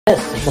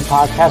This is the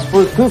podcast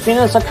where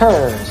goofiness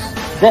occurs.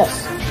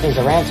 This is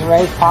the Rant and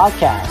Rave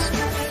podcast,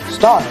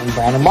 starring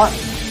Brandon Martin,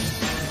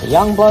 the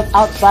Youngblood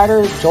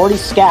Outsider Jordy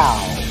Scow,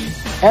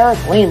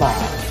 Eric Lima,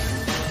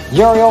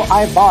 Uriel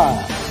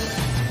Ibarra,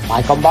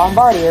 Michael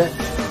Bombardier,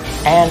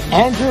 and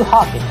Andrew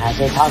Hawking as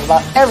they talk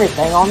about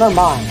everything on their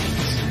minds.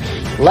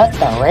 Let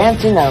the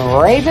ranting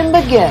and raving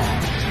begin.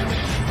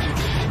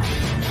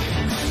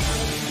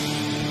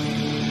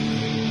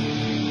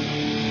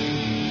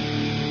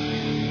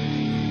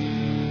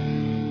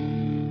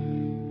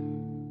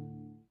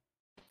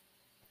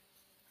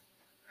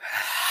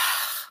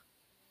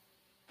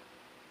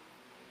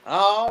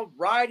 All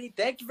righty.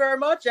 Thank you very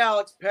much,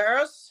 Alex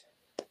Paris.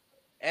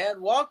 And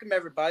welcome,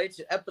 everybody,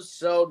 to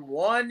episode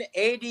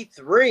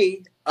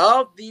 183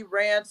 of the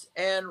Rant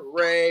and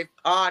Rave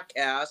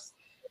podcast.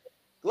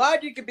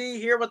 Glad you could be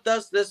here with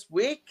us this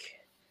week.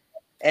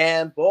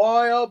 And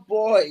boy, oh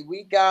boy,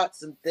 we got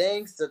some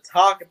things to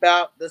talk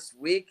about this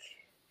week.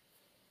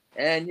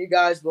 And you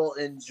guys will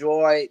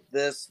enjoy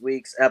this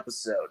week's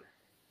episode.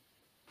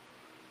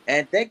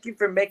 And thank you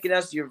for making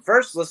us your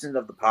first listen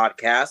of the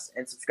podcast,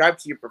 and subscribe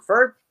to your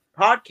preferred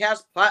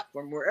podcast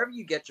platform wherever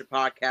you get your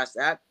podcast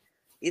at,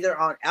 either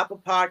on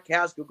Apple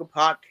Podcasts, Google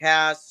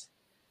Podcasts,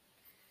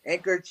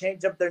 Anchor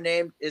changed up their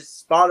name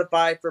is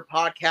Spotify for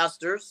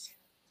podcasters,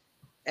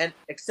 and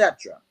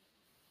etc.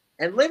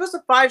 And leave us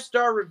a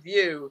 5-star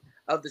review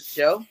of the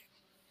show.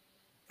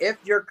 If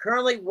you're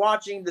currently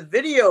watching the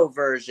video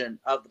version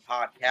of the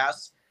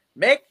podcast,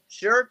 make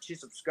sure to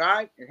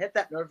subscribe and hit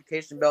that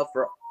notification bell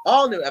for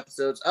all new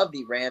episodes of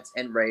the Rant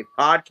and Rave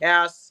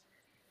podcasts,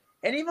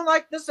 and even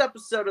like this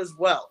episode as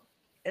well.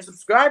 And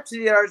subscribe to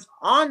the others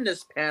on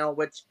this panel,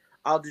 which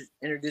I'll just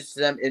introduce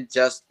to them in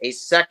just a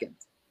second.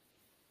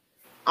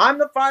 I'm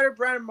the fighter,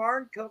 Brandon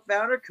Martin,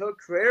 co-founder,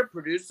 co-creator,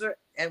 producer,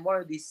 and one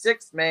of the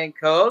 6 main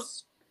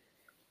co-hosts.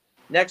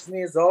 Next to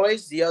me, as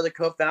always, the other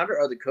co-founder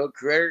or the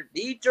co-creator,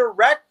 the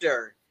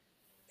director,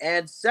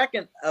 and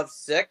second of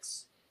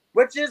 6,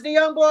 which is the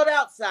Youngblood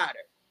Outsider,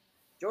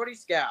 Jordy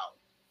Scow.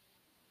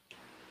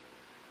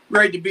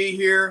 Great to be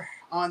here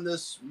on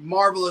this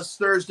marvelous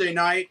Thursday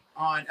night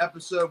on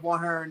episode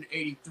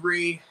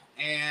 183.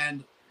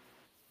 And,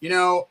 you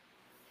know,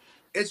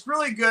 it's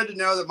really good to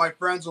know that my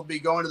friends will be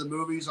going to the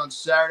movies on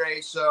Saturday.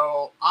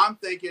 So I'm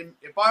thinking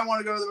if I want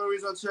to go to the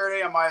movies on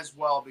Saturday, I might as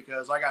well,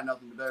 because I got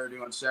nothing better to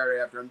do on Saturday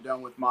after I'm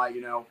done with my,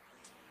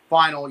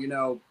 final,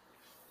 Joe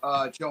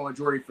and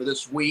Jordy for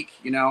this week,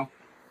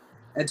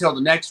 until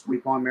the next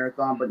week on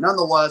Marathon. But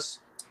nonetheless,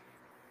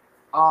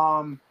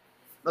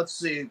 let's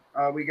see.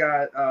 We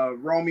got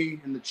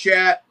Romy in the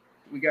chat.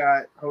 We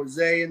got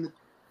Jose in the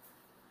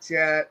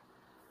chat.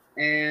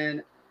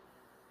 And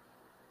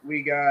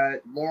we got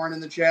Lauren in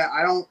the chat.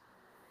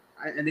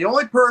 And the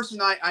only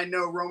person I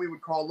know Romy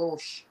would call little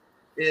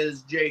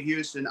is Jay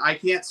Houston. I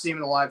can't see him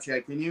in the live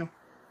chat. Can you?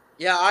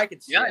 Yeah, I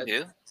can see it. I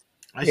do.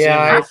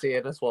 I see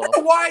it as well. I don't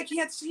know why I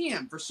can't see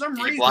him for some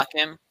reason. You block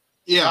him?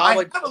 Yeah, I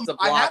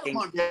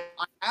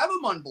have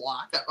him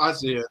unblocked. I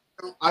see it.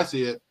 I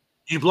see it.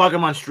 You block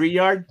him on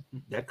StreetYard?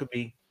 That could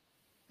be.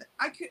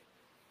 I could.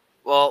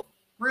 Well,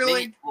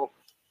 Really?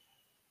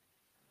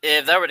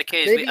 If that were the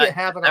case, Maybe you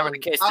have it then on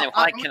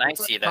why can I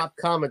see that? top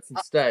comments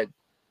instead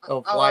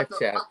of I'll live have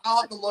to, chat.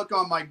 I'll have to look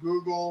on my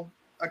Google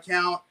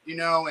account, and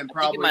I think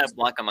probably you might have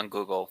blocked him on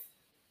Google.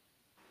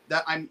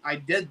 that I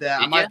did that.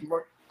 Did I might have to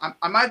look.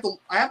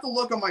 I have to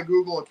look on my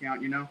Google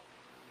account.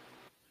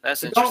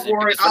 That's But don't interesting.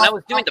 worry, Because when I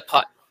was doing the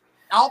pot,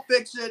 I'll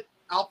fix it.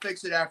 I'll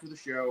fix it after the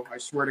show. I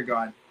swear to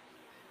God.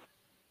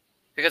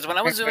 because when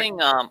I was doing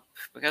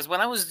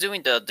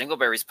the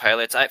Dingleberries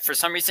pilots, for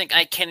some reason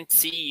I can't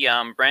see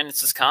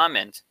Brandon's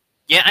comment.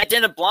 Yeah, I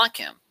didn't block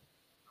him.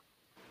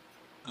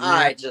 oh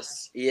my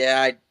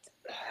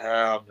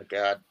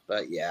God.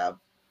 But yeah.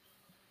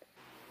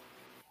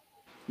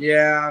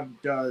 Yeah,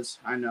 it does.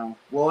 I know.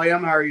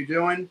 William, how are you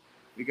doing?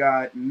 We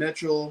got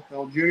Mitchell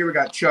Hill Jr. We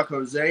got Chuck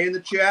Jose in the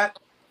chat.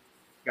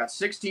 Got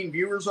 16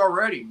 viewers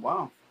already.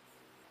 Wow.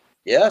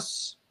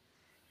 Yes.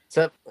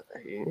 Except,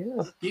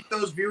 yeah. Keep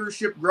those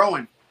viewership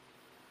growing.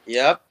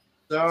 Yep.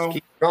 So,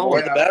 Keep More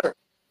going. the better.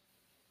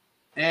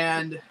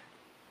 and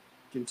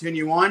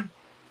continue on.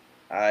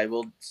 I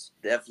will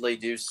definitely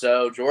do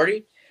so,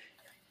 Jordy.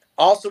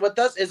 Also with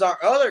us is our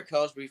other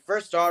coach. We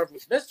first started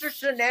with Mr.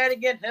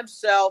 Shenanigan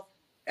himself,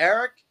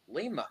 Eric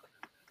Lima.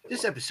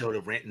 This episode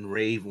of Rant and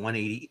Rave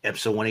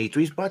episode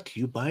 183 is brought to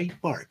you by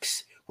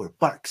Barks, where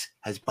Barks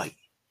has bite.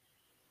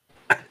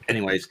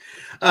 Anyways,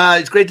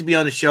 it's great to be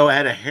on the show. I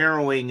had a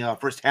harrowing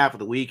first half of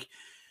the week.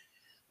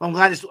 I'm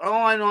glad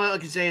all I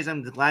can say is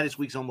I'm glad this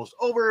week's almost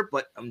over,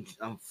 but I'm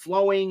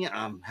flowing.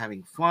 I'm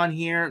having fun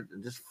here,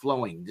 just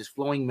flowing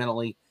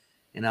mentally.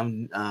 And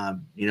I'm,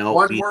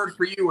 One word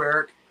for you,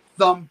 Eric.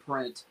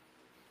 Thumbprint.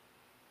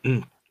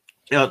 Yeah,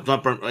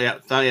 thumbprint.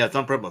 Yeah,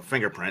 thumbprint, but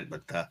fingerprint.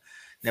 But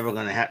never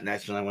going to happen.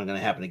 That's not going to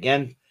happen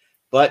again.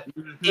 But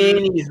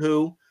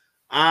anywho,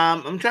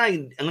 I'm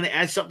going to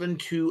add something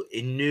to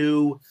a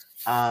new,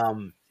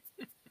 something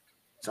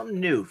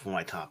new for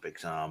my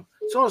topics.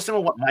 Sort of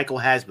similar to what Michael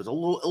has, but a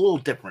little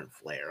different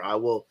flair. I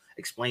will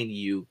explain to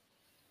you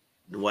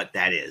what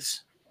that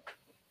is.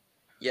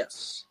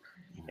 Yes.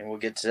 And we'll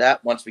get to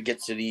that once we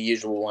get to the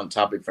usual one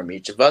topic from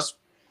each of us.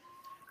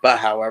 But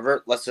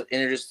however, let's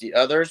introduce the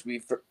others.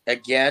 We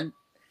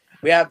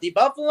have the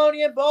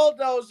Buffalonian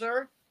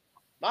Bulldozer,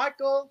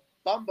 Michael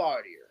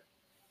Bombardier.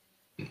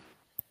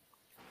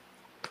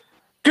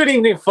 Good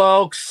evening,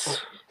 folks.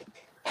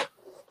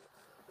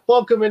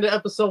 Welcome into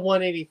episode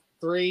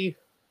 183,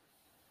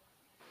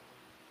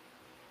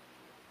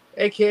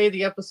 aka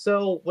the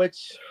episode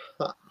which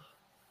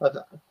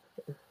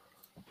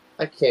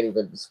I can't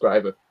even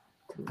describe it.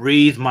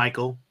 Breathe,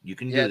 Michael. You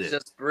can do this.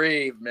 Just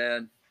breathe,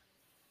 man.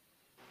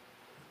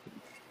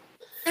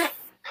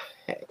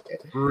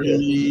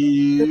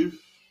 Breathe.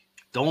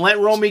 Don't let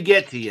Romy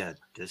get to you.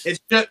 Listen,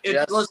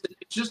 it's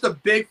just a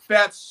big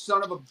fat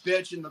son of a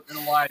bitch in the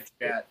live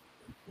chat.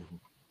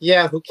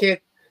 Who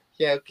can't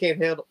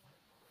handle.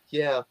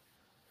 Yeah,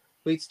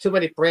 who eats too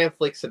many bran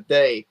flakes a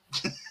day.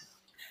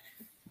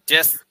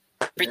 Just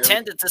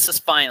pretend that this is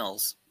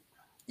finals.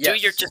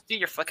 Yes. Do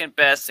your fucking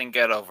best and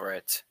get over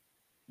it.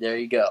 There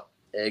you go.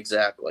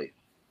 Exactly.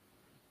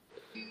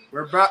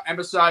 We're about to,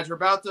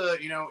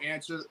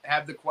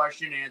 have the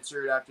question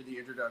answered after the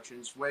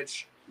introductions,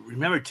 which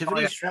remember,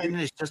 Tiffany Stratton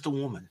is just a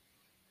woman.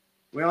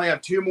 We only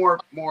have two more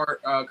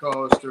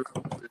co-hosts.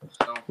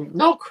 So.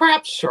 No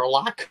crap,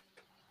 Sherlock.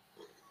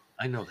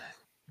 I know that.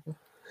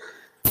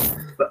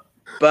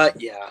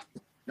 But yeah.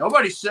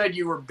 Nobody said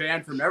you were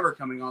banned from ever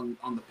coming on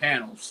the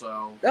panel,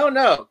 so.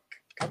 No.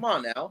 Come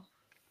on now.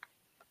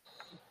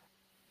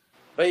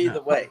 But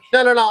either way.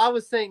 No. I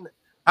was saying.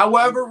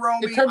 However,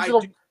 Romy,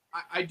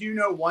 I do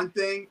know one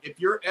thing. If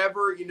you're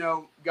ever,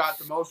 got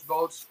the most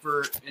votes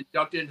for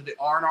inducted into the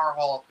R&R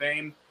Hall of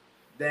Fame,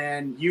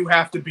 then you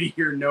have to be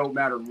here no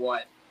matter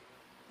what.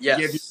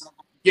 Yes.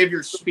 Give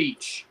your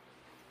speech.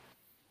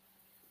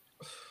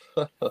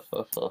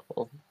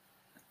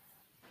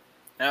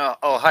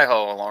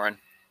 Hi-ho, Lauren.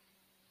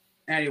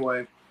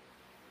 Anyway,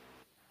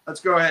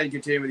 let's go ahead and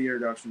continue with the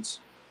introductions.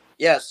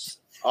 Yes.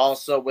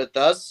 Also with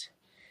us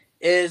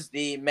is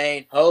the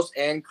main host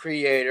and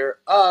creator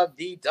of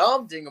the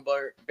Dumb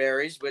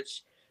Dingleberries,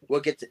 which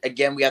we'll get to.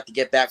 Again, we have to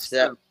get back to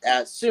that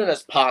as soon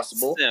as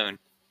possible. Soon.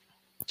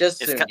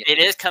 Soon. It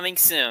is coming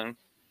soon.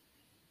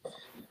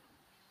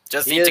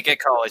 Just need to get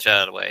college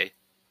out of the way.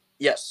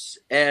 Yes.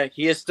 And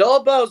he is still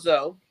a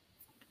bozo,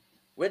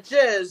 which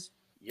is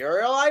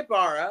Uriel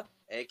Ibarra,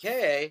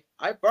 a.k.a.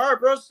 Ibarra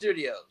Bro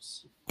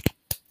Studios.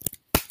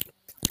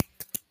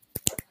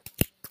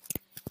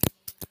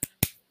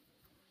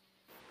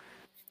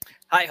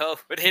 Hi-ho,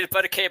 with Hated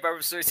Butter K,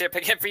 Barbara Studios here,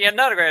 again for yet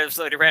another great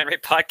episode of the Rant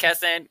Rave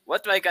podcast, and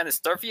what do I got in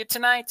store for you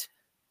tonight?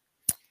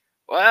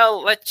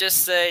 Well, let's just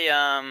say,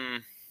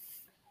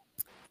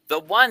 the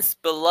once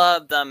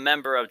beloved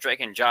member of Drake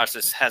and Josh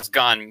has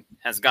gone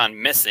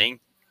missing.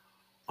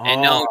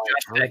 And no,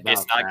 Josh Beck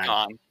is not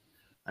gone.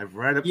 I've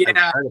read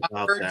about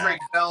I heard that.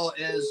 Drake Bell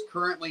is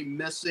currently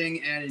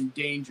missing and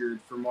endangered,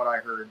 from what I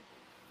heard.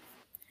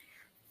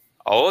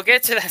 Oh, we'll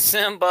get to that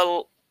soon,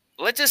 but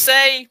let's just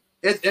say...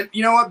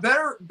 You know what?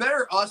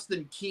 Better us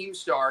than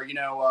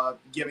Keemstar,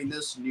 giving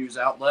this news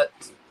outlet.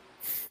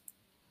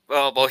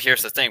 Well,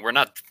 here's the thing.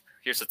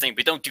 Here's the thing.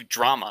 We don't do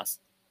dramas.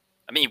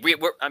 I mean, we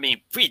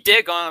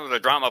dig on the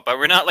drama, but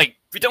we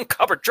don't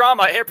cover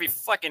drama every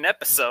fucking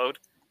episode.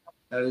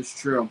 That is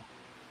true.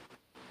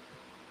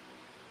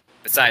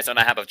 Besides, I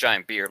don't have a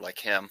giant beard like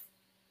him.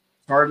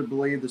 It's hard to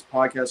believe this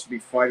podcast will be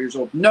 5 years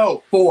old.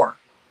 No, 4.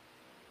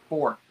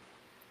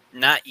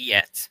 Not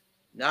yet.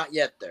 Not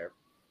yet there.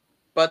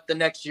 But the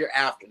next year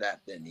after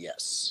that, then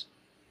yes.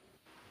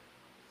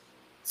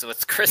 So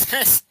it's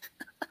Christmas.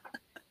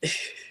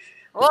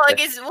 I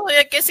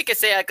guess you could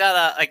say I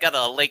got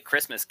a late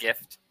Christmas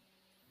gift.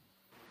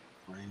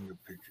 Bring the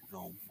picture,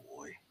 oh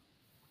boy.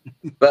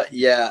 But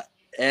yeah,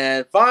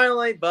 and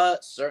finally,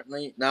 but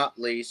certainly not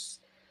least,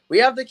 we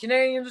have the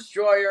Canadian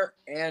Destroyer,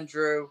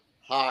 Andrew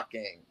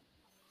Hawking.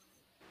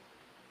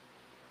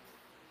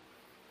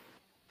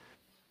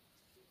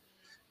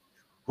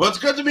 Well, it's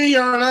good to be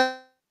here on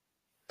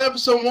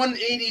episode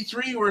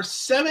 183. We're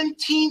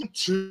 17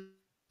 to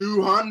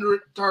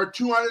 200, our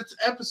 200th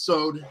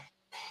episode.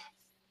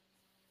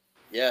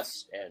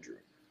 Yes, Andrew.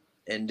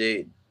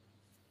 Indeed.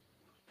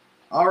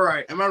 All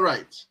right. Am I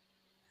right?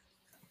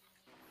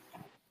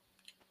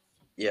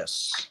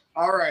 Yes.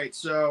 All right.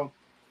 So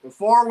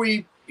before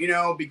we,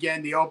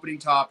 begin the opening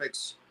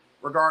topics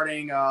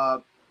regarding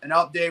an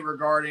update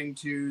regarding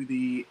to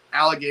the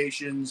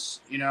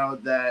allegations,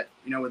 that,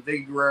 with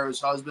Vicky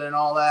Guerrero's husband and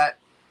all that.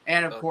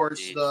 And of course,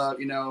 geez.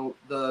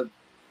 The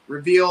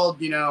revealed,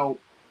 CM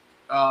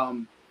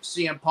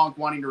Punk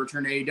wanting to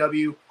return to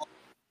AEW.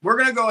 We're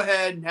going to go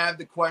ahead and have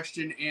the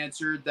question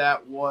answered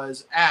that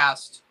was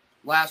asked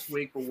last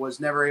week, but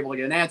was never able to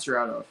get an answer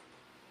out of.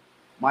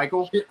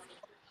 Michael?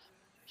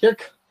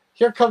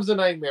 Here comes a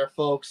nightmare,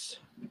 folks.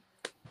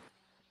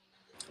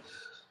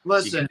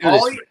 Listen,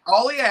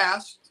 all he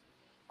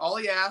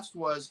asked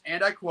was,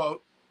 and I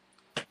quote,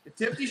 "If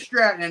Tiffany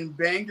Stratton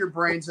banged your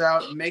brains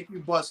out and make you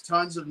bust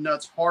tons of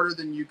nuts harder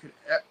than you could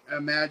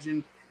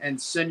imagine and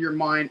send your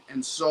mind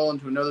and soul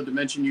into another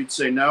dimension, you'd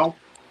say no.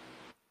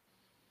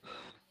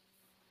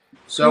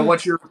 So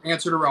what's your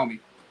answer to Romy?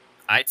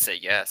 I'd say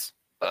yes,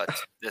 but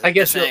I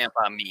guess this ain't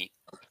about me.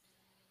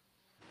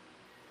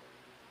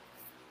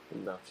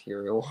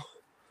 Material.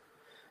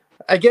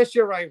 I guess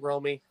you're right,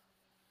 Romy.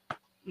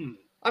 Hmm.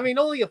 I mean,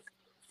 only a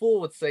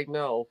fool would say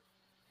no.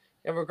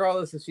 And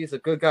regardless if she's a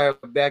good guy or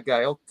a bad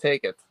guy, I'll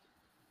take it.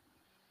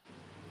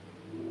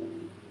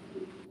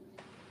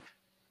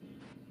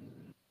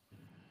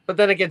 But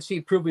then again,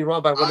 she proved me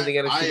wrong by winning the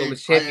NXT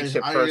Women's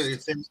Championship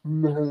first.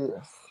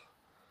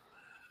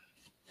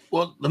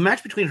 Well, the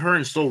match between her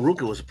and Sol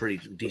Ruka was a pretty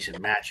decent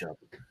matchup.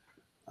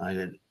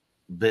 And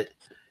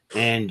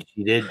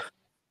she did,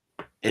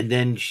 and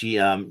then she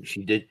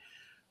did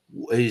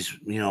is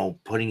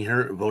putting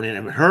her vote in. I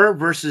mean, her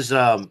versus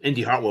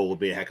Indy Hartwell would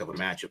be a heck of a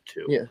matchup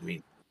too. Yeah. I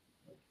mean,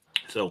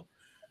 so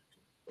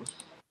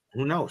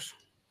who knows?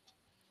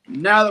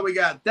 Now that we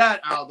got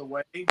that out of the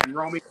way, and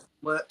Romy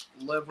live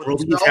with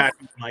Roby's himself.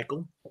 happy,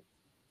 Michael.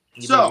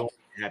 So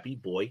happy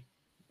boy.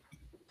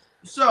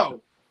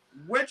 So,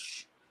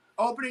 which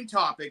opening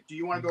topic do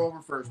you want to go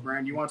over first,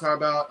 Brand? Do you want to talk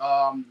about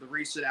the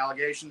recent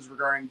allegations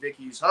regarding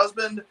Vicky's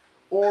husband,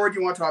 or do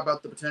you want to talk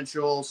about the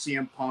potential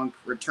CM Punk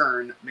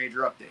return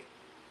major update?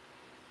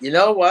 You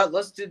know what?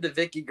 Let's do the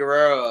Vicky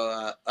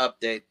Guerrero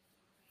update.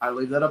 I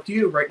leave that up to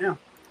you right now.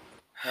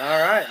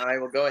 All right, I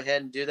will go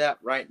ahead and do that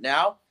right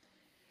now.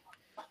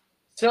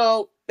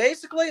 So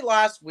basically,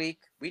 last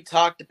week we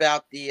talked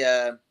about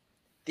the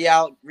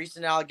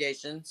recent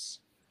allegations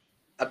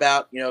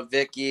about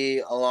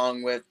Vicky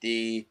along with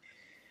the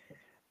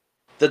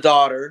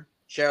daughter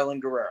Sherilyn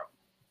Guerrero.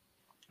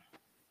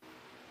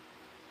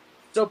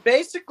 So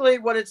basically,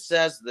 what it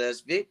says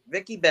this: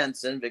 Vicky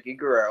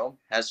Guerrero,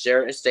 has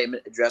shared a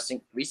statement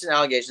addressing recent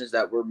allegations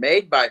that were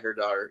made by her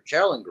daughter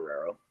Sherilyn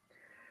Guerrero.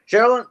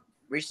 Sherilyn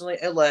recently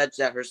alleged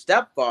that her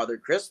stepfather,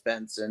 Chris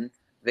Benson,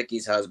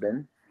 Vicky's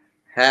husband,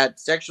 had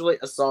sexually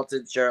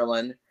assaulted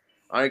Sherilyn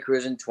on a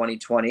cruise in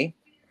 2020,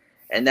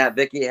 and that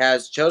Vicky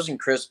has chosen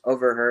Chris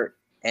over her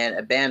and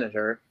abandoned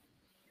her.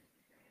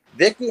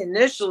 Vicky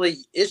initially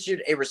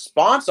issued a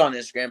response on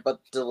Instagram, but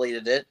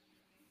deleted it,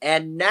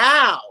 and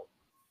now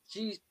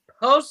she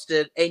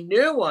posted a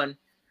new one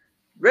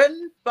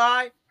written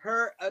by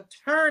her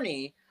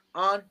attorney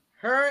on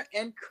her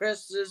and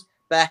Chris's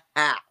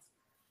behalf.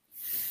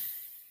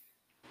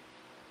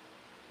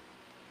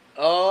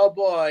 Oh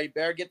boy, you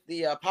better get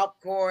the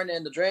popcorn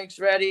and the drinks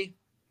ready.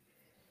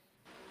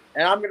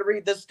 And I'm going to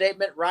read this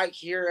statement right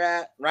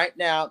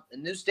now. The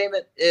new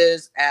statement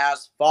is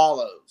as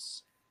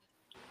follows.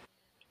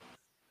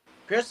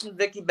 Chris and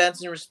Vicky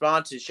Benson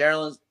respond to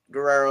Sherilyn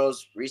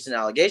Guerrero's recent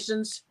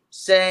allegations,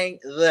 saying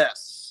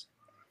this.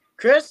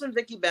 Chris and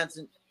Vicky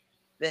Benson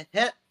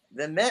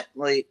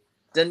vehemently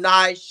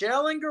deny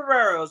Sherilyn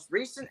Guerrero's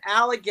recent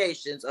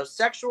allegations of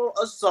sexual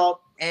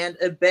assault and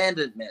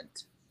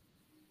abandonment.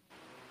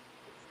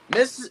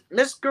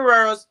 Miss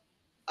Guerrero's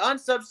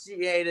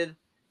unsubstantiated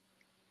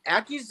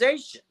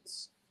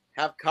accusations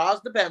have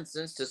caused the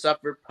Bensons to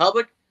suffer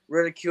public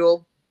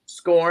ridicule,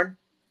 scorn,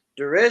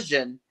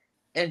 derision,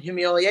 and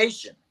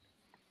humiliation.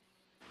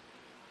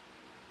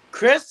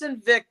 Chris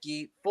and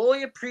Vicky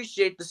fully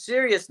appreciate the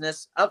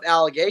seriousness of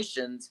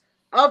allegations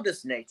of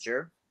this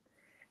nature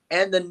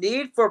and the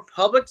need for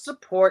public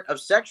support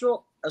of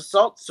sexual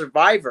assault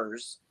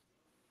survivors.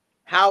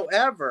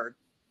 However,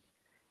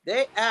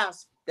 they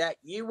ask that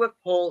you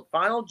withhold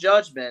final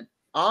judgment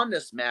on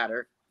this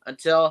matter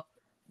until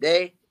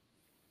they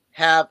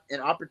have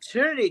an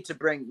opportunity to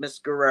bring Ms.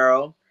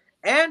 Guerrero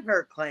and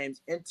her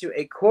claims into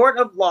a court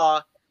of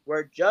law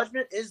where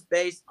judgment is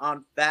based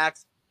on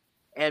facts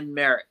and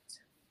merit.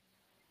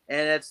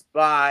 And it's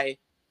by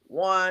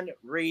one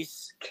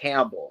Reese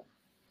Campbell.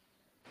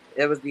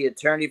 It was the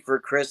attorney for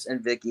Chris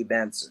and Vicky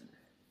Benson.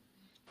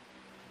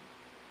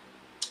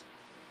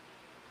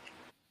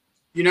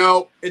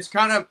 It's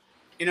kind of,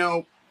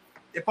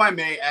 if I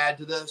may add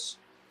to this,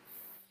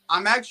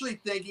 I'm actually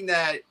thinking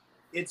that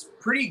it's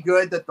pretty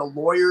good that the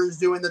lawyer's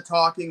doing the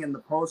talking and the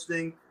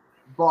posting,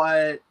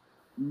 but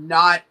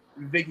not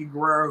Vicky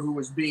Guerrero, who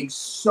was being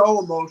so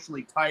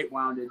emotionally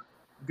tight-wounded,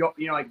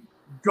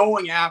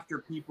 going after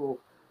people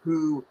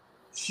who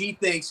she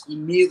thinks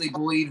immediately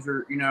believes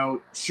are,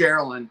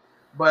 Sherilyn.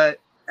 But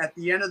at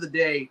the end of the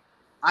day,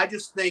 I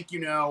just think, you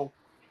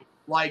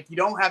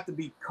don't have to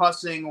be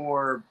cussing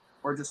or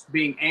just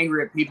being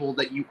angry at people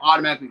that you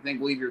automatically think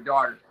believe your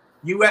daughter.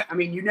 You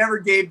never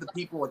gave the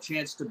people a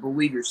chance to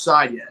believe your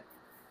side yet.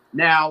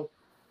 Now,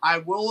 I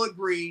will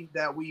agree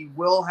that we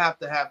will have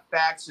to have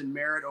facts and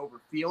merit over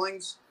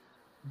feelings,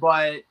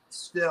 but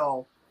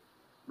still,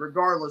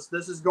 regardless,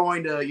 this is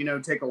going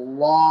to, take a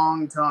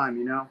long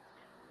time,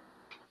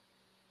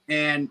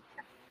 And,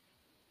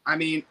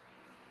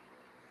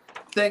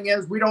 thing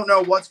is, we don't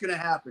know what's going to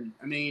happen.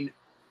 I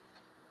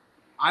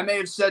may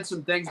have said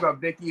some things about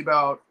Vicky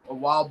about a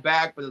while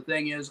back, but the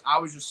thing is, I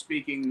was just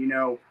speaking,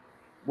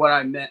 what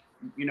I meant,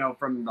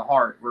 from the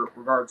heart,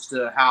 regards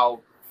to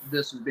how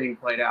this is being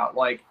played out.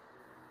 Like,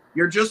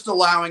 you're just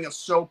allowing a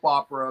soap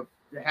opera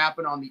to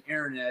happen on the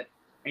internet,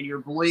 and you're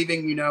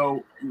believing,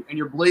 and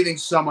you're believing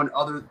someone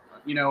other,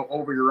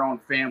 over your own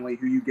family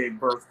who you gave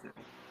birth to.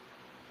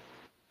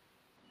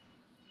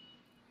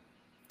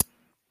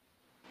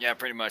 Yeah,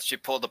 pretty much. She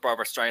pulled the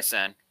Barbara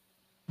Streisand.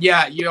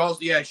 Yeah,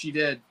 she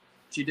did.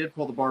 She did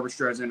pull the Barbara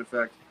Streisand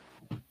effect.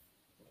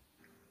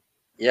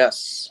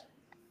 Yes.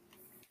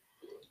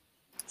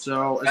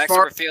 So as Facts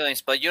far over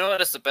feelings, but you know what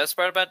is the best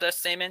part about that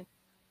statement?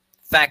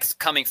 Facts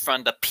coming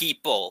from the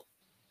people.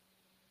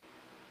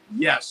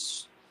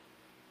 yes.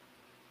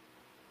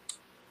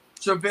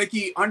 So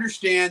Vicky,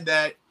 understand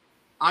that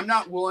I'm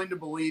not willing to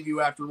believe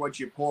you after what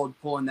you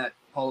pulling that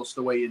post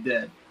the way you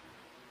did.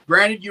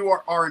 Granted, you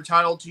are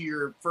entitled to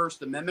your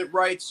First Amendment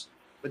rights,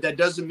 but that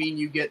doesn't mean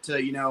you get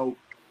to,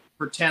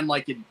 pretend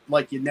like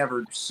you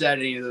never said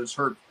any of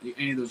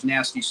those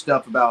nasty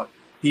stuff about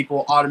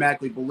people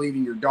automatically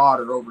believing your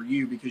daughter over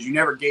you because you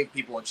never gave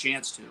people a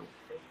chance to.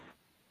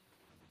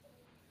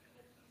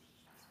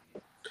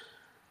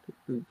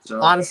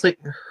 So Honestly,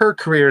 her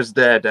career is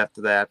dead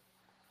after that.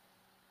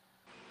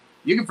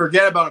 you can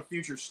forget about a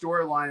future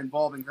storyline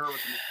involving her with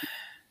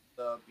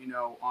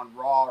on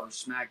Raw or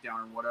SmackDown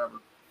or whatever.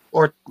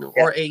 Or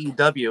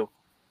AEW.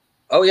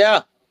 Oh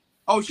yeah.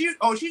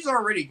 She's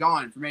already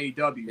gone from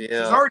AEW. Yeah.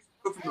 She's already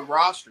moved from the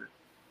roster.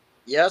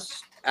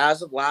 Yes,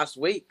 as of last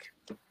week.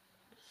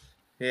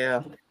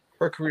 Yeah,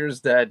 her career is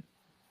dead.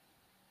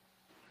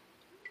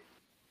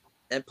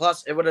 And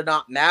plus, it would have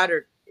not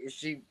mattered.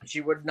 She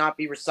would not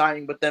be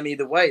resigning with them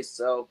either way.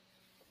 So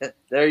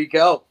there you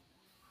go.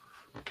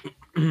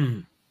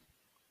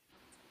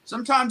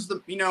 Sometimes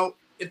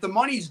if the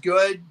money's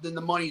good, then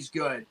the money's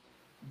good.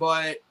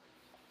 But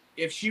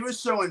if she was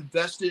so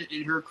invested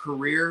in her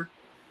career,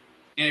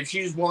 and if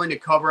she's willing to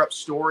cover up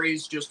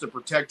stories just to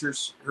protect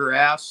her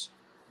ass,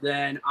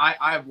 then I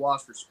have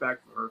lost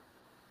respect for her.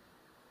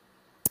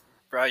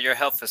 Bro, your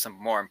health is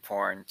more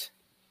important.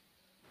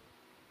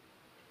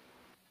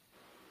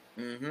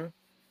 Mm-hmm.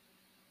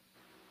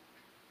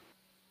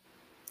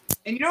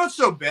 And what's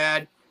so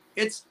bad?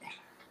 It's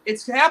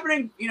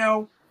happening.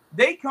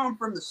 They come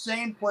from the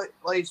same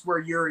place where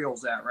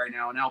Uriel's at right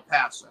now in El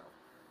Paso.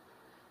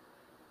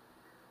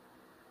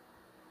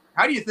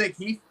 How do you think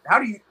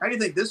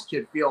this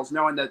kid feels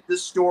knowing that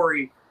this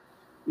story,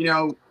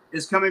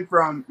 is coming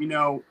from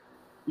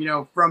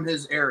from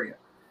his area?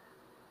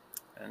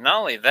 And not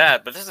only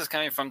that, but this is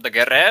coming from the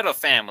Guerrero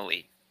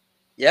family.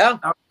 Yeah.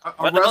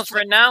 One of the most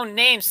renowned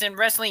names in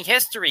wrestling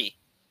history.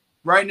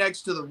 Right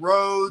next to the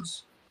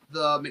Rhodes,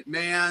 the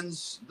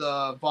McMahons,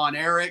 the Von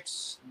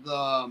Erichs,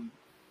 the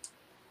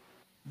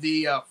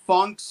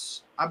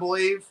Funks, I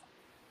believe.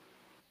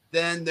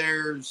 Then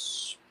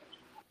there's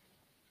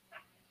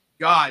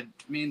God.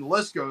 I mean, the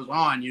list goes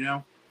on.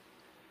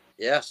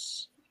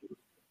 Yes.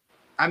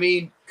 I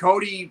mean,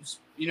 Cody's.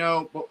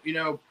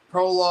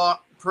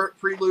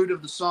 Prelude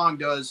of the song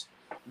does.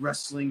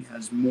 Wrestling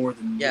has more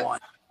than one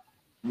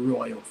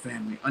royal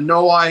family.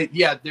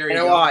 Yeah, there you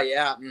go.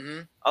 Yeah.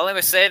 Mm-hmm. I'll let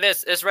me say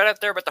this: it's right up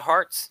there with the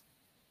Hearts.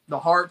 The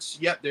Hearts.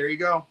 Yep, there you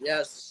go.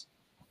 Yes.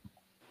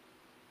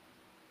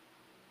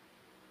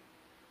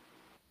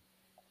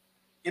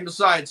 And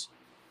besides,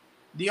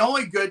 the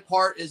only good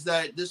part is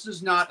that this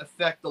does not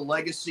affect the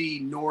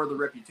legacy nor the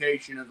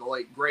reputation of the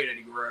late great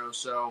Eddie Guerrero.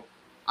 So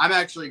I'm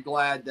actually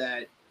glad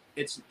that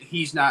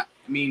he's not.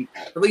 I mean,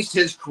 at least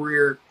his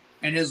career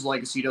and his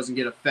legacy doesn't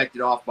get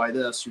affected off by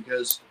this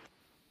because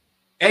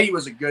Eddie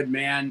was a good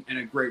man and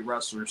a great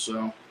wrestler.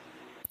 So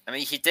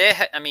he did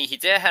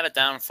have a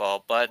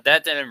downfall, but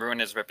that didn't ruin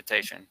his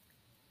reputation.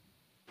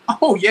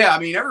 Oh yeah, I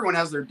mean everyone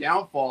has their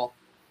downfall,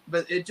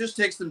 but it just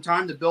takes them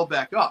time to build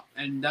back up,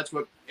 and that's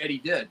what Eddie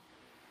did.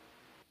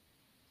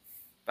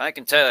 But I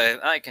can tell you,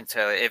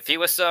 if he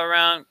was still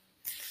around,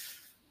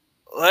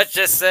 let's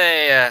just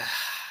say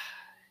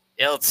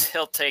he'll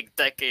take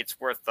decades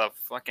worth of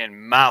fucking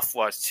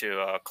mouthwash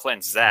to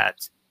cleanse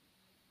that.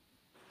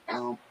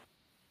 And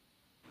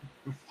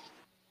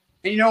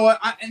you know what?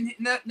 And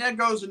that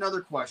goes another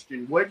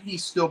question: would he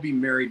still be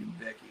married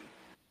to Vicky?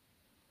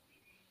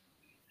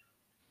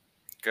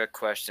 Good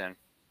question.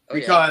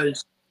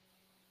 Because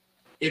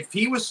if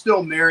he was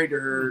still married to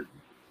her,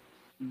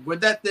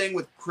 would that thing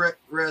with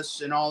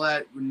Chris and all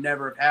that would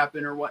never have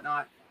happened or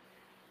whatnot?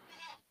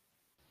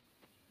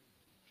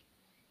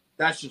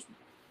 That's what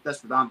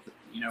I'm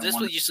thinking. This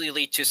will usually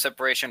lead to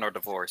separation or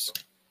divorce.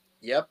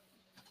 Yep.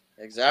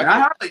 Exactly.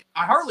 And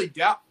I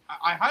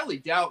highly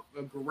doubt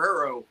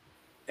Guerrero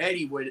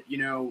Eddie would,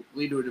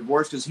 lead to a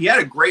divorce because he had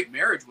a great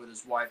marriage with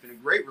his wife and a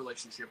great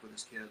relationship with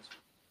his kids.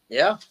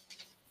 Yeah.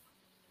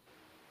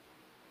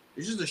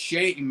 It's just a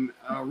shame,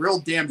 a real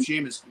damn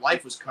shame his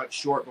life was cut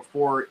short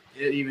before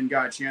it even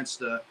got a chance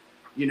to,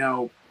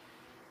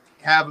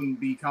 have him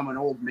become an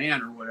old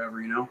man or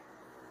whatever,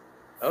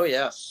 Oh,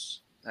 yes.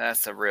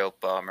 That's a real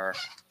bummer.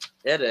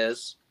 It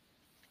is.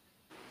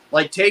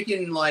 Like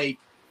taking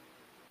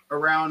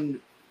around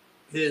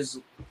his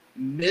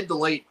mid to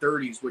late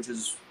 30s, which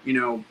is,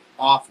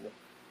 awful.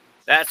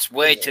 That's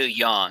way too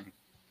young.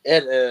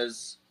 It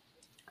is.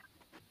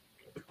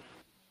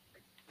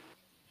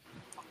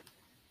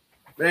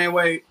 But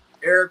anyway,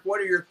 Eric, what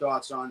are your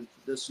thoughts on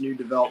this new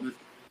development?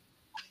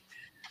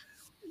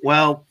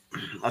 Well,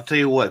 I'll tell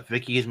you what,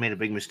 Vicky has made a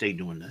big mistake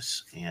doing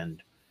this,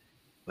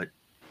 but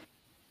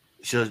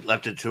she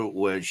left it to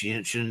where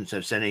she shouldn't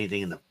have said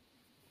anything in the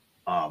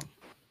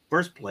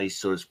first place,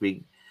 so to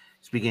speak,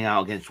 speaking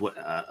out against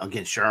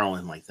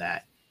Charlene like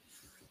that.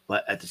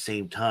 But at the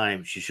same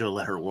time, she should have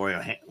let her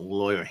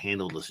lawyer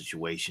handle the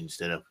situation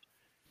instead of,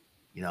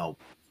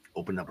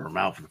 open up her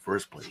mouth in the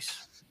first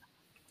place.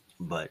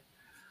 But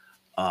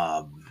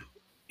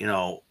you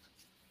know,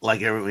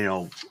 like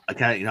I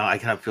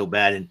kind of feel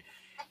bad,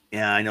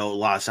 and I know a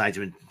lot of sides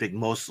have been big.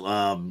 Most,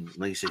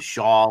 like you said,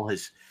 Shaw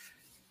has,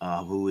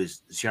 who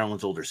is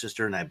Sherilyn's older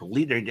sister, and I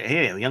believe their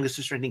youngest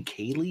sister, I think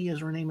Kaylee is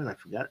her name, and I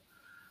forgot.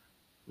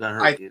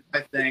 I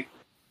think.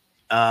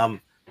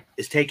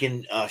 Is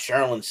taking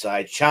Sherilyn's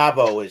side.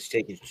 Chavo is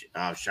taking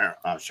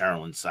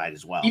Sherilyn's side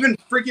as well. Even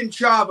freaking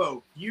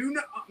Chavo.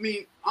 I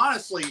mean,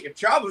 honestly, if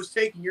Chavo's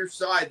taking your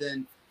side,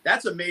 then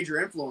that's a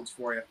major influence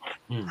for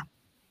you.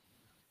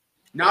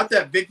 Not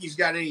that Vicky's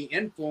got any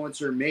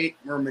influence or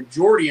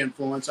majority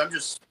influence. I'm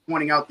just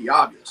pointing out the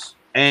obvious.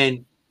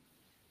 And,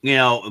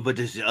 but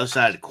there's the other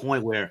side of the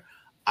coin where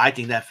I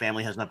think that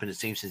family has not been the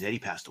same since Eddie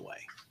passed away.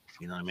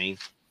 You know what I mean?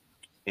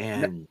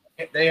 And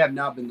they have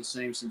not been the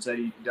same since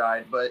Eddie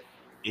died, but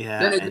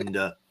yeah, and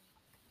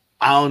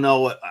I don't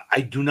know.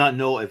 I do not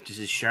know if this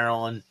is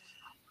Sherilyn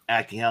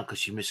acting out because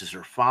she misses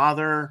her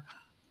father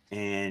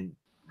and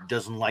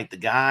doesn't like the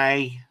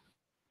guy,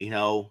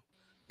 that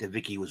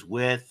Vicky was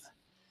with.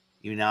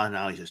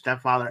 Now he's a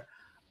stepfather.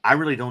 I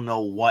really don't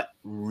know what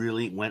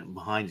really went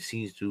behind the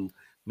scenes to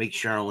make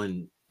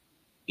Sherilyn,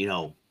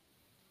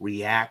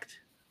 react,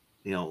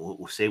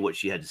 say what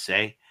she had to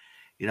say.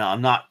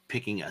 I'm not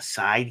picking a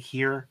side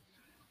here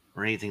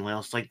or anything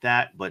else like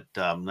that. But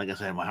like I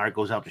said, my heart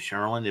goes out to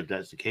Sherilyn if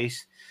that's the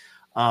case.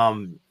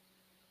 Like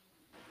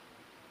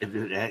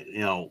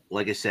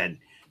I said,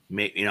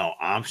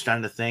 I'm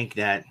starting to think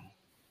that,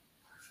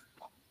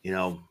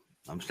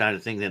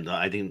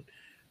 I think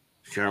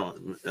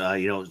Sherilyn,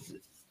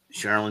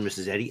 Sherilyn,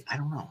 Mrs. Eddie. I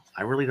don't know.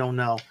 I really don't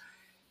know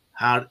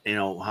how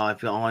I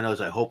feel. All I know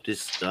is I hope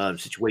this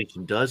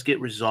situation does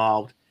get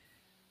resolved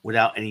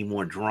without any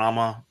more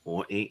drama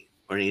or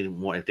any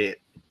more. If they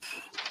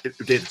have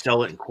to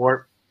sell it in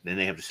court, then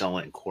they have to sell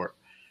it in court.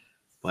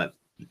 But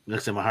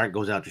listen, my heart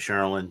goes out to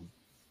Sherilyn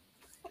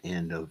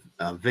and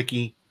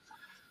Vicky.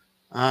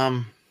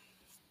 I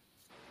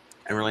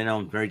really know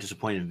I'm very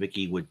disappointed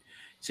Vicky would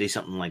say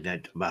something like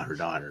that about her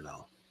daughter,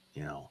 though.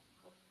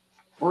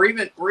 Or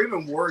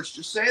even worse,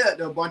 just say that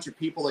to a bunch of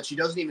people that she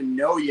doesn't even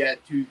know yet,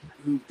 who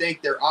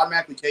think they're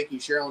automatically taking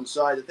Sherilyn's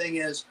side. The thing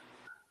is,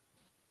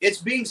 it's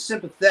being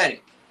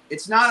sympathetic.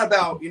 It's not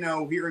about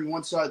hearing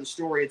one side of the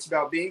story. It's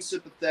about being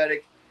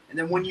sympathetic, and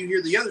then when you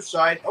hear the other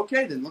side,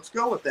 okay, then let's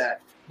go with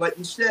that. But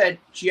instead,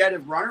 she had to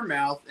run her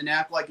mouth and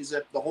act like as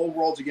if the whole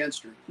world's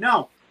against her.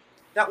 No,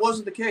 that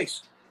wasn't the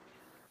case.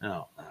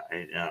 No,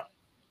 I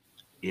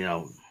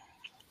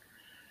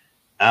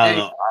don't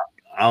know.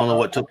 I don't know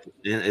what took.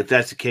 If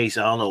that's the case,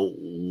 I don't know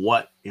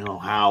what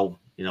how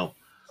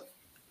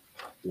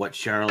what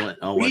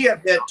Sherilyn. We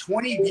have had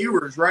 20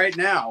 viewers right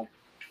now.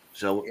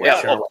 So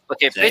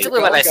okay,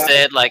 basically what I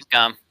said, like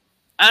I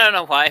don't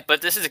know why,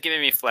 but this is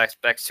giving me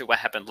flashbacks to what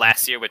happened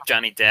last year with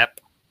Johnny Depp.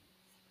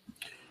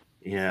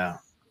 Yeah.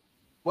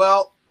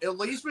 Well, at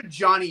least with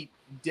Johnny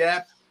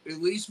Depp,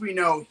 at least we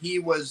know he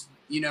was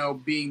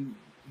being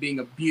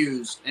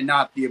abused and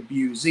not the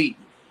abusee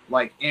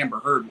like Amber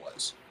Heard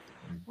was.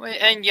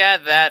 And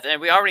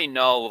and we already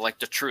know like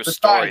the true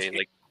Besides, story.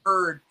 Like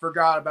Heard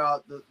forgot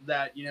about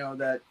that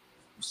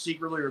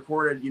secretly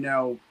recorded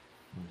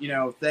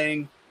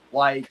thing.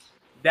 Like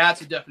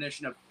that's a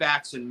definition of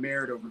facts and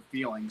merit over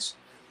feelings.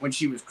 When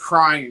she was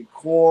crying in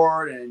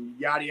court and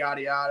yada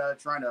yada yada,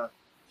 trying to.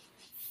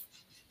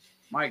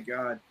 My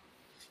God.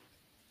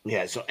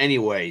 Yeah. So,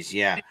 anyways,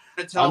 yeah. She's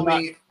gonna tell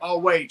me, oh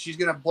wait, she's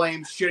gonna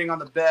blame shitting on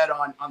the bed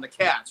on the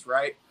cats,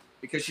 right?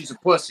 Because she's a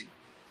pussy.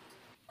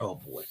 Oh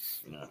boy.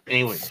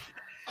 Anyways,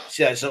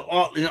 so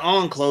all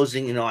in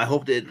closing, I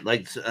hope that,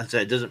 like I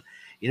said, it doesn't.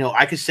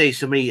 I could say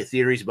so many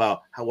theories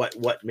about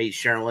what made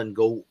Sherilyn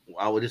go.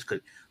 This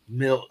could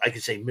I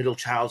could say middle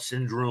child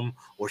syndrome,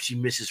 or she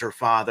misses her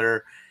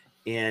father,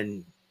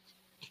 and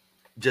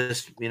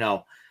just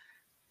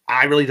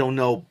I really don't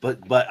know. But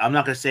I'm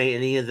not going to say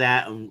any of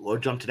that or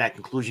jump to that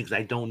conclusion because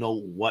I don't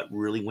know what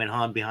really went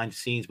on behind the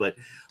scenes. But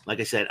like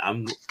I said,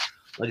 I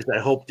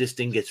hope this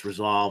thing gets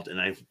resolved, and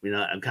I'm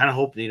kind of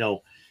hoping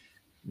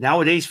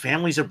nowadays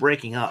families are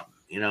breaking up.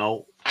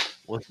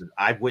 Listen,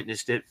 I've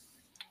witnessed it.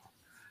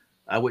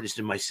 I witnessed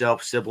it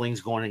myself.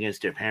 Siblings going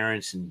against their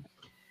parents, and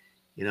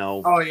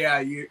Oh yeah,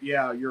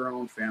 your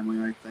own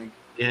family, I think.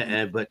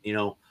 Yeah, but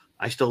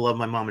I still love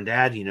my mom and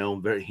dad.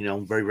 I'm very,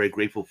 very, very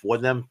grateful for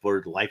them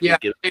for the life Yeah,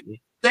 they've given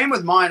me. Same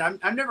with mine.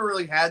 I've never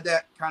really had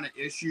that kind of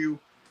issue.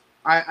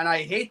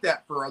 I hate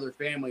that for other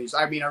families.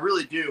 I mean, I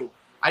really do.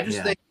 I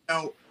just think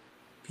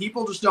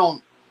people just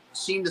don't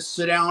seem to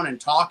sit down and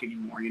talk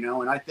anymore.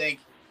 And I think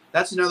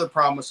that's another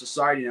problem with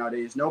society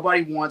nowadays.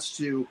 Nobody wants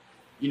to,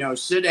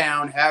 sit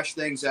down, hash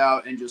things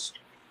out, and just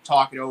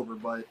talk it over.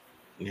 But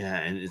yeah,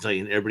 and it's like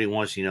everybody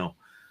wants, they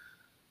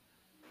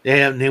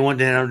want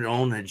to have their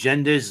own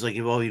agendas. It's like,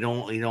 well, you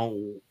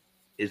don't.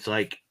 It's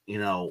like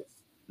their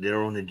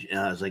own.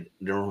 It's like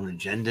their own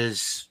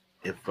agendas.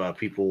 If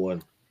people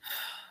would,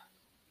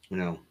 you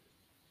know,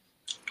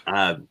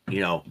 I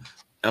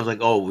was like,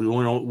 oh,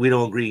 we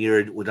don't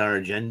agree with our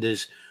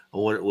agendas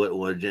or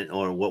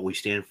what we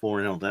stand for,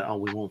 and all that. Oh,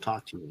 we won't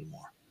talk to you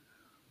anymore.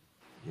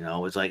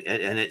 It's like,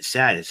 and it's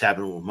sad. It's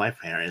happened with my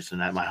parents, and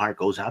my heart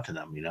goes out to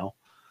them.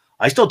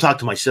 I still talk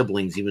to my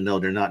siblings, even though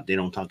they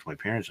don't talk to my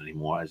parents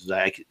anymore.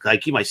 I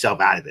keep myself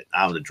out of it,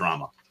 out of the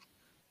drama,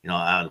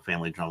 out of the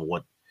family drama.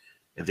 What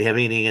if they have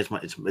anything against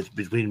it's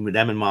between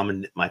them and mom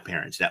and my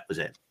parents. That was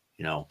it.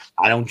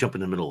 I don't jump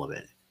in the middle of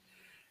it.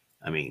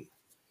 I mean,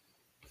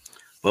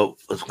 but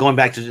it's going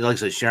back to, like I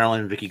said, Sherilyn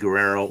and Vicky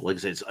Guerrero. Like I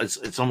said,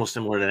 it's almost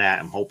similar to that.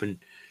 I'm hoping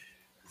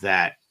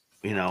that,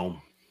 and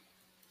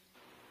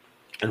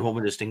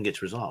hoping this thing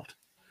gets resolved.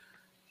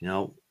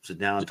 Sit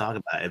down and talk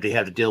about it. If they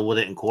have to deal with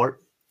it in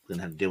court, then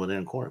have to deal with it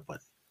in court.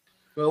 But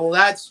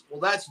that's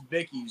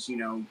Vicky's.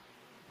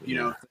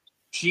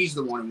 She's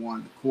the one who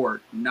wanted the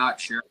court, not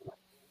Sherilyn.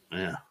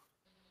 Yeah.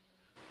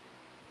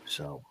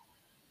 So.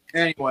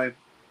 Anyway.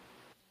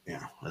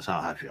 Yeah, that's how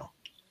I feel.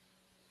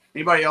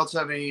 Anybody else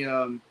have any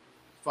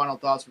final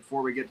thoughts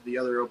before we get to the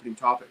other opening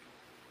topic?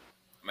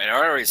 I mean, I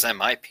already said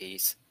my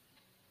piece.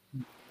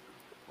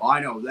 Well, I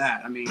know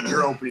that. I mean,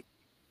 you're opening,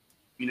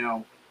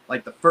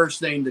 like the first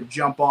thing to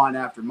jump on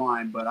after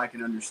mine, but I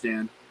can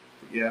understand.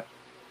 Yeah.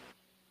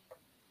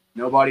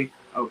 Nobody?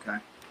 Okay.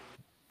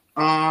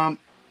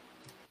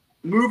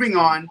 Moving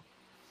on.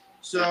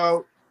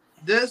 So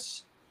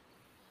this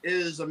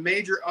is a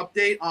major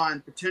update on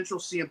potential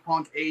CM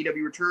Punk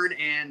AEW return,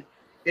 and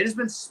it has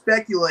been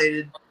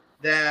speculated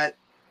that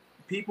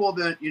people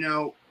have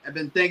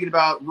been thinking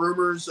about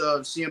rumors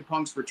of CM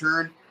Punk's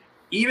return.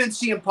 Even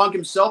CM Punk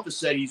himself has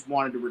said he's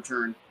wanted to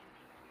return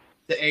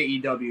to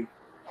AEW.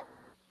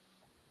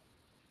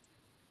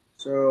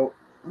 So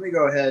let me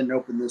go ahead and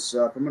open this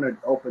up. I'm going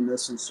to open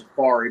this in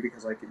Safari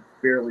because I can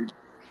barely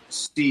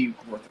see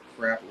what the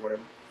crap or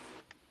whatever.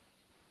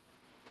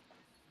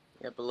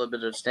 Yep, a little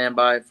bit of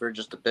standby for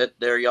just a bit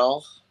there,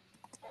 y'all.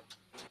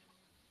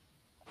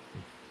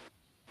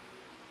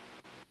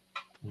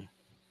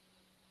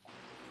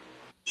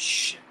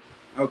 Shit.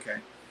 Okay.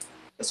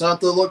 That's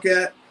not to look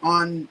at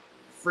on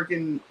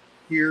freaking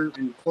here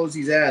and close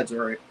these ads, all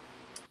right?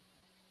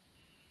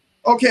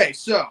 Okay,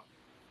 so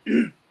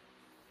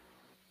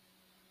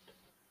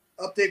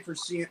update for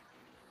CM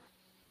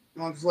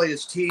Punk's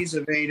latest tease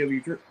of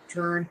AEW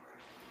return.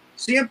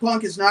 CM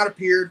Punk has not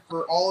appeared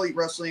for All Elite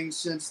Wrestling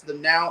since the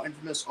now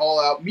infamous All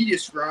Out media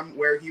scrum,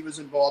 where he was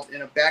involved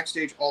in a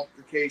backstage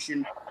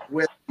altercation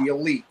with the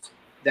Elite,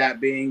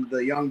 that being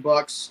the Young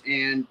Bucks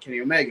and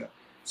Kenny Omega.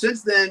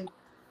 Since then,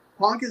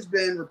 Punk has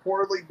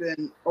reportedly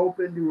been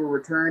open to a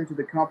return to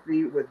the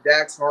company, with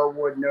Dax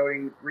Harwood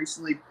noting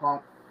recently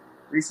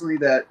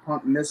that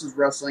Punk misses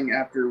wrestling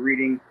after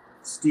reading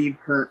Steve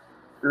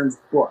Kern's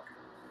book.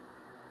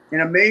 In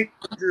a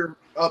major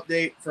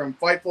update from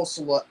Fightful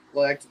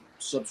Select,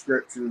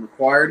 subscription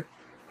required,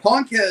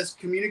 Punk has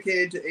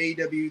communicated to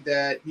AEW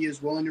that he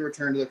is willing to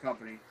return to the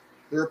company.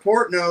 The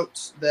report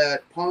notes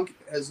that Punk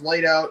has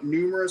laid out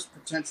numerous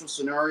potential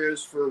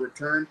scenarios for a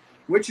return,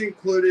 which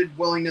included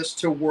willingness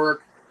to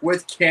work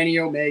with Kenny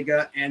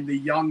Omega and the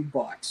Young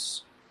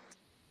Bucks.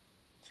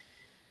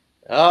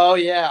 Oh,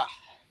 yeah.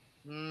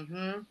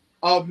 Mm-hmm.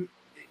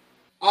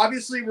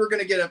 Obviously, we're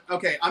going to get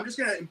okay, I'm just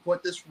going to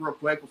input this real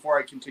quick before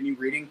I continue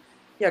reading.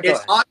 Yeah,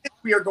 it's obvious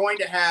we are going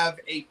to have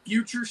a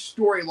future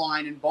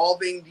storyline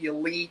involving the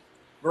Elite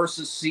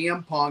versus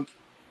CM Punk.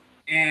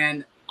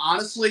 And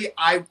honestly,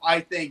 I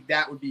think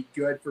that would be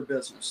good for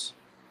business.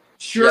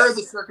 Sure, yes.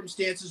 The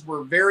circumstances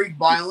were very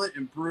violent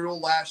and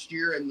brutal last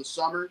year in the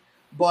summer.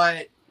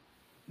 But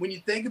when you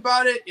think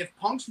about it, if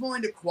Punk's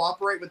willing to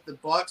cooperate with the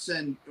Bucks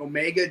and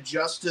Omega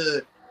just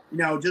to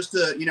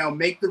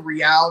make the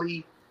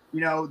reality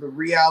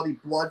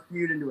blood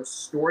feud into a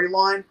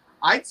storyline,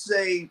 I'd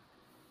say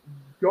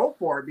go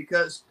for it,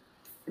 because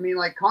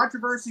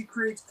controversy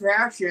creates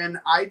cash, and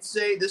I'd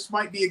say this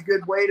might be a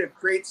good way to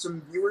create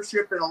some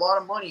viewership and a lot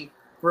of money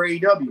for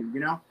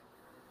AEW,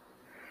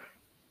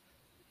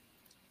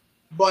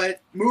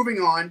 But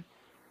moving on,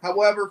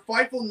 however,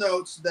 Fightful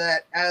notes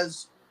that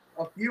as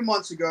a few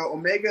months ago,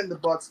 Omega and the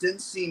Bucks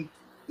didn't seem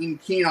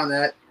keen on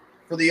that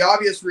for the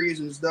obvious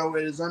reasons, though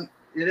it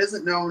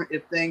isn't known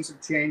if things have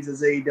changed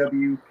as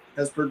AEW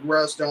has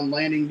progressed on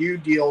landing new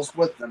deals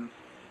with them.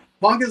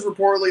 Punk has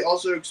reportedly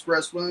also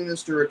expressed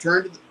willingness to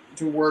return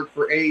to work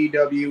for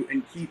AEW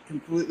and keep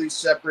completely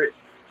separate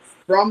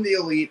from the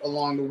Elite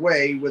along the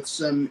way, with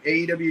some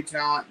AEW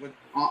talent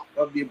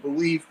of the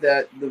belief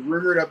that the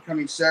rumored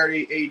upcoming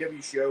Saturday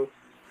AEW show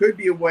could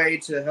be a way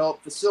to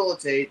help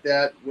facilitate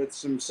that with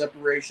some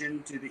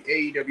separation to the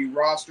AEW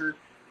roster,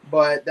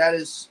 but that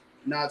is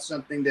not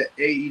something that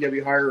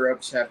AEW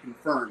higher-ups have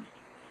confirmed.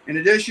 In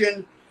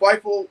addition,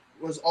 Fightful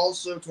was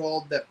also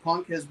told that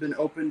Punk has been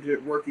open to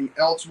working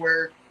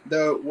elsewhere,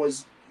 though it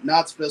was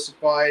not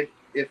specified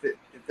if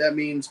that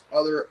means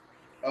other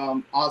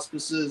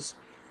auspices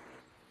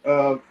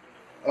of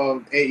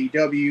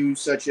AEW,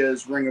 such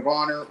as Ring of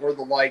Honor or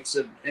the likes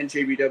of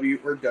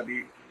NJPW or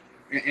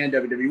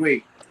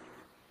WWE.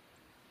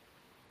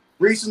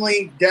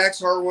 Recently, Dax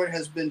Harwood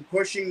has been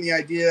pushing the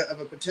idea of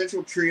a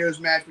potential trios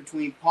match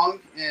between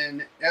Punk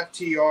and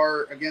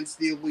FTR against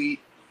the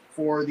Elite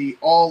for the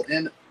All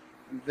In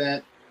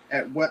event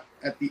at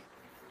the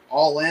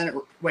All In.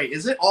 Wait,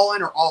 is it All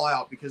In or All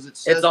Out? Because it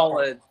says It's All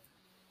In.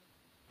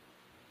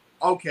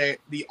 Okay,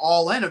 the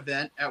All In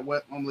event at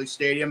Wembley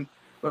Stadium,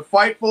 but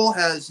Fightful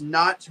has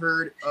not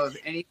heard of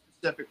any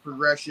specific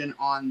progression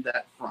on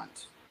that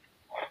front.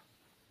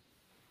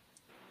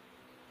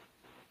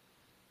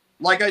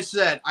 Like I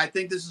said, I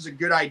think this is a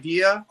good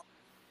idea.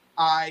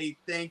 I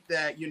think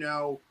that,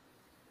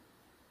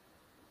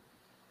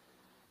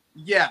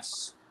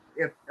 yes,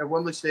 if at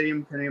Wembley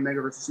Stadium, Kenny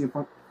Omega versus CM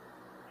Punk.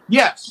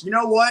 Yes, you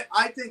know what?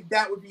 I think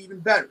that would be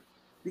even better.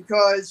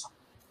 Because,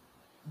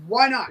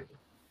 why not?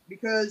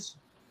 Because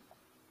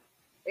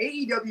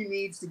AEW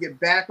needs to get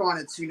back on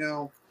its,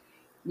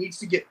 needs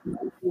to get...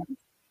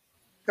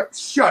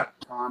 Shut up,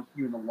 Tom,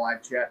 you in the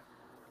live chat.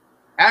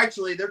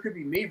 Actually, there could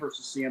be me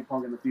versus CM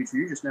Punk in the future.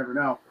 You just never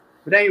know.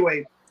 But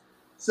anyway,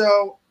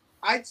 so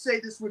I'd say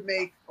this would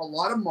make a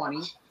lot of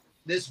money.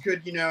 This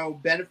could,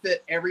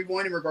 benefit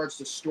everyone in regards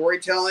to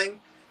storytelling,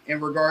 in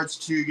regards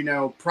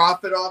to,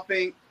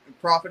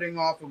 profiting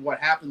off of what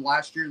happened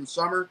last year in the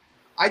summer.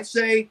 I'd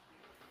say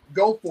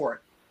go for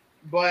it.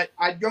 But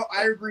I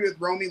agree with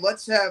Romy.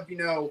 Let's have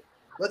CM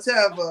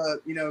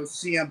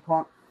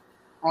Punk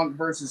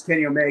versus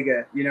Kenny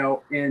Omega,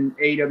 in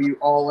AEW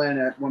All In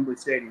at Wembley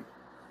Stadium.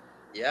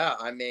 Yeah,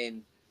 I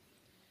mean,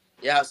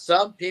 yeah,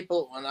 some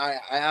people, when I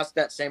asked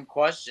that same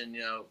question,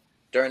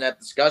 during that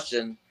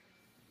discussion,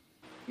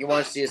 you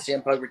want to see a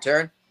CM Punk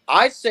return?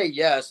 I say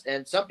yes,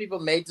 and some people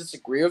may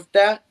disagree with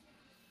that,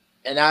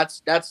 and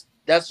that's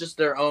just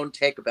their own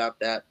take about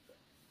that.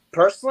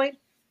 Personally,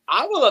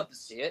 I would love to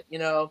see it.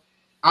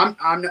 I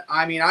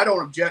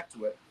don't object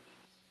to it.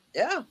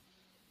 Yeah,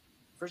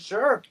 for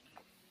sure.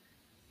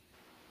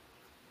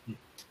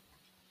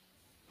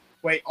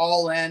 Wait,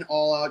 All In,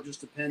 All Out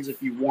just depends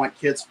if you want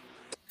kids.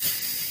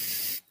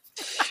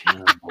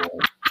 Oh, boy.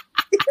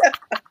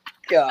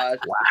 God.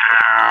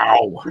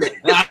 Wow.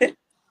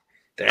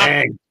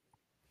 Dang.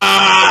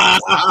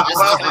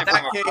 Well, in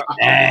that case,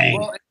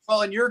 Dang.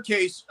 well, in your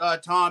case,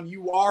 Tom,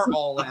 you are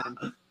All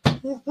In.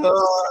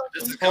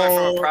 This is coming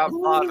from a proud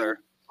father.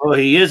 Oh,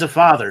 he is a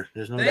father.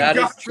 There's no That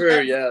doubt. is true,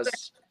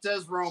 yes.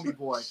 Says Romy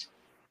Boy.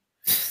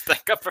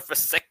 Thank God for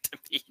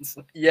vasectomies.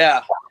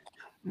 Yeah.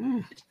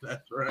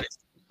 That's right.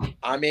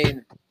 I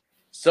mean,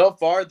 so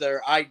far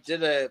there, I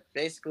did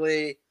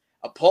basically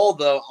a poll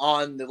though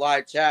on the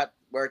live chat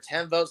where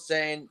 10 votes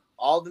saying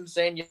all of them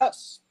saying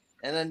yes,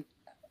 and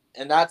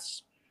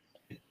that's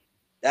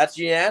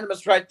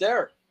unanimous right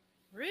there.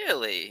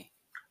 Really?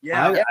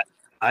 Yeah.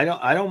 I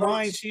don't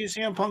mind seeing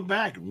CM Punk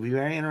back. It'd be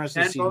very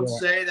interesting 10 to see votes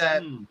that. say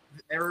that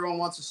everyone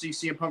wants to see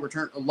CM Punk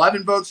return.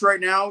 11 votes right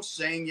now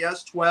saying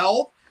yes.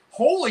 12.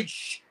 Holy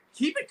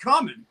keep it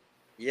coming.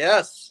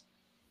 Yes.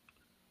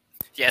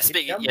 Yeah,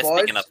 speaking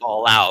boys. of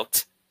All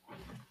Out.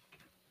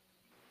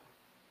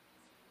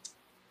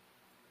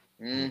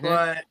 Mm-hmm.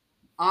 But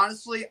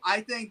honestly,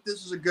 I think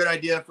this is a good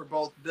idea for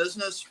both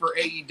business, for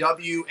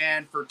AEW,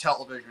 and for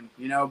television,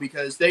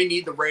 because they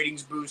need the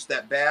ratings boost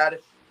that bad.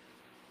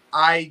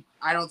 I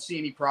don't see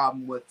any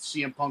problem with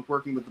CM Punk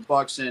working with the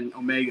Bucks and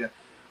Omega.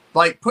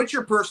 Like, put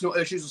your personal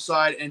issues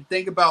aside and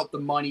think about the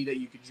money that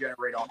you could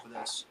generate off of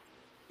this.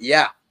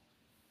 Yeah.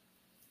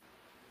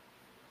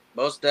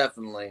 Most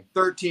definitely.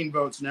 13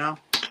 votes now.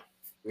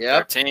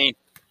 Yep. 13.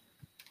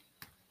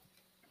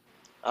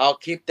 I'll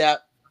keep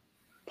that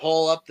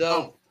poll up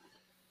though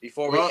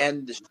before we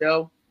end the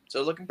show.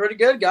 So looking pretty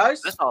good,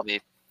 guys. This'll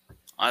be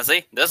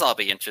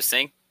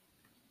interesting.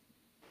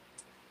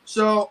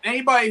 So,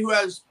 anybody who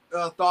has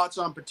thoughts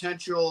on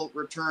potential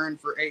return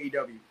for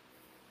AEW?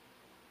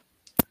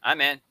 I'm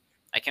in.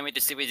 I can't wait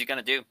to see what he's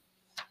gonna do.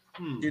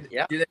 Do they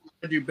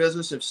want to do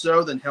business? If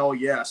so, then hell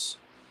yes.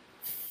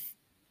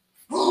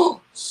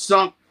 Who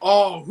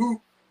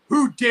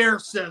dare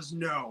says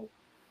no?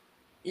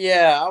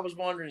 Yeah, I was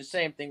wondering the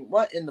same thing.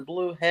 What in the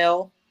blue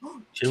hell?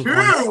 Two.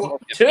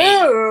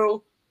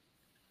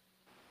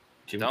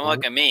 Don't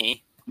look at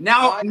me.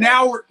 Now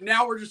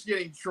we're just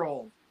getting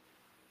trolled.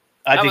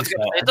 I think so.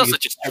 It doesn't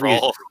just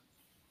troll.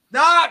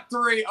 Not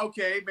 3.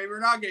 Okay, maybe we're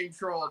not getting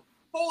trolled.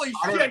 Holy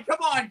shit! Come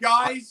on,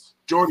 guys.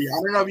 Jordy, I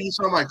don't know if you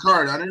saw my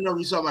card.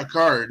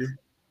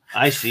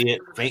 I see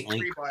it faintly.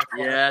 3 by 5.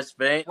 Yes,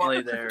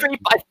 faintly there. 3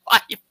 by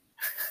 5.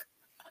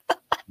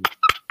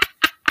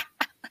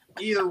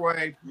 Either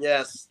way.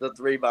 Yes, the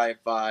 3 by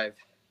 5.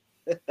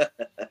 3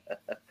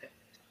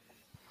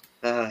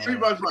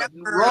 by 5.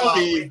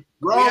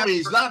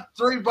 Romy's not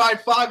 3 by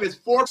 5. It's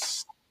 4.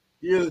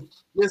 You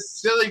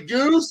silly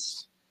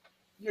goose.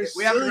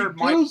 We haven't heard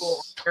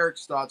Michael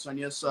Eric's thoughts on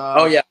this.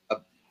 Oh yeah.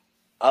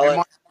 I'll And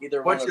let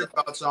either one What's of your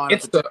them. thoughts on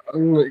It's it?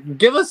 the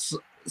give us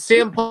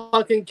CM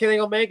Punk and Kenny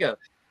Omega.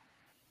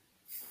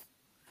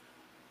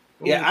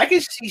 Yeah, I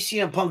can see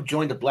CM Punk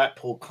join the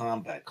Blackpool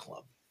Combat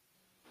Club.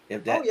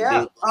 If that, Oh,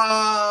 yeah.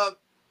 Uh,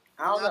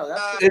 I don't know.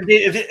 That's if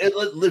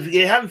they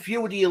have him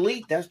feud with the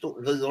Elite, that's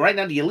right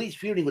now the Elite's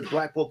feuding with the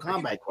Blackpool are you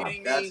Combat Club.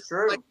 kidding me? That's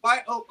true. Like,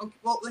 why? Oh, okay,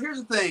 well,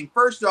 here's the thing.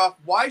 First off,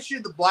 why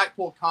should the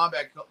Blackpool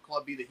Combat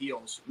Club be the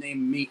heels?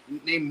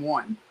 Name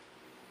one.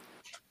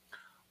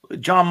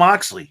 John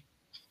Moxley.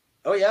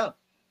 oh yeah.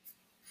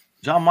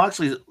 John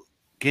Moxley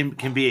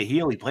can be a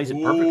heel. He plays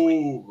it perfectly.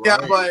 Ooh, Yeah,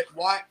 right. but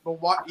why?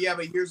 But why? Yeah,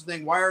 but here's the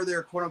thing. Why are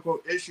there quote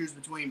unquote issues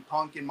between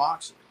Punk and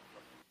Moxley?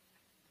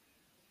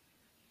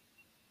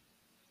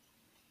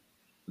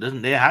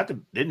 Didn't have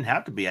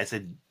to be. I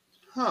said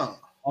Huh.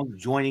 Punk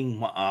joining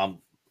them,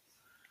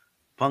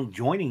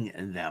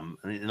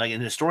 I mean, like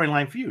in the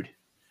storyline feud.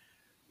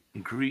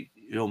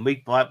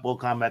 Make Blackpool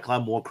Combat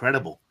Club more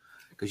credible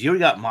because you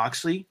already got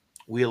Moxley,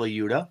 Wheeler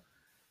Yuta,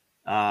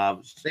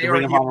 They the are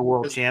Ring of heel- Honor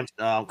World Champs,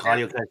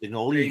 Claudio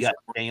Castagnoli. You got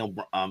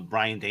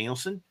Brian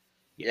Danielson.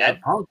 Yeah,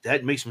 Punk,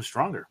 that makes him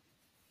stronger,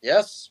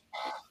 Yes.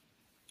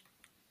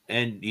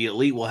 and the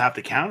Elite will have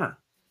to counter.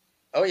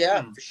 Oh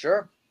yeah, for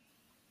sure.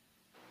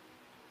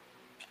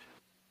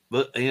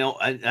 But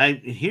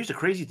here's the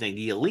crazy thing: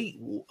 the Elite,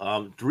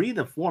 3 of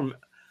the 4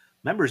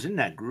 members in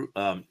that group,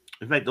 in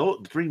fact, the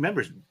 3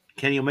 members,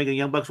 Kenny Omega and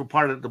Young Bucks, were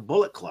part of the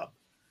Bullet Club.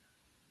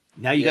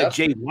 Now you got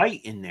Jay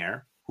White in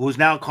there, who is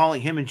now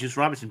calling him and Juice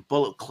Robinson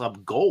Bullet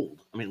Club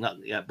Gold. I mean,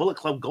 Bullet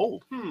Club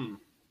Gold.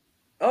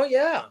 Oh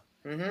yeah.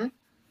 Mm-hmm.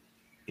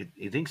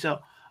 You think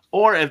so?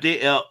 Or if they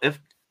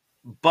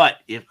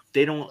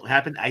don't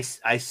happen, I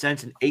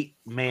sense an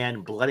 8-man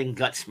blood and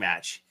guts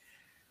match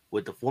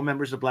with the 4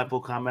 members of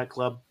Blackpool Combat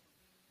Club,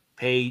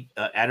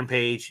 Adam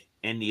Page,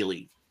 and the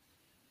Elite.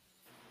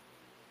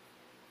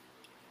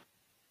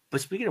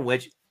 But speaking of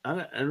which,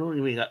 I don't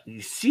even.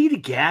 You see the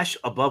gash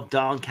above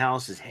Don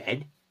Callis'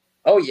 head?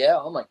 Oh yeah.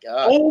 Oh my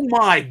god. Oh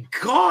my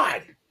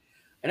god!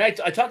 And I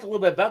talked a little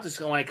bit about this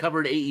when I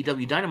covered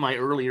AEW Dynamite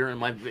earlier in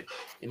my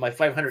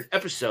 500th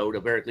episode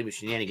of Eric Lehman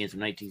Shenanigans in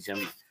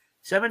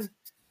 1977.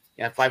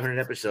 Yeah, 500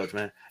 episodes,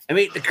 man. I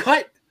mean, the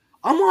cut.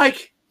 I'm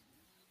like,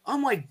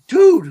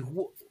 dude,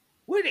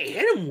 what did they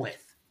hit him with?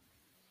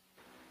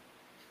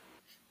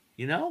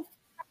 You know,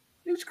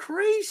 it was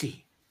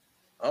crazy.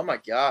 Oh my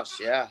gosh.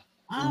 Yeah.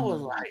 I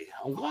was like,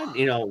 what?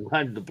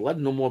 The blood,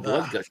 no more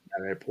blood gushing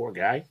out of that poor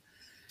guy.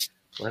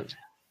 But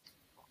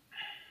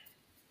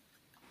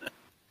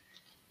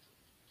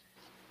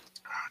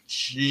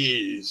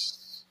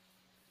Jeez.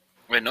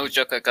 Wait, no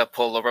joke. I got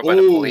pulled over by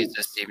the police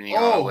this evening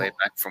on the way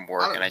back from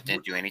work, and I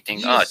didn't do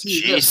anything. Oh,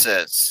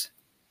 Jesus.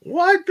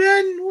 What,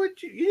 Ben?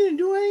 What? You didn't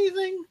do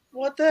anything?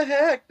 What the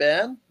heck,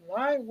 Ben?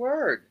 My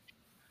word.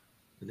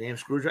 The damn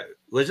screwdriver.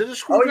 Was it a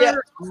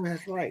screwdriver? Oh, yeah.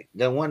 That's right.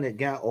 The one that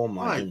got, oh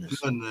my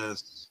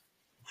goodness.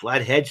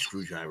 Flathead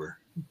screwdriver.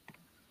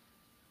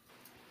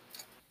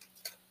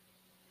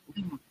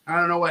 I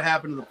don't know what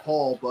happened to the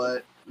poll,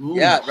 but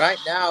yeah, right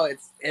now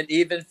it's an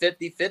even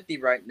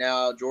 50-50 right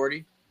now,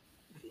 Jordy.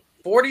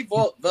 40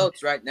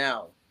 votes right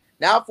now.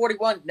 Now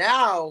 41.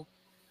 Now,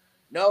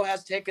 no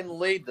has taken the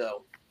lead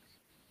though.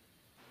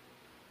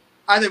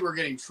 I think we're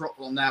getting trolled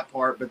on that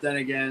part. But then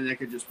again, that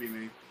could just be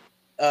me.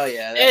 Oh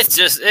yeah, it's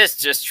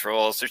just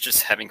trolls. They're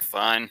just having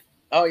fun.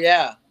 Oh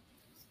yeah,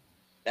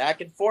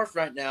 back and forth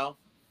right now.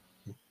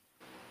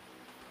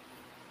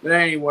 But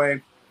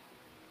anyway,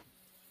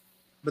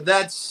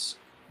 that's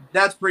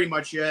pretty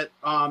much it.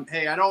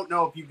 Hey, I don't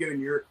know if you've given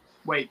your.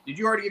 Wait, did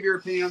you already give your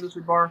opinion on this,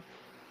 Bar?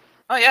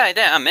 Oh yeah, I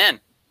did. I'm in.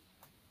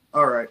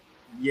 All right.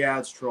 Yeah,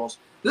 it's trolls.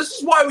 This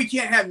is why we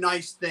can't have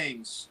nice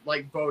things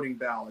like voting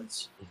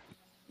ballots.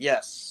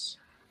 Yes.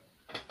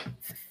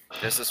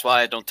 This is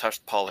why I don't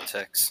touch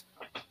politics.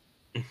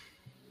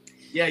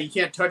 Yeah, you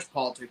can't touch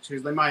politics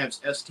because they might have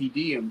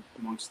STD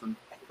amongst them.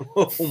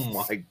 Oh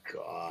my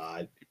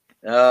god.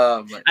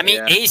 I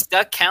mean, Ace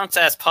Duck counts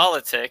as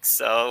politics,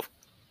 so.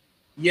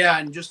 Yeah,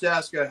 and just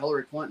ask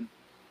Hillary Clinton.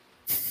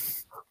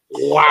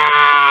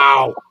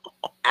 Wow.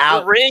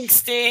 Out. Ring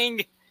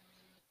sting.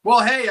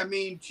 Well, hey,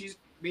 she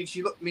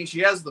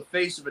has the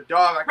face of a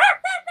dog. Like,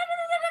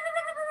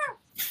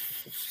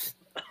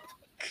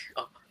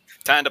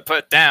 Time to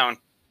put down.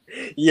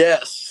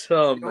 Yes.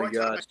 Oh you know my what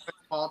god.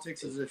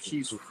 Politics is if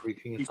she's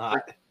freaking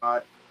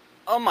hot.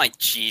 Oh my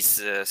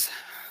Jesus.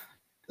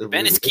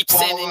 Ben just keeps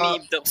sending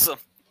me those.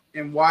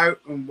 And why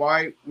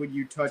would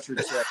you touch her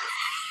sex?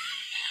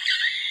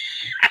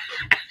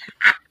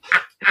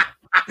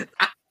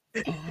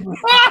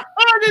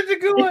 That's a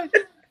good one.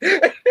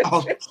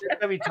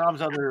 That'd be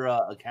Tom's other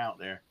account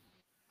there.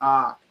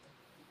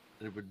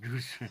 The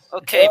producer.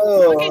 Okay,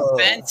 fucking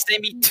Ben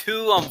sent me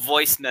 2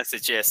 voice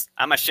messages.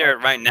 I'm gonna share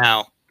it right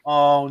now.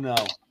 Oh no.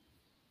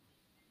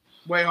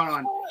 Wait, hold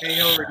on. Hey,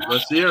 Hillary.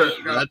 Let's hear it.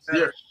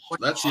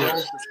 Let's hear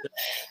it.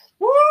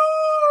 Woo!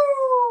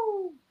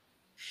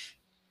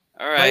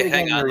 All right,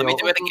 hang on. Let me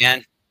do it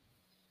again.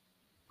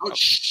 Oh,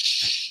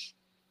 shh.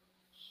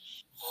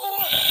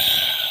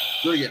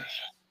 Do it again.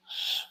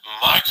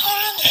 Michael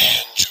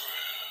and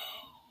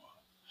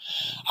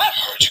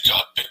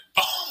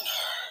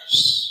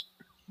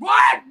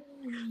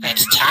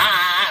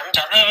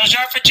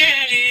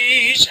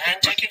virginities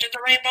and take you to the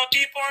rainbow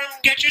deep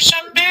and get you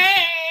some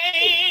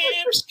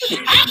babes.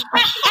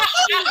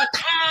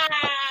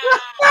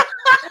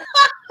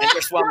 And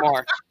just one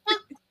more.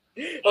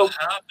 What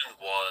happened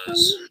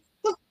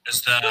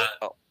is that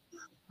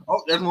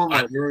Oh, there's more.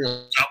 I got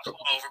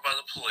pulled over by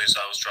the police.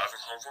 I was driving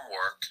home from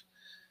work.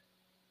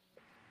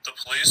 The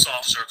police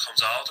officer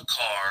comes out of the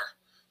car,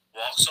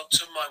 walks up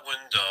to my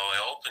window. I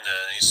open it,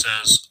 and he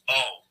says,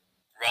 "Oh,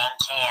 wrong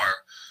car. I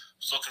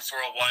was looking for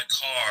a white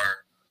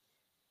car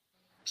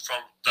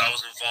that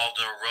was involved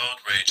in a road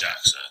rage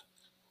accident."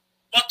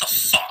 What the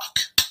fuck?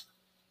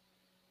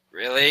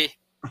 Really?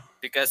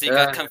 Because he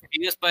got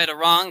confused by the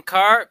wrong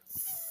car?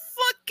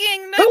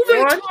 Fucking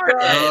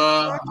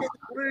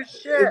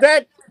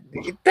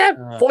Is that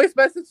voice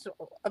message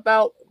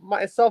about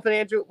myself and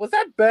Andrew, was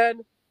that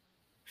Ben?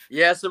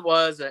 Yes, it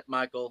was,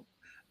 Michael.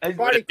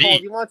 Barney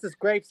called. He wants his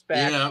grapes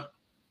back. Yeah.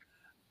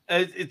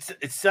 It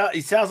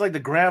sounds like the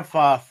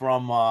grandpa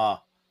from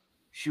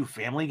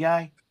Family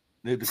Guy,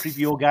 the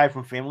creepy old guy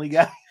from Family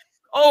Guy.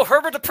 Oh,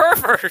 Herbert the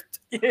Pervert.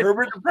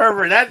 Herbert the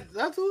Pervert. That's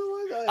what it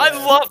was. I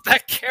love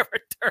that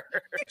character.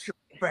 Get your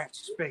fat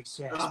space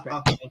ass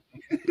back.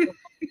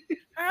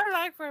 I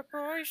like what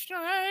boys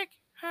like.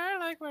 I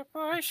like what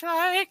boys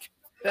like.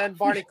 Then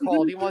Barney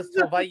called. He wants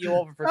to invite you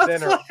over for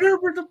dinner.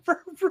 Herbert the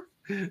Pervert.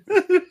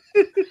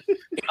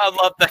 I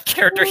love that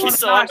character. He's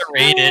so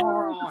underrated. You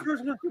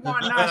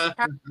want a nice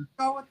pie?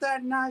 Go with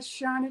that nice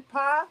shiny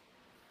pie?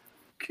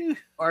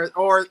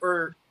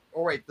 Or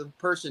wait, the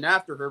person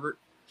after Herbert.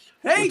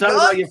 Hey,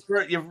 guys!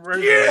 Oh,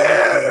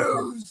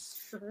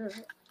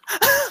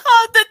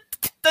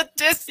 the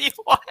Disney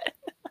one.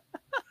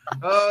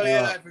 Oh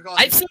yeah, I forgot.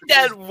 I've seen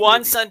that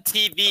once on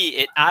TV,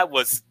 and I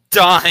was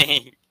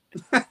dying.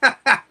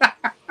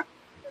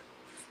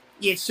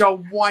 It's a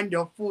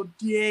wonderful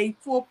day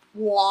for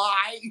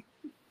pie.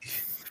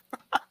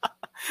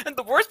 And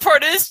the worst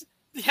part is,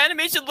 the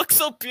animation looks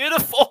so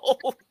beautiful.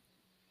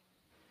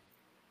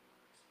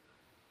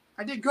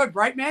 I did good,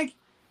 right, Meg?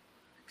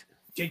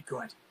 Did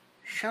good.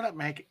 Shut up,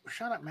 Maggie.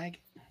 Shut up,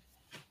 Maggie.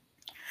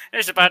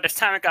 It's about this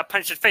time I got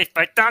punched in the face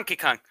by Donkey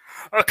Kong.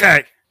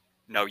 Okay.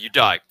 No, you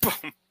die.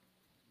 Boom.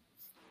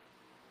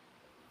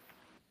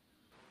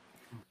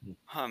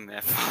 Oh,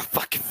 man.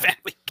 Fucking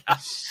Family Guy.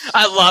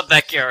 I love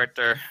that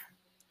character.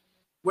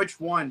 Which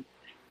one?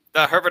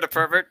 The Herbert the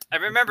Pervert. I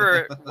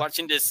remember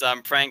watching this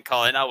prank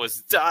call, and I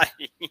was dying.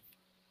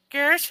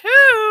 Guess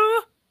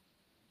who?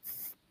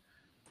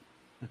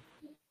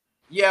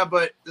 Yeah,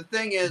 but the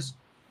thing is,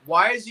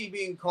 why is he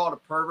being called a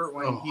pervert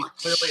when he's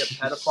clearly a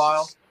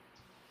pedophile?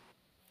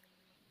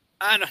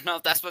 I don't know.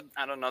 That's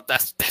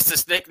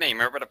his nickname,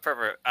 Herbert the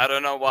Pervert. I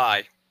don't know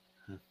why.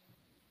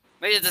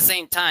 Maybe at the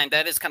same time,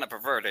 that is kind of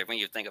perverted when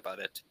you think about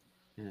it.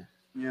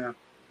 Yeah.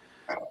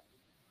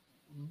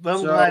 But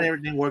I'm glad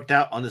everything worked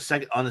out on the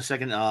second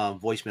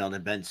voicemail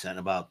that Ben sent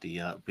about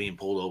the being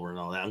pulled over and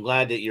all that. I'm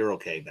glad that you're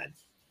okay, Ben.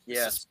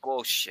 Yes, this is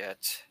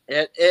bullshit.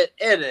 It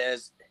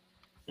is.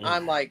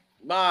 I'm like,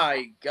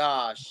 my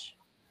gosh.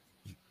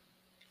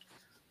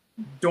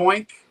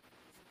 Doink.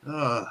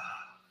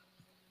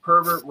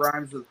 Pervert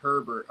rhymes with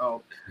Herbert.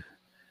 Oh.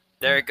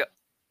 There you go.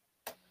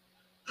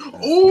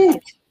 Ooh.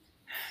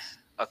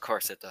 Of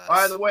course it does.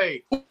 By the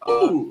way,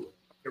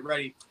 get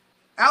ready.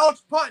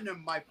 Alex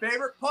Putnam, my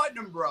favorite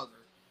Putnam brother.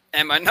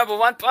 And my number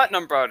one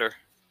Putnam brother,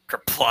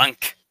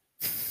 Kerplunk.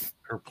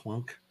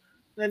 Kerplunk?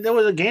 And there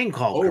was a game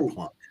called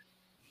Kerplunk.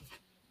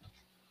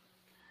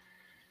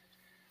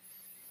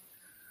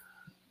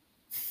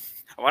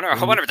 I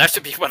wonder if that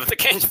should be one of the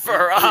games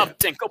for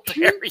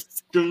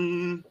Dingleberries.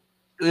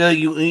 Yeah,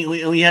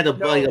 you had a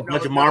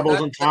bunch of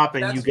marbles on top,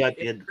 and you got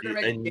you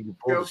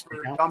pulled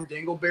the dumb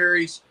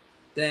Dingleberries.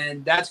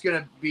 Then that's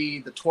gonna be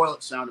the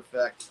toilet sound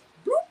effect.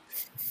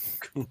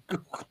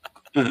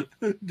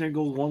 There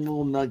goes one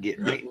little nugget.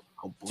 Right?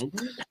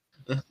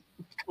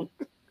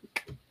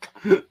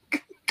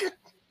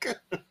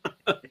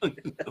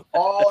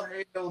 All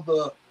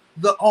hail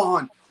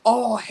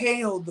all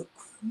hail the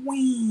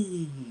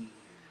queen.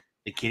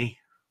 Hey, Kitty.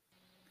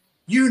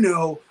 You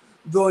know,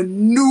 the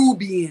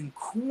Nubian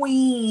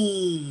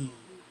queen.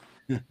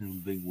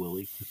 Big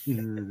Willie.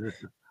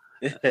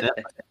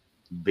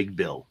 Big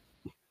Bill.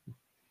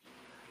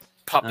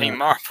 Popping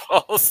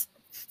marbles.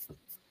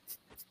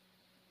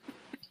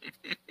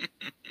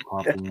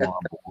 Popping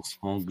marbles.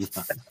 Oh,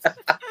 God.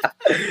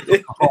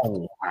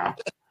 Oh, wow.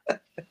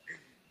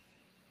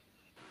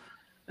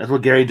 That's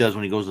what Gary does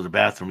when he goes to the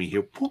bathroom. You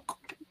hear.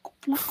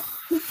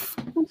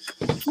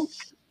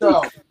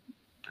 So,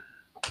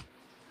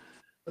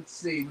 let's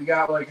see. We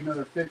got like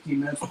another 15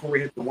 minutes before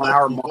we hit the 1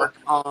 hour mark.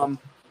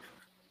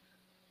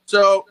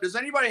 So, does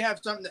anybody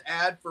have something to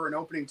add for an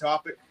opening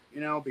topic? You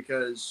know,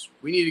 because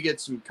we need to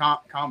get some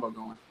combo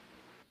going.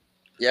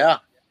 Yeah.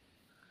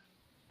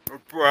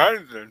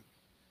 Brandon.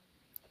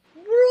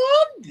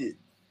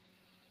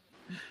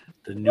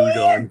 The new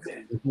dog.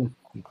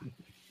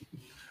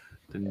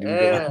 The new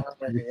dog.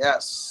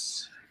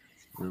 Yes.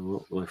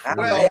 Well, How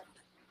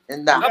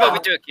about we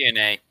do a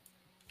Q&A?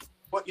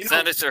 Well, you know,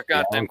 Send us your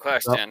goddamn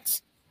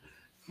questions.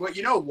 Well,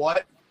 you know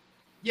what?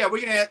 Yeah,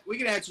 we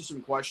can answer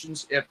some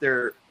questions if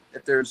there's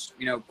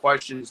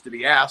questions to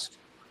be asked.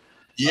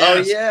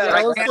 Yes. Oh yeah,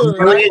 Yeah, let's can't- do it.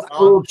 Brilliant Right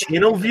total now.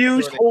 channel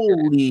views.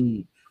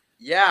 Holy,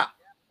 yeah.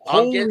 I'm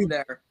holy getting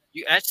there.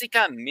 You actually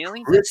got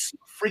millions?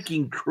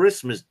 freaking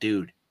Christmas,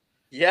 dude.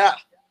 Yeah.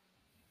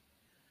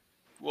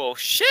 Well,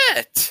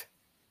 shit.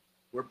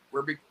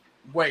 We're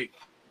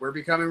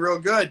becoming real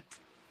good.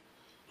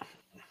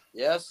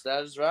 Yes,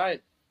 that is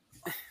right.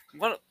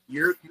 What?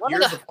 Years What are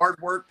the- of hard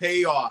work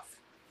pay off.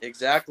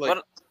 Exactly.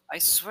 What? I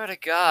swear to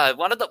God,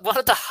 one of the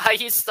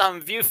highest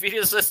view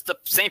videos is the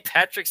St.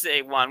 Patrick's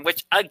Day one,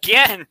 which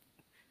again,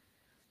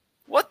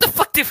 what the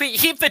fuck did we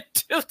even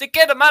do to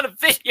get that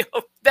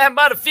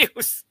amount of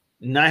views?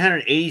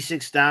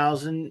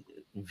 986,000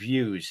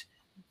 views.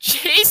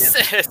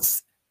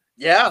 Jesus.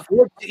 Yeah.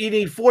 You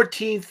need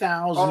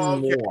 14,000 Oh,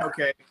 okay, more.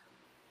 okay.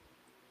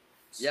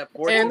 Yeah.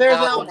 And there's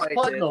 14,000 Alex right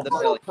Putnam. there, the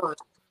million.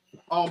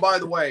 Oh, by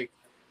the way,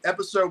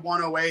 episode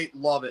 108,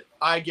 love it.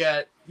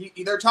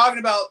 They're talking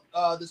about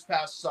this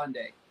past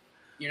Sunday,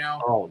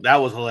 Oh, that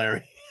was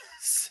hilarious.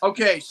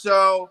 Okay,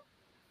 so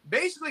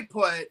basically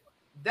put,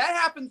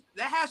 that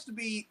has to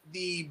be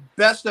the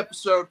best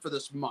episode for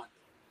this month,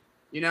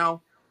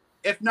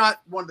 if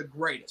not one of the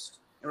greatest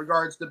in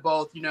regards to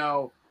both,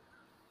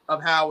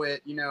 of how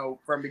it,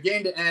 from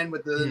beginning to end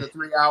within the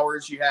 3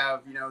 hours, you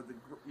have, the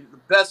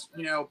best,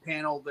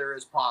 panel there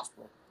is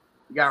possible.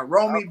 You got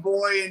Romy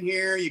Boy in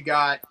here. You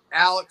got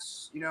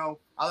Alex,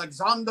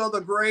 Alexander the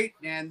Great.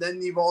 And then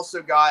you've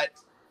also got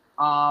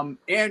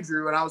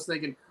Andrew. And I was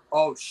thinking,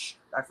 I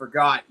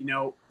forgot,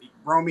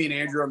 Romy and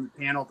Andrew on the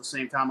panel at the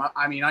same time.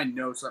 I mean, I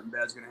know something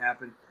bad's going to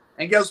happen.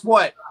 And guess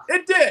what?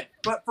 It did,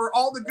 but for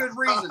all the good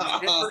reasons.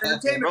 And for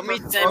entertainment Romy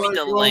purposes. sent me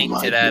the link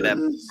to that.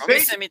 Romy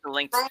sent me the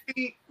link.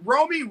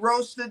 Romy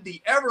roasted the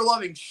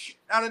ever-loving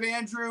out of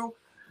Andrew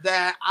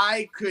that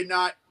I could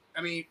not.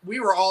 I mean,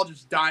 we were all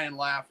just dying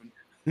laughing.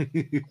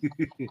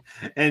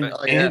 And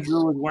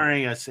Andrew was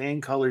wearing a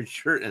sand-colored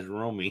shirt as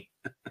Romy.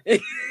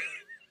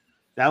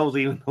 That was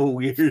even a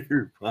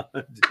weirder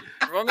part.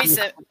 Romy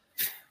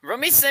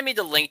sent me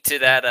the link to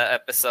that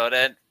episode,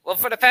 and well,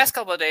 for the past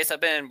couple of days, I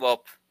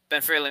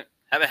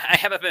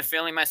haven't been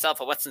feeling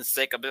myself. I wasn't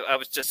sick. I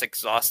was just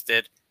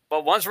exhausted.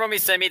 But once Romy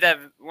sent me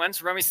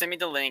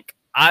the link,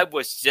 I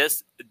was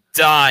just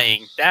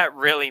dying. That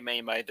really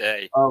made my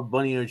day. Oh,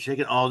 Bunny or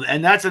Chicken. Oh,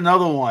 and that's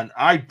another one.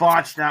 I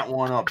botched that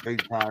one up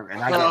big time, and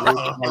I got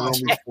roasted by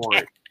Romy for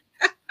it.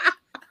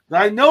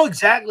 I know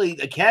exactly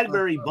a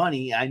Cadbury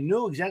Bunny. I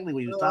knew exactly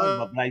what he was talking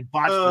about, but I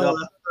botched it up.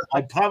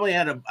 I probably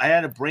had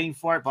a brain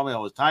fart. Probably I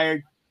was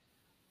tired.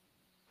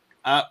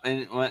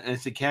 And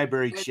it's a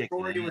Cadbury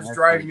Chicken. It was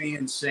driving me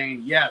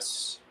insane.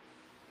 Yes.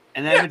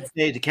 And then I meant to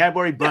say the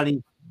Cadbury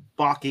Bunny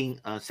barking,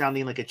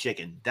 sounding like a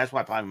chicken. That's what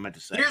I probably meant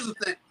to say.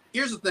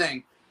 Here's the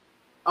thing.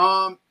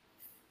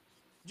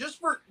 Just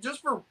for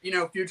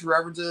future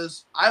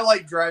references, I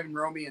like driving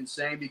Romy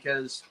insane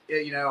because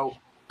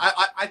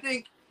I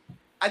think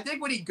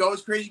when he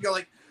goes crazy, you go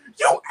like,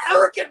 "You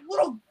arrogant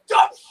little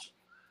dumb,"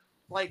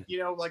 like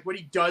when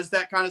he does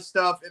that kind of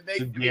stuff. It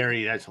makes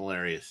Gary, that's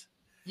hilarious.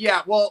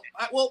 Yeah, well,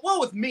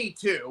 with me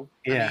too.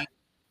 Yeah.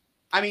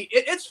 I mean,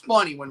 it's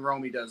funny when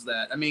Romy does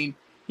that. I mean,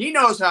 he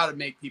knows how to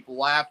make people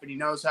laugh and he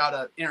knows how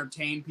to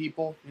entertain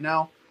people.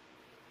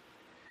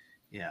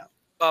 Yeah.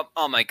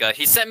 Oh my God,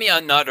 he sent me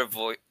another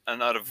voice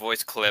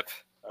clip.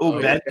 Oh,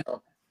 Ben.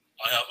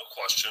 I have a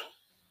question.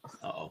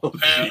 Uh-oh.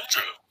 Hey,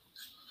 Andrew,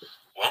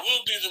 when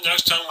will be the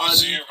next time we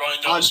see you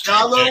riding down the street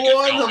Another naked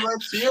one. going,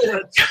 Let's hear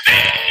it.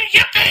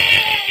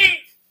 Yippee!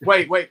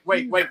 Yippee!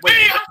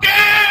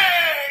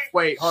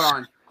 Wait, hold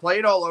on. Play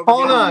it all over.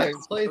 Hold again.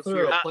 on.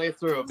 Play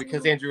through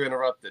because Andrew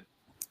interrupted.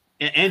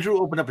 And Andrew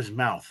opened up his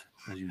mouth,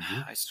 as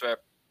usual. I swear.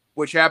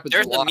 Which happens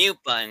There's a the lot. mute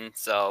button,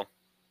 so.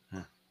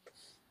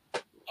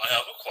 I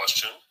have a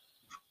question.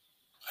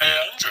 Hey,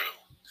 Andrew,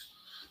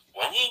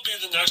 when will be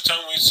the next time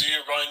we see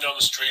you riding down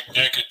the street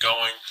naked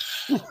going,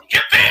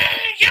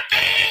 Yippee!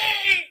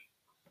 Yippee!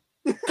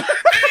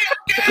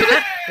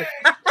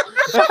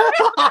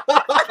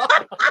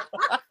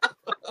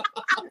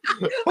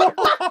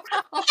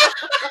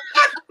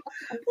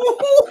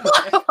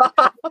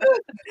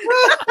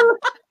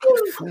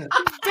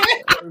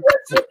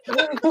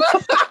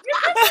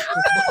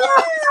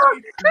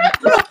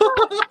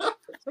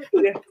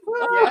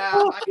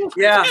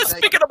 Yeah.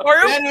 Speaking of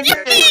Mario, You're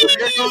going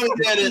to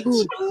get it.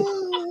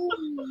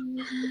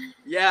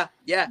 Yeah.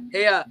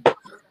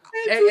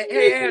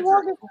 Hey,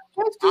 Andrew.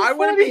 I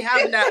wouldn't be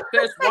having that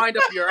fist wind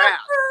up your ass.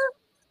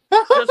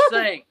 Just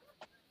saying.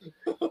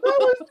 That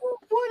was so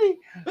funny.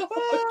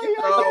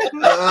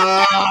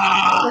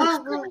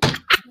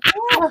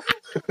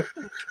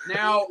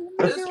 Now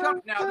this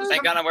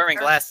thank God I'm wearing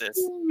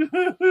glasses.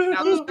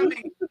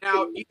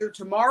 Now either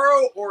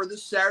tomorrow or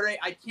this Saturday.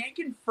 I can't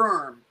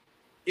confirm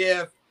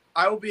if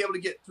I will be able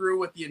to get through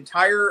with the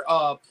entire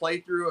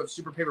playthrough of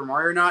Super Paper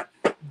Mario or not.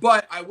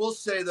 But I will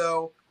say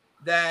though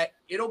that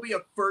it'll be a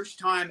first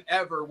time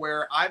ever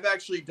where I've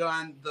actually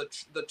done the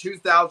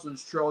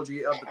 2000s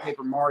trilogy of the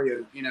Paper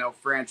Mario,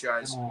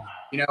 franchise,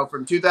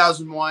 from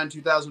 2001,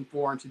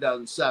 2004, and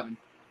 2007.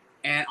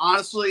 And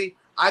honestly,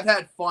 I've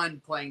had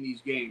fun playing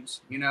these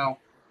games, you know.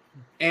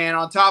 And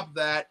on top of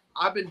that,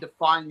 I've been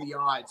defying the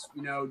odds,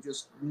 you know,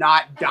 just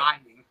not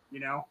dying, you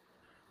know.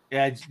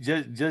 Yeah, it's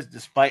just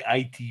despite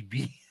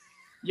ITB.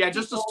 Yeah,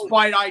 just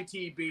despite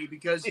ITB,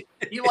 because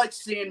he likes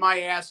seeing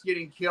my ass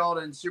getting killed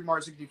in Super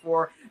Mario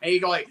 64, and he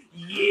go like,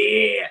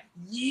 yeah,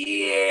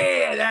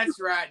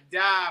 that's right,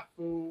 die,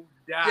 fool,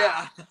 die.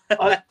 Yeah.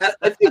 I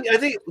think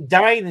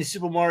dying in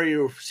Super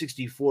Mario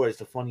 64 is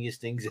the funniest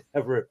things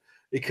ever,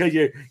 because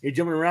you're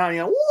jumping around,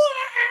 you know,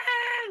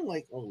 "Wah!"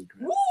 like, holy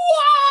crap. Wah!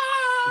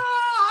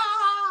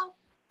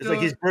 It's like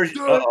his version.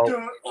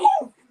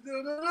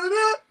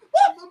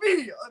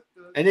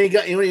 And then he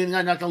got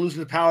knocked on losing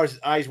the powers.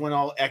 His eyes went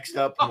all X'd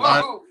up.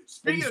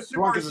 Speaking of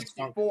Super Mario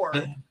 64,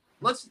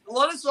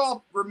 let us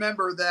all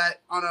remember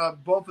that on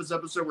Bofa's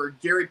episode where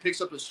Gary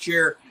picks up his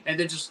chair and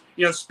then just,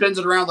 you know, spins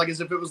it around like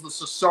as if it was the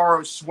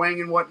Cesaro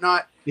swing and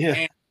whatnot. Yeah.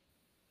 And,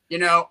 you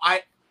know,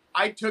 I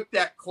took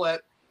that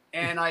clip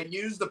and I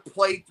used the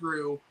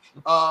playthrough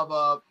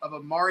of a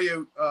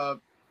Mario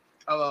of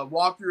a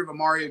walkthrough of a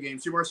Mario game,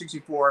 Super Mario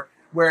 64,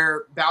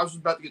 where Bowser's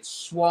about to get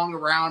swung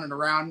around and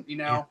around, you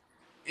know. Yeah.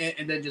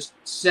 And then just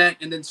sent,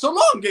 and then so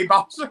long, Gay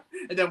Bowser.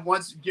 And then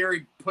once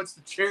Gary puts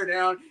the chair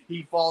down,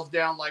 he falls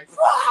down like,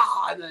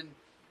 and then,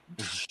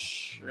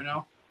 you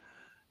know.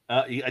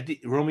 I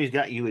think Romy's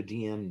got you a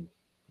DM,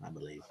 I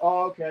believe.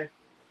 Oh, okay.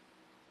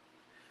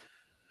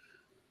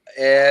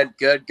 And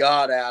good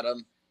God,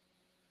 Adam.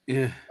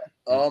 Yeah.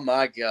 Oh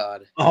my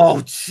God.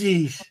 Oh,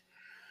 jeez.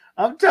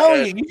 I'm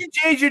telling you, you should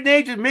change your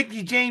name to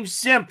Mickey James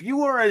Simp. You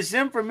were a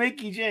simp for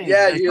Mickey James.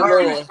 Yeah, you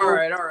little all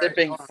right.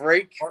 sipping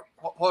freak.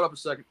 Hold up a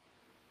second.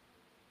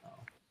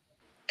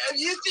 And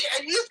you see, I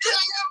am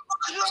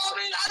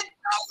Robin. I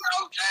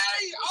know, okay.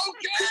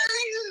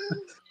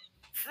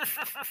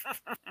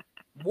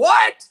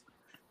 What?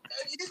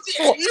 And you see,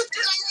 I am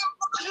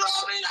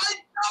Robin. I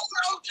know,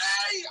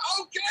 okay.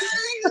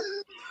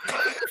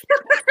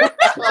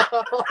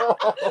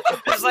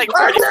 It's like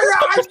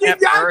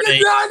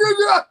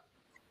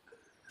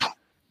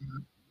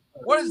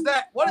What is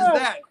that? What is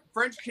that?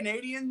 French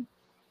Canadian?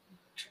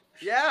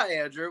 Yeah,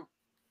 Andrew.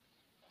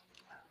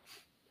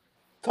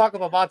 Talk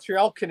about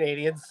Montreal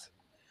Canadians.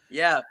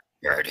 Yeah.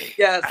 Dirty.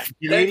 Yes.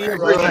 Canadian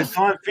Yes.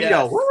 Don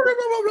Fido.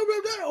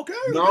 Okay.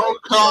 No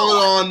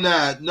comment on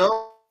that.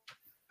 No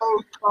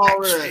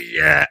comment.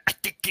 Yeah, I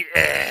think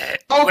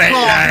No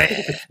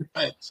comment.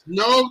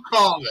 No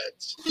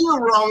comment. You,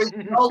 Romy.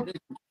 No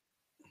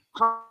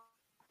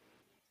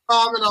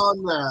comment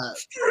on that.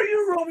 Screw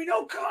you, Romy.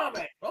 No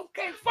comment.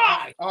 Okay,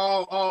 fine.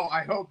 Oh,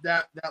 I hope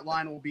that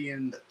line will be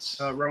in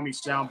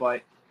Romy's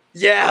soundbite.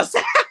 Yes.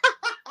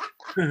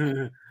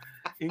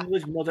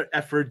 English mother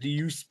effer, do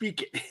you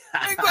speak it?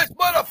 English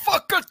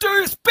motherfucker, do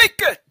you speak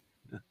it?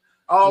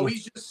 Oh,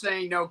 he's just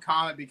saying no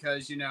comment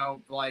because, you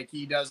know, like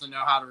he doesn't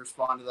know how to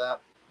respond to that.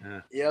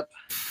 Yep.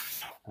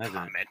 No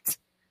comment.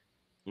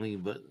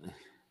 But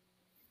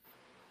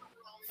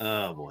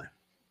oh boy,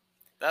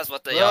 that's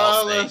what they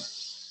all say.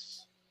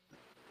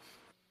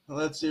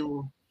 Let's see. If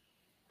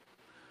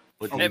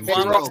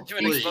one walks into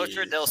an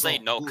exposure, they'll say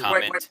no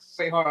comment.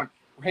 Wait, hold on.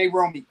 Hey,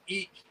 Romy,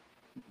 eat.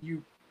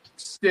 You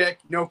stick.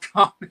 No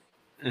comment.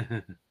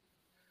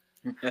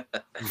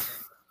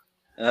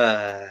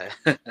 I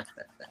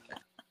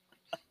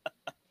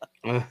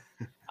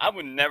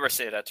would never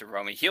say that to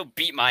Romy. He'll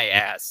beat my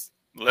ass.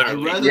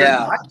 Literally.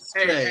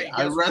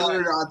 I'd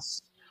rather not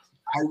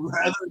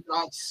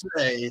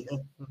say.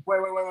 Wait.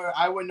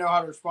 I wouldn't know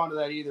how to respond to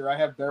that either. I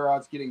have better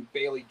odds getting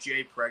Bailey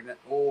J pregnant.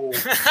 Oh.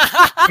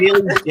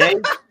 Bailey J?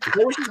 Is that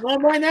what she's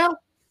going right now?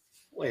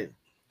 Wait.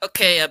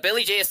 Okay,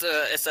 Bailey J is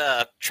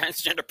a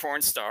transgender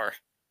porn star.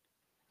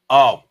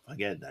 Oh, I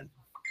get it then.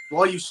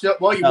 Well, you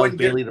wouldn't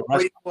Bailey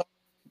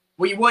you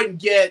wouldn't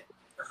get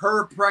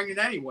her pregnant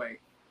anyway.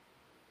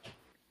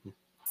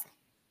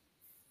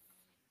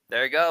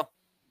 There you go.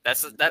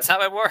 That's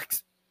how it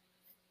works.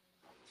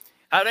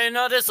 How do I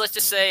know this? Let's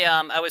just say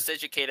I was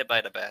educated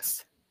by the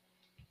best.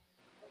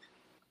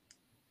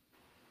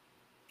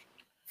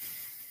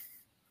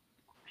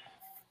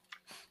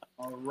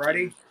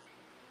 Alrighty.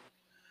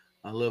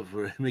 I love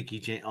Mickey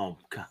J. Oh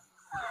God,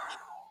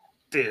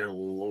 dear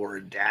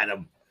Lord,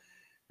 Adam.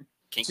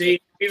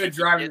 See, even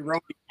driving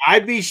Romy.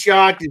 I'd be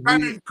shocked if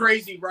I'm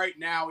crazy right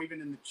now,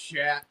 even in the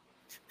chat.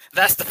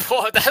 That's the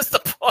point. That's the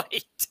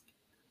point.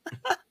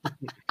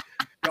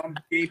 Dumb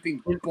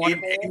gaping.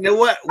 You know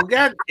what?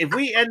 If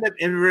we end up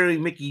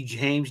interviewing Mickey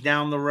James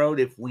down the road,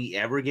 if we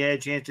ever get a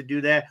chance to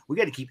do that, we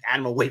got to keep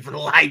Adam away from the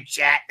live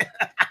chat.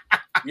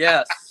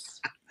 Yes.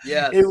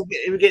 Yes.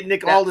 If we get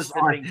Nick Aldis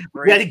on,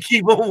 we got to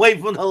keep him away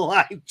from the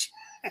live chat.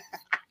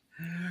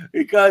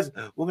 Because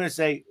we're going to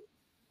say,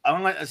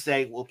 I'm going to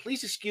say, well,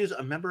 please excuse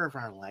a member of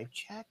our live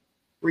chat.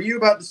 Were you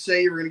about to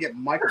say you were going to get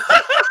Michael?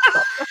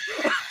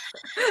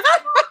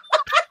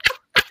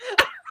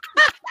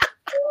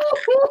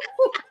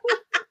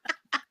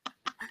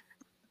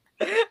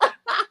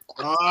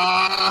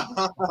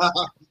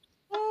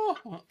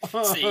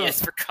 See,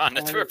 it's for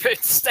Connor to repeat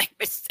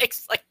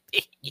mistakes like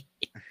these.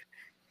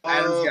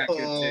 Adam's got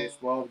good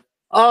taste. Well,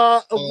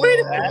 Wait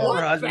a minute, Her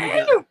what, husband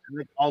Ben?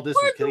 all this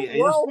What was in the It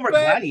was world, former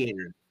Ben?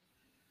 gladiator.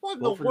 What in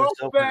the Both for the world,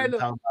 silver. I'm Ben?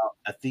 talking about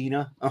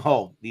Athena.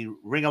 Oh, the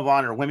Ring of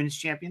Honor Women's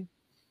Champion.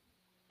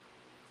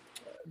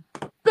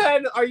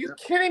 Ben, are you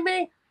kidding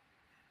me?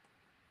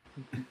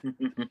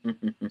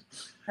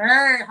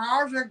 Hey,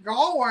 how's it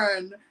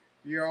going?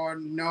 You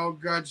no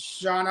good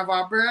son of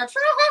a bitch.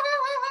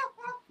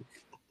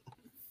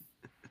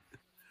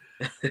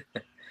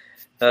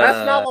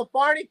 That's not what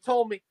Barney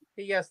told me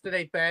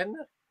yesterday, Ben.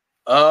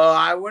 Oh,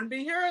 I wouldn't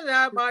be hearing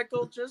that,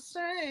 Michael. Just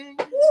saying.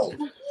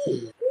 Who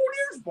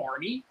is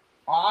Barney?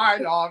 I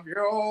love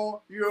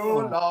you.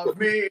 You love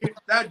me.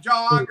 That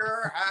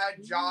jogger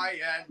had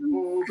giant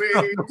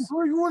boobies.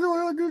 You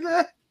want to do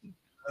that?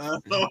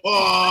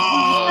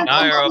 Oh,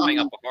 now you're opening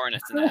up a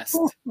hornet's nest.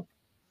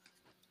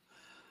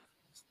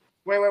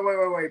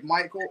 Wait,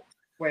 Michael.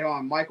 Wait, hold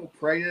on. Michael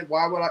pregnant?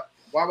 Why would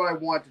I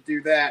want to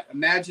do that?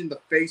 Imagine the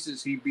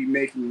faces he'd be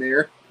making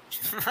there.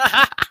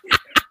 The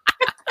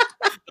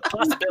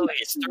possibility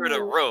is through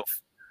the roof.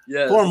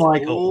 Yes. Poor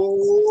Michael.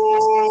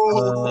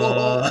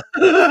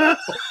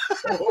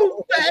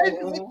 Ben,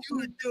 what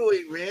you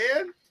doing,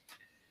 man?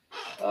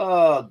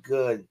 Oh,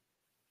 good.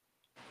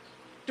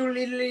 Let's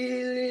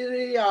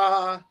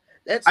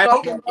I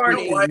hope, fucking you know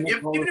party. what? Even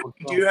if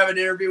we do have an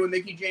interview with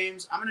Mickey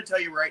James, I'm going to tell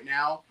you right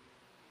now,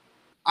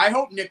 I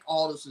hope Nick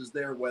Aldis is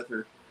there with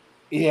her.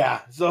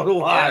 Yeah, so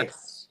do I.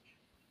 Yes.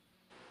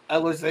 I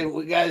would say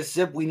we got a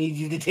sip we need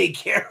you to take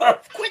care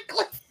of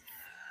quickly.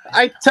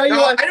 I tell you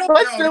No, what, I don't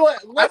let's know. do it.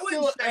 Let's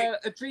wouldn't do say-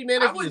 a dream I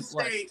interview. wouldn't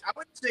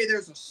say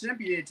there's a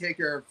simp you need to take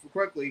care of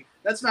quickly.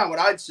 That's not what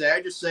I'd say.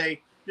 I just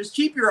say just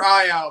keep your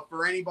eye out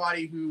for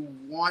anybody who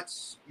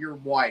wants your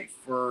wife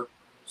or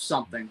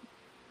something.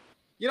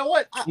 You know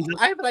what? I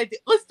have an idea.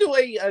 Let's do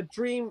a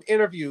dream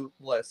interview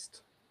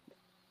list.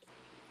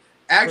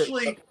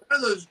 Actually,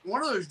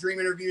 one of those dream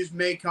interviews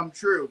may come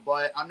true,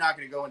 but I'm not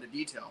going to go into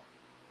detail.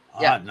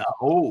 Yeah. No.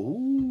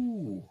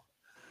 Ooh.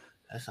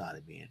 That's ought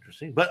to be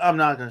interesting. But I'm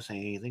not going to say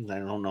anything. I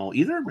don't know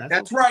either.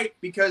 That's right,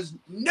 because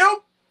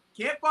nope,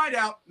 can't find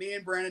out. Me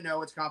and Brandon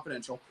know it's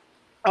confidential.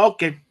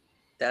 Okay.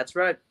 That's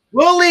right.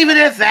 We'll leave it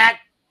at that.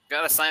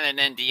 Gotta sign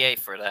an NDA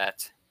for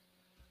that.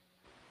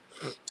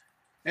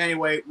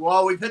 Anyway,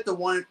 well, we're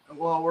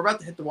about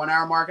to hit the 1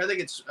 hour mark. I think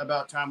it's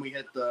about time we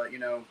hit the,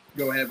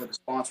 go ahead with the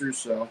sponsors.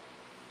 So,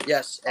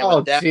 Yes. And Oh,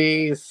 with that,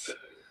 jeez.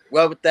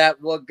 well, with that,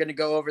 we're gonna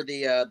go over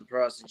the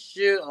Pro Wrestling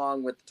Shoot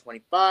along with the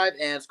 25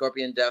 and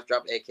Scorpion Death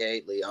Drop,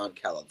 aka Leon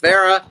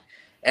Calavera,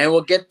 and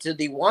we'll get to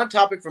the one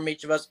topic from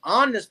each of us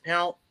on this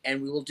panel,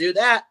 and we will do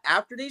that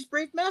after these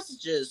brief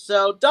messages.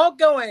 So don't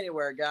go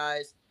anywhere,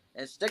 guys,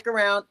 and stick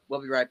around.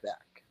 We'll be right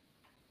back.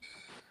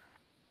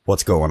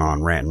 What's going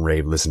on, Rant and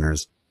Rave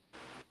listeners?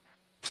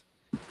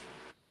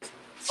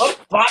 Oh,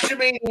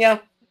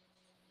 Botchamania.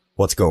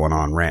 What's going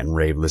on, Rant and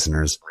Rave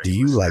listeners? Do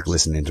you like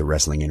listening to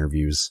wrestling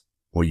interviews?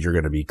 Well, you're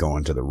going to be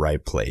going to the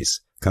right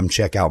place. Come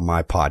check out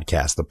my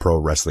podcast, The Pro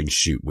Wrestling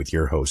Shoot, with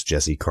your host,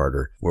 Jesse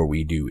Carter, where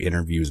we do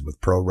interviews with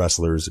pro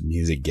wrestlers,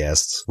 music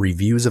guests,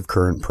 reviews of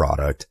current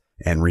product,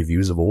 and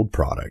reviews of old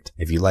product.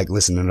 If you like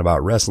listening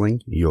about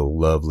wrestling, you'll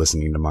love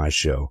listening to my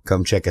show.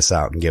 Come check us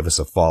out and give us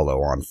a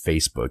follow on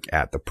Facebook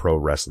at The Pro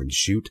Wrestling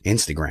Shoot,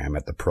 Instagram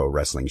at The Pro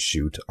Wrestling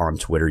Shoot. On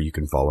Twitter, you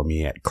can follow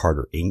me at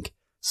Carter Inc.,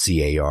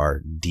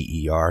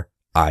 CarderInc.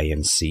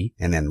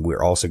 And then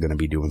we're also going to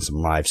be doing some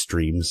live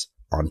streams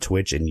on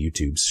Twitch and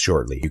YouTube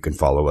shortly. You can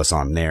follow us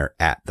on there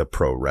at The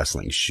Pro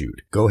Wrestling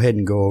Shoot. Go ahead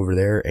and go over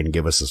there and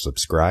give us a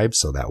subscribe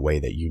so that way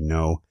that you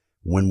know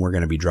when we're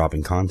going to be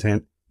dropping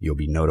content. You'll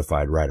be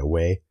notified right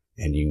away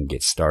and you can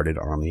get started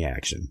on the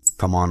action.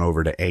 Come on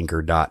over to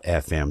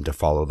anchor.fm to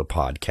follow the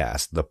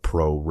podcast, The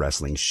Pro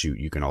Wrestling Shoot.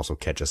 You can also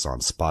catch us on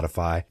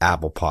Spotify,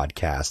 Apple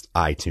Podcast,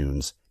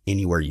 iTunes,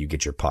 anywhere you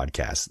get your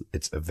podcasts.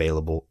 It's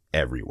available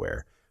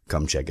everywhere.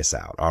 Come check us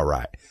out. All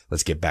right,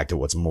 let's get back to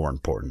what's more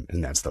important,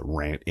 and that's the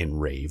Rant and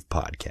Rave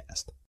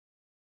podcast.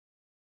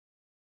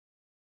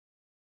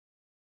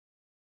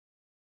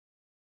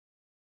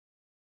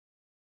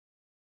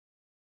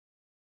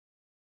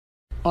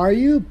 Are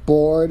you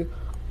bored?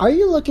 Are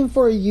you looking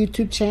for a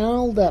YouTube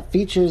channel that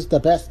features the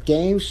best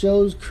game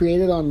shows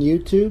created on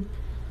YouTube?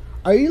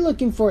 Are you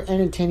looking for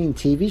entertaining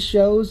TV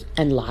shows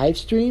and live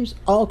streams,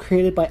 all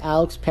created by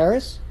Alex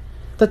Paris?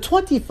 The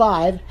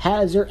 25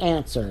 has your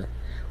answer.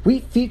 We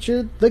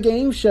feature the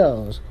game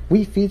shows.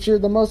 We feature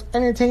the most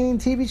entertaining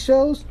TV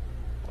shows.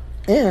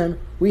 And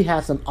we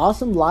have some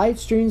awesome live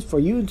streams for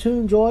you to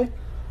enjoy,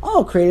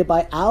 all created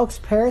by Alex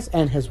Paris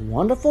and his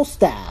wonderful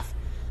staff.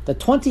 The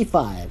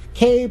 25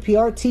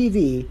 KAPR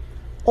TV,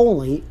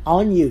 only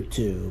on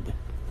YouTube.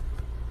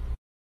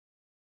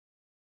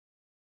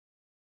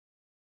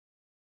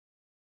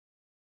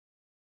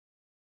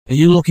 Are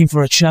you looking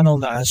for a channel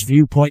that has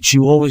viewpoints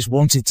you always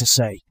wanted to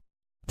say,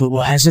 but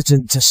were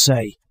hesitant to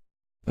say?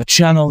 A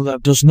channel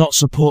that does not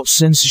support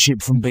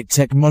censorship from big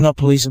tech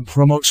monopolies and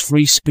promotes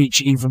free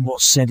speech even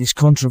what's said is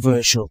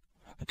controversial.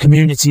 A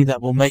community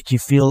that will make you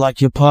feel like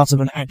you're part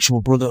of an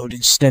actual brotherhood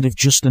instead of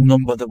just a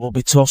number that will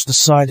be tossed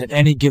aside at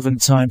any given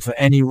time for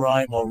any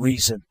rhyme or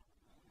reason.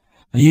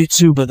 A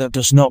YouTuber that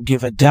does not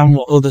give a damn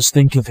what others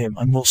think of him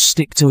and will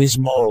stick to his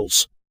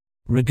morals,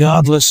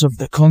 regardless of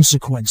the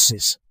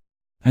consequences.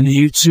 And a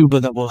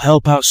YouTuber that will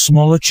help out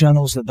smaller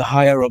channels that the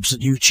higher-ups at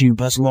YouTube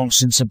has long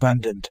since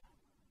abandoned.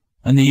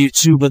 And a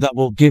YouTuber that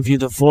will give you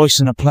the voice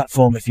and a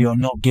platform if you are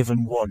not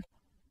given one.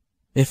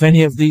 If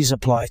any of these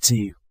apply to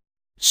you,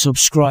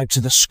 subscribe to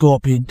the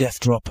Scorpion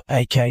Death Drop,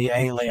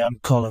 aka Leon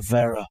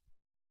Colavera.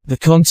 The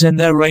content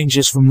there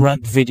ranges from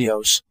rant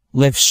videos,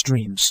 live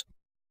streams,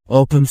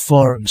 open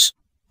forums,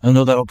 and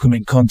other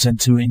upcoming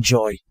content to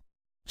enjoy.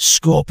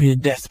 Scorpion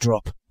Death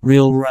Drop,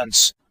 real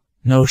rants,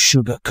 no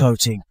sugar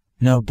coating,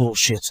 no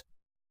bullshit.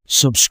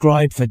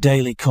 Subscribe for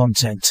daily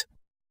content.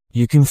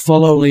 You can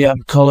follow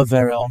Liam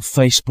Colavera on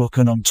Facebook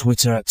and on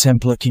Twitter at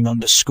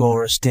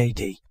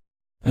TemplarKing_SDD.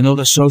 And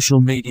other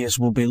social medias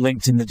will be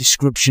linked in the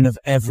description of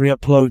every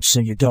upload so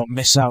you don't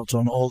miss out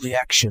on all the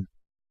action.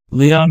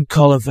 Leon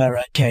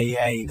Colavera,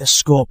 aka the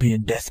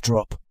Scorpion Death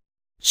Drop.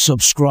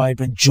 Subscribe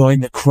and join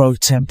the Crow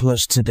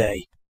Templars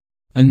today.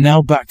 And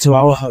now back to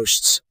our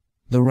hosts,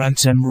 the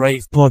Rant and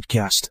Rave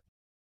podcast.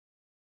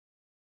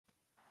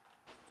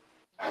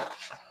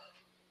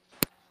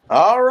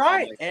 All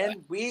right,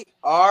 and we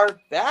are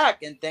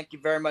back, and thank you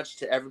very much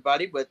to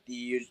everybody with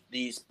the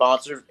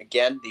sponsors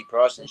again, the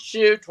Pro Wrestling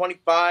Shoe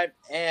 25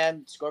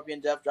 and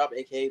Scorpion Death Drop,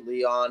 aka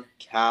Leon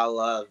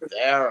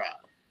Calavera.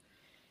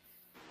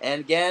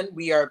 And again,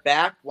 we are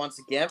back once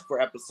again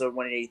for episode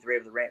 183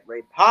 of the Rant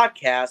Rave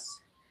podcast,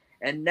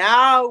 and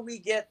now we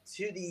get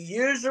to the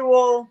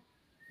usual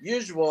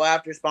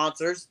after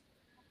sponsors,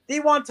 the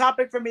one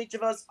topic from each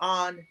of us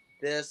on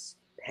this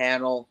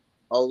panel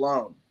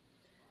alone.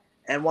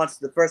 And once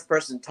the first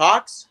person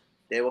talks,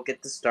 they will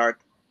get to start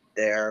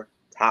their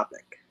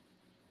topic.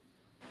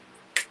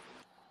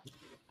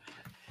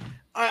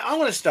 I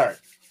want to start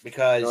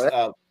because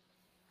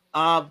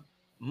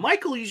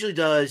Michael usually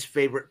does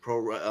favorite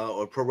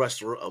pro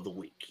wrestler of the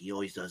week. He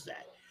always does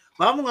that.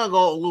 But I'm going to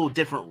go a little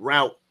different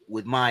route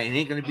with mine. It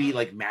ain't going to be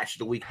like match of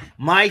the week.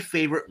 My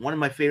favorite, one of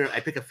my favorite, I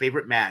pick a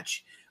favorite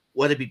match,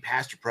 whether it be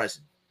past or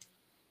present.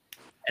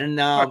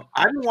 And I've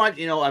been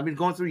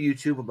going through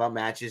YouTube about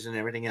matches and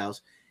everything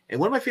else. And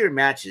one of my favorite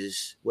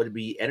matches, would it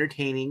be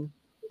entertaining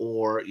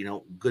or,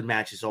 good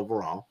matches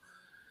overall,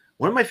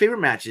 one of my favorite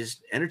matches,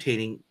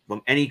 entertaining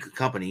from any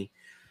company,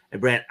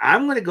 and brand, we're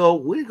going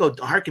to go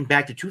harken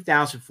back to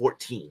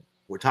 2014.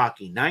 We're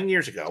talking 9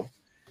 years ago.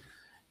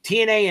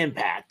 TNA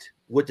Impact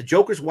with the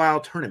Joker's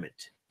Wild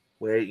tournament,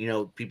 where,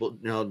 people,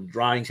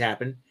 drawings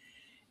happen.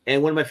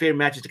 And one of my favorite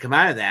matches to come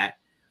out of that,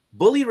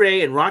 Bully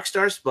Ray and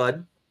Rockstar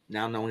Spud,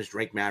 now known as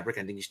Drake Maverick.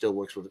 I think he still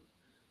works with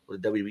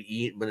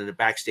WWE, but in a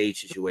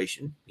backstage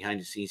situation, behind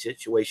the scenes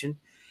situation,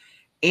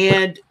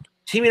 and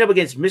teaming up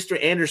against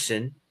Mr.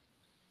 Anderson,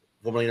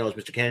 formerly known as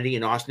Mr. Kennedy,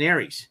 and Austin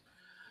Aries.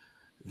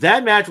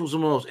 That match was the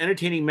most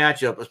entertaining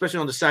matchup,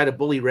 especially on the side of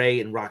Bully Ray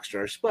and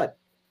Rockstar Spud.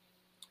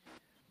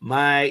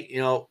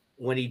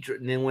 When they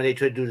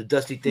try to do the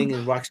Dusty thing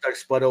and Rockstar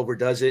Spud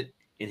overdoes it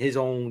in his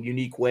own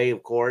unique way,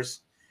 of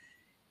course,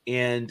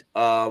 and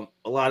a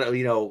lot of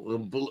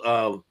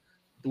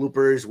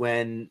bloopers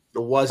when the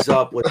 "was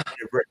up" was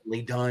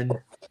inadvertently done,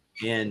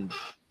 and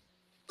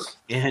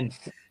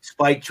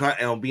Spike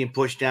being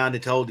pushed down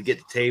and told to get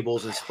the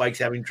tables, and Spike's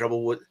having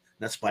trouble with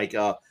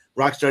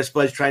Rockstar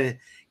Spud's trying to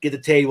get the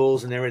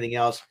tables and everything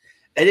else.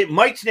 And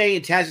Mike Tenay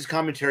and Taz's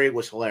commentary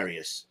was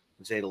hilarious,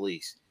 to say the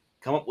least.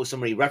 Come up with so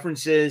many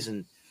references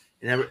and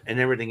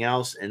everything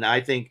else, and I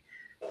think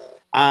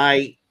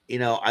I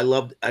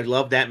loved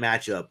that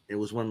matchup. It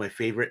was one of my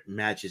favorite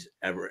matches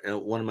ever.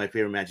 One of my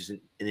favorite matches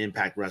in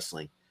Impact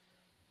Wrestling,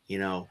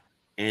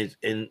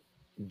 and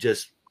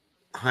just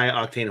high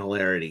octane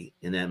hilarity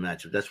in that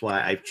matchup. That's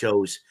why I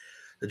chose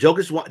the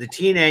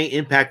TNA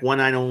Impact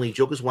 1-9 only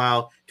Joker's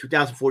Wild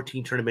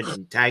 2014 tournament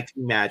and tag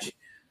team match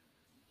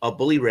of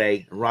Bully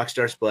Ray and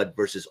Rockstar Spud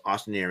versus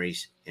Austin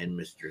Aries and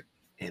Mr.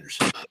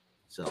 Anderson.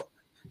 So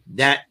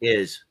that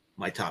is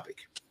my topic.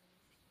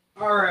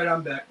 All right,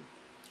 I'm back.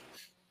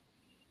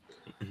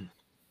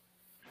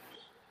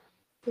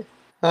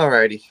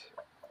 Alrighty.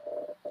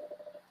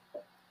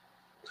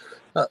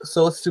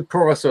 So let's do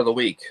Pro Wrestler of the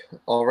Week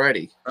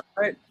already. All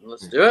right,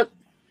 let's do it.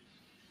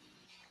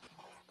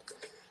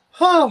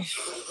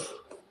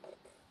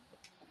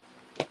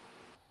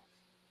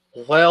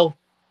 Well,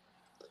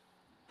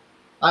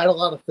 I had a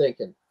lot of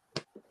thinking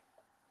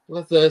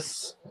with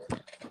this.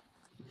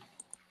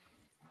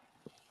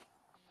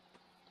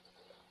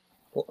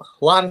 A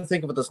lot of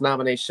thinking with this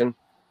nomination.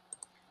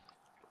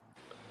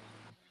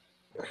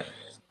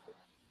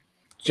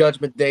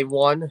 Judgment Day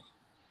 1.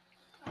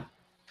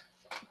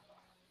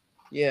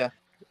 Yeah,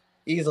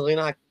 easily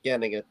not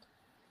getting it.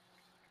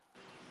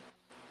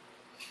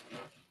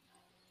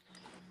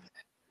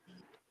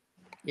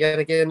 Yet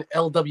again,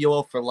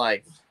 LWO for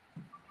life.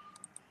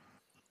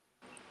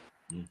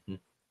 Mm-hmm.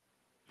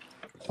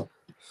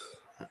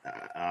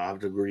 I have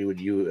to agree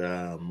with you,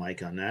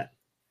 Mike, on that.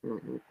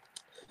 Mm-hmm.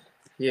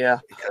 Yeah,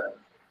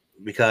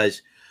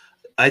 because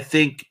I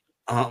think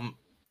I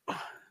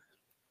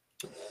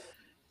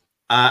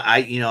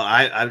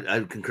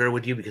concur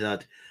with you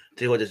because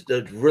tell you what,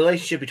 the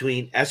relationship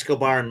between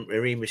Escobar and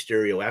Rey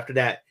Mysterio after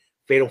that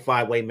fatal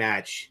 5-way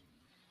match,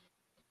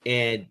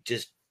 and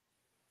just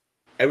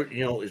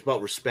it's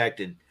about respect.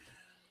 And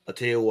I'll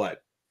tell you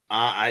what,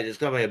 I just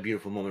got a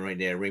beautiful moment right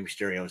there. Rey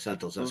Mysterio and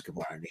Santos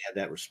Escobar, and they had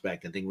that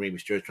respect. I think Rey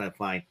Mysterio is trying to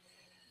find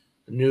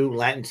a new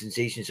Latin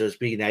sensation, so to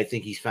speak, and I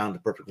think he's found the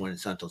perfect one in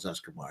Santos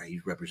Escobar.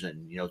 He's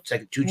representing,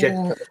 second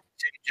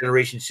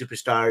generation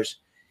superstars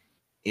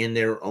in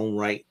their own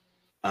right.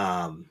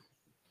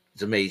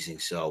 It's amazing.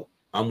 So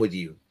I'm with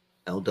you,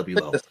 LWO.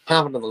 Look at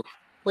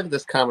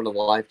this comment in the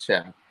live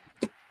chat.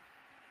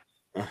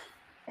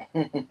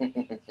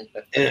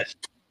 Yeah.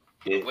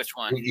 Which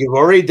one? You've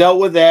already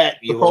dealt with that.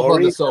 You've on the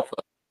already sofa.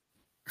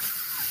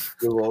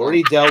 You've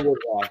already dealt with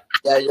that.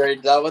 Yeah, you already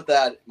dealt with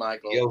that,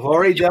 Michael. You've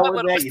already dealt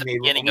What with was that. the You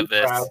made beginning Romy of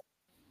this? proud.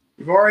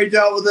 You've already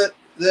dealt with it.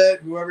 That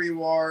whoever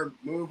you are,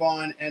 move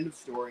on. End of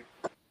story.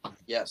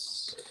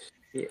 Yes.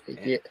 Yeah.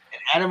 And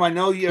Adam, I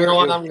know You know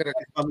what? I'm gonna.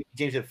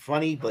 James it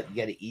funny, but you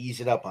got to ease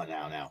it up on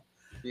now.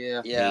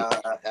 Yeah. Yeah,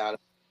 Adam.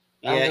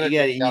 Yeah, you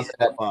got to ease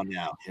it up on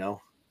now.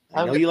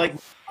 I know you like.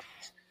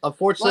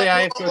 Unfortunately,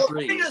 I have to Let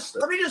agree. me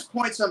just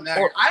point something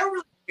out. I don't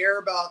really care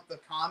about the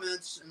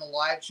comments in the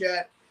live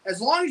chat. As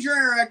long as you're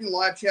interacting in the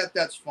live chat,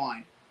 that's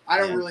fine. I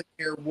don't really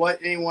care what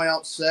anyone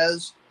else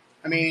says.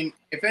 I mean,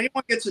 if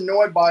anyone gets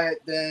annoyed by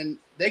it, then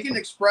they can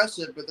express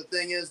it. But the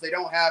thing is, they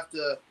don't have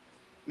to.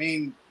 I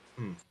mean,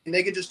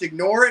 they could just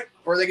ignore it,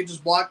 or they could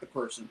just block the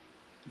person.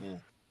 Yeah.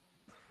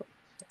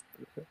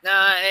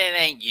 Nah, it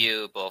ain't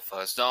you, both of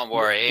us. Don't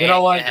worry. You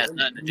know what? It has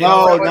nothing to do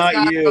No, with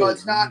not you. No,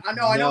 it's not. I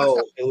know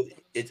it's not.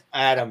 It's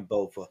Adam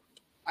Bofa.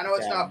 I know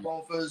it's not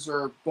Bofa's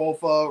or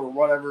Bofa or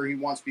whatever he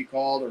wants to be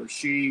called, or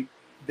she,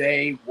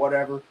 they,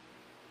 whatever.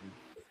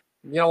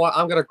 You know what?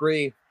 I'm gonna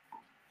agree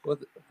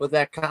with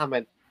that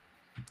comment.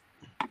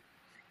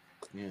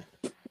 Yeah.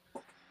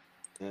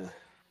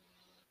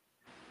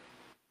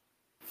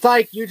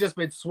 Psych, you just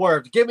been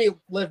swerved. Give me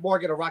Liv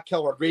Morgan and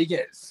Raquel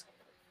Rodriguez.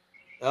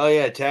 Oh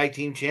yeah, tag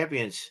team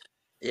champions.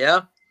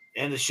 Yeah.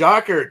 And the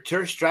shocker,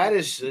 Trish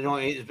Stratus.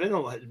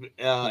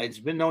 It's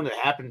been known to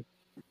happen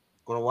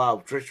for a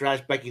while. Trish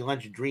Stratus, Becky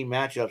Lynch, a dream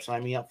matchup.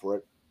 Sign me up for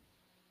it.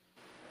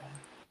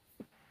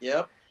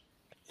 Yep.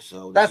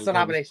 So that's the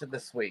nomination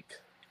this week.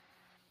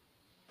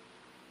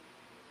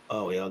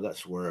 Oh yeah, got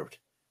swerved.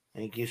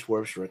 Thank you,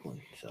 Swerve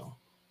Strickland. So,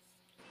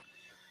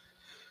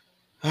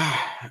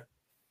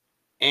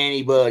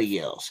 anybody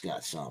else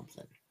got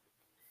something?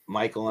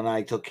 Michael and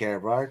I took care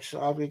of our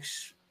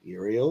topics.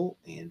 Uriel,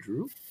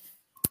 Andrew.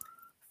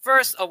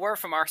 First, a word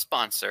from our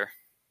sponsor.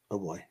 Oh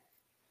boy.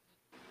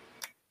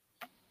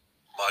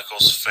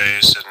 Michael's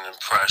face and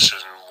impression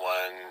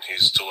when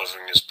he's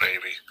delivering his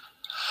baby.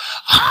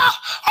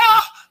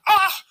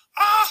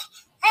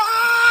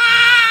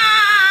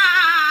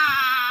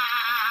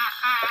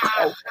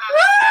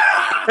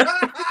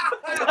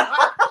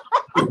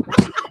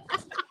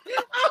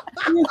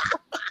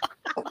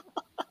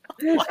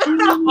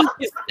 What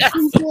is that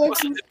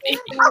supposed to be?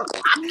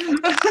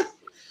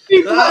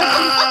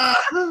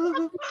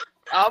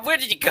 Where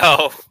did you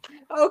go?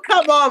 Oh,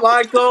 come on,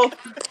 Michael.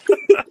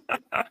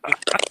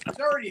 He's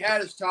already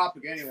had his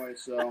topic anyway,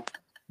 so.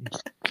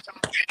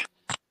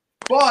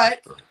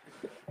 But,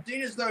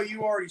 seeing as though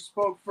you already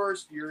spoke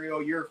first,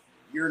 Uriel, you're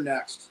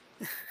next.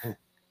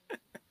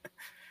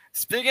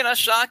 Speaking of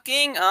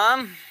shocking,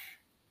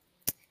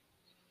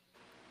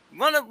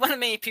 one of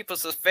many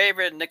people's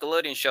favorite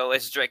Nickelodeon show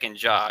is Drake and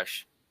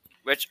Josh,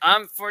 which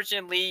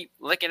unfortunately,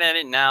 looking at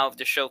it now,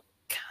 the show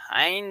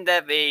kind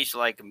of aged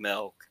like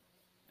milk,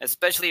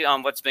 especially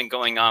on what's been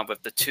going on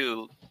with the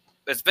two,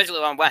 especially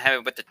on what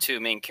happened with the two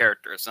main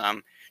characters,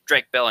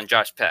 Drake Bell and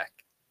Josh Peck,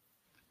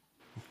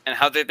 and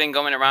how they've been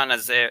going around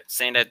as they're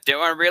saying that they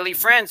weren't really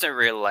friends in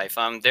real life.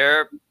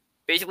 They're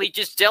basically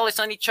just jealous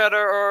on each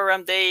other, or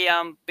they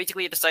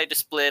basically decided to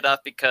split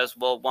up because,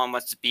 well, one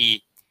wants to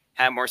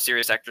have more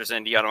serious actors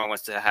and the other one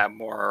wants to have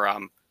more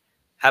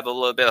have a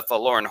little bit of a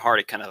Lauren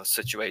Hardy kind of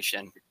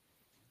situation.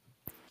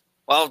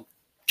 Well,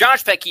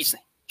 Josh Peck, he's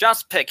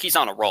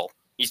on a roll.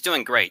 He's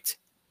doing great.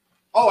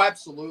 Oh,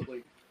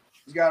 absolutely.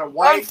 He's got a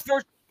wife,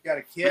 he's got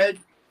a kid,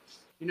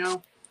 you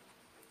know.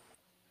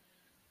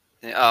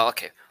 Oh,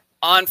 okay.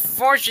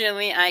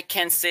 Unfortunately, I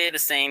can say the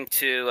same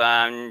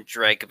to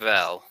Drake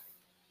Bell.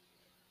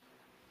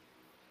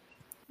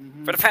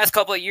 For the past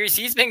couple of years,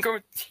 he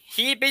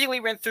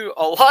basically went through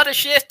a lot of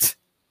shit.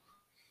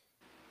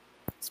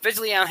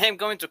 Especially on him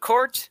going to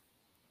court.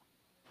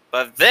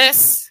 But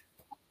this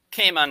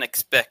came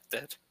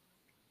unexpected.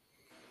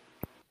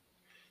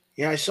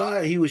 Yeah, I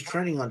saw he was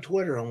trending on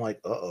Twitter. I'm like,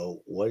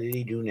 uh-oh, what did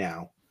he do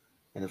now?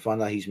 And I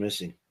found out he's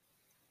missing.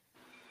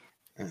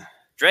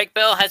 Drake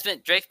Bell has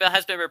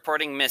been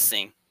reporting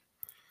missing.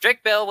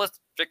 Drake Bell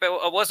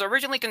was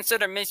originally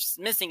considered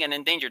missing and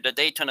endangered. The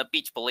Daytona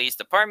Beach Police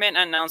Department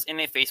announced in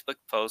a Facebook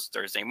post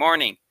Thursday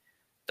morning.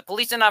 The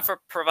police did not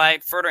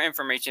provide further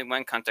information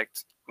when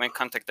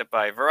contacted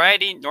by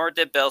Variety, nor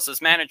did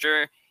Bell's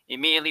manager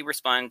immediately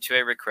respond to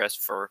a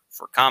request for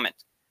comment.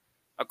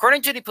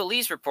 According to the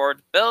police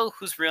report, Bell,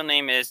 whose real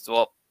name is,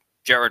 well,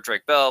 Jared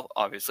Drake Bell,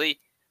 obviously,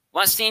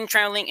 was seen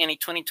traveling in a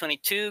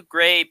 2022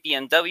 gray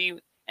BMW,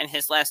 and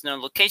his last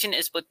known location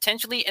is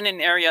potentially in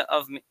an area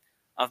of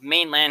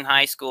Mainland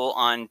High School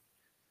on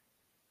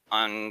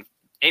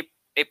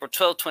April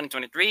 12,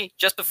 2023,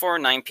 just before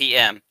 9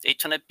 p.m.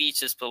 Daytona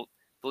Beach's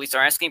police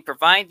are asking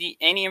provide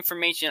any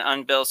information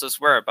on Bill's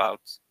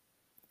whereabouts.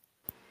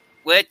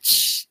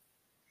 Which,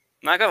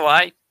 not gonna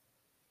lie,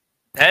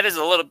 that is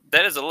a little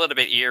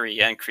bit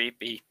eerie and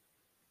creepy.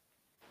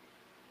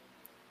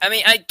 I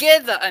mean, I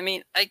get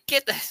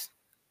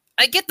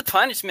the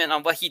punishment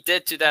on what he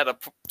did to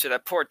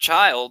that poor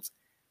child,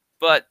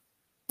 but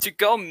to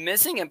go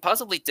missing and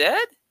possibly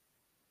dead?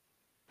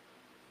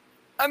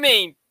 I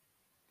mean,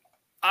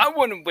 I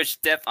wouldn't wish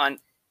death on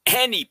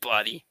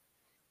anybody.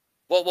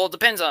 Well,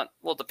 depends on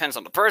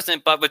the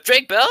person. But with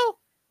Drake Bell,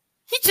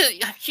 he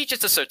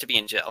just deserves to be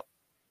in jail,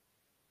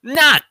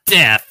 not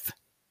death.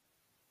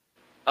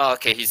 Oh,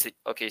 okay,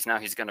 now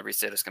he's gonna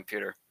reset his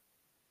computer.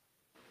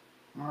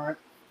 All right.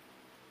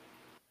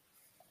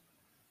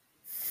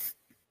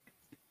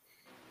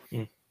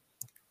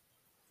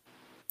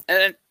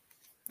 And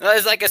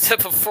as like I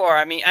said before,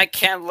 I mean, I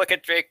can't look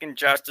at Drake and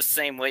Josh the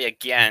same way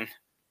again,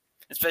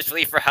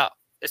 especially for how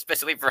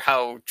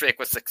Drake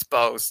was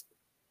exposed.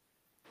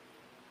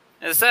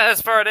 And the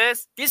saddest part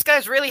is, these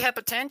guys really have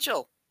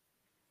potential.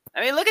 I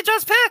mean, look at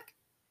Josh Peck.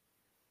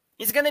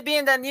 He's gonna be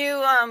in that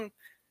new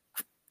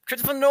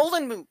Christopher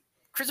Nolan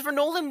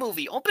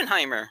movie,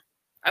 Oppenheimer.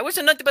 I wish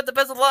him nothing but the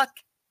best of luck.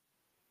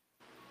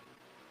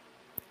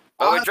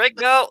 But with Drake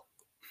Bell,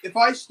 if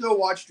I still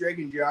watch Drake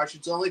and Josh,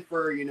 it's only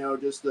for,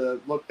 just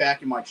to look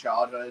back in my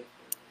childhood.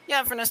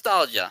 Yeah, for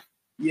nostalgia.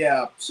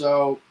 Yeah,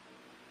 so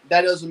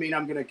that doesn't mean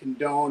I'm going to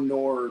condone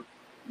nor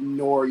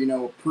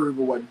approve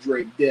of what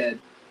Drake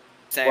did.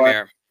 Same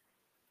here.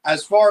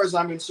 As far as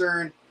I'm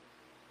concerned,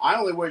 I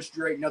only wish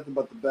Drake nothing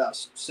but the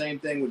best. Same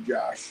thing with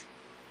Josh.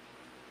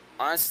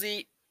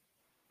 Honestly,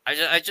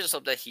 I just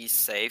hope that he's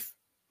safe.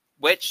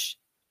 Which,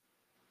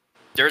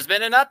 there's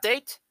been an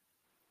update.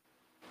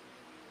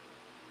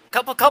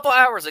 Couple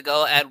hours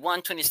ago at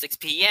 1:26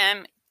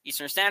 p.m.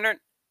 Eastern Standard,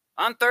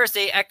 on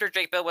Thursday, actor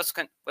Drake Bell was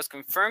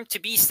confirmed to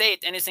be safe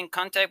and is in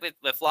contact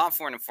with law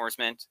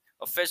enforcement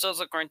officials,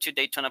 according to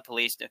Daytona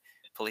Police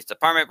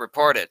Department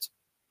reported.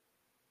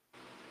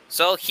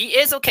 So he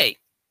is okay.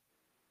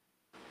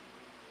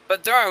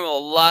 But there are a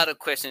lot of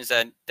questions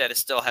that it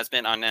still has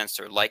been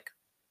unanswered. Like,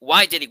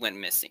 why did he went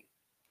missing?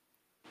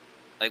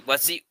 Like,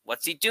 what's he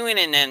doing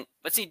in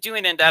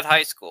that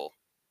high school?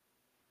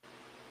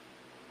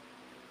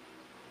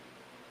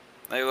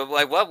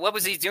 Like what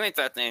was he doing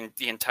throughout the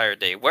entire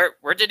day?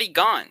 Where did he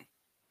gone?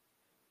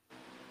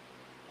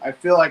 I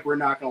feel like we're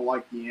not going to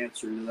like the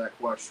answer to that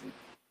question.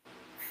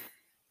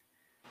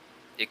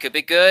 It could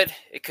be good,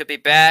 it could be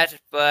bad,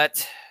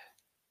 but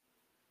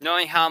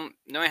knowing how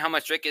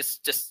much Rick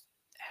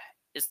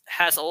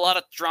has a lot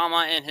of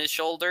drama in his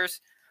shoulders,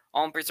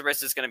 all pretty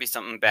rest is going to be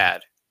something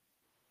bad.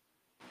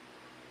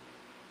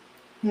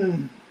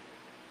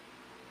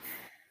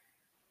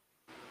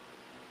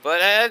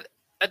 But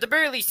at the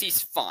very least,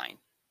 he's fine.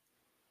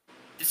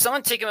 Did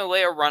someone take him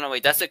away or run away?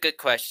 That's a good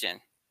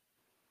question.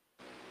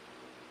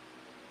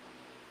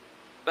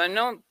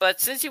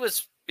 But since he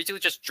was basically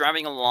just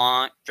driving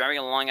along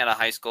at a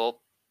high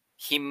school,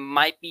 he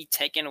might be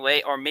taken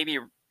away or maybe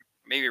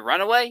run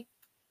away.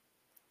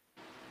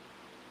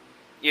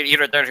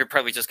 Either that, or he's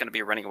probably just going to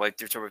be running away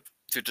due to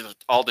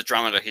all the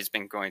drama that he's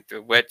been going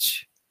through.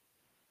 Which,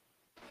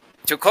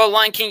 to quote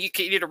Lion King, you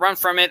can either run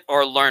from it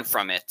or learn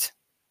from it.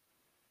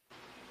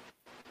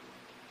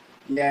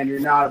 Yeah, and you're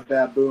not a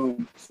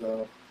baboon,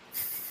 so.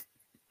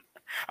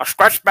 A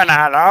squash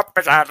banana up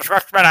his ass, a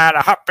squash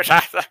banana up his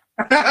ass.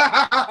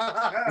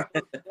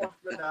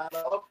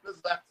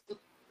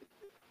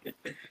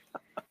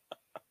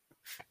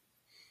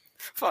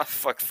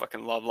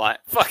 Fucking love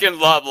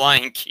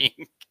Lion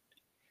King.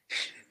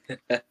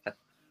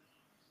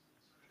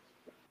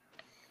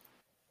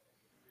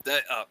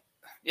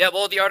 Yeah,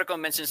 well, the article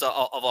mentions of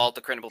all the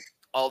criminal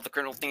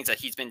things that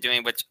he's been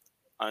doing, which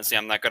honestly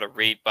I'm not gonna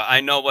read, but I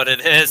know what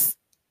it is.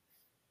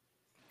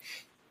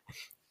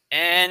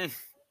 And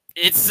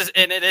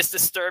it is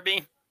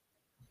disturbing.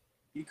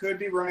 He could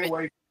be running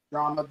away from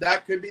drama.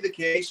 That could be the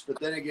case, but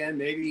then again,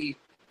 maybe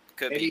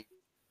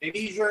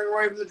he's running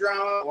away from the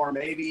drama, or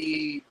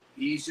maybe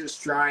he's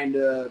just trying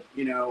to,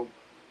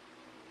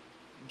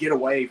 get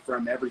away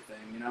from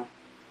everything,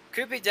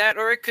 Could be that,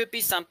 or it could be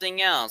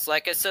something else.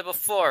 Like I said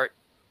before,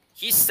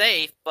 he's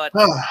safe, but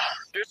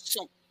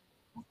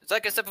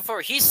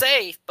he's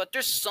safe, but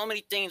there's so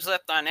many things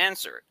left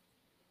unanswered.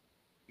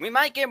 We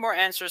might get more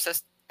answers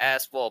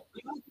as well,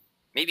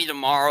 maybe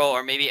tomorrow,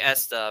 or maybe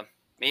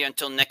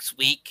until next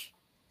week.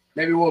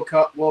 Maybe we'll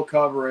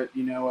cover it,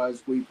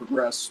 as we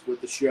progress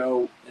with the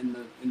show in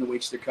the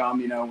weeks to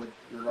come, with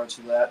regards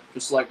to that.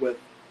 Just like with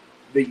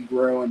Biggie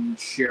Guerrero and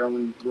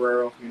Sherilyn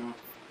Guerrero,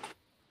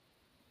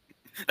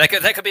 That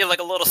could be like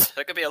a little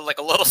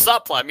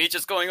subplot. Me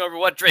just going over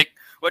what Drake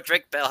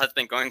Bell has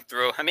been going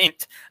through. I mean,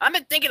 I've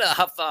been thinking of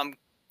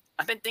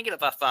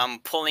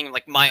pulling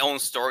like my own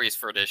stories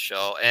for this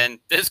show, and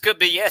this could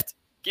be it.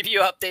 give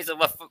you updates of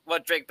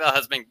what Drake Bell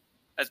has been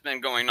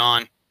going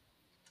on.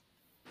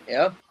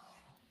 Yeah.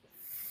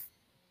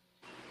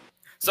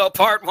 So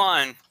part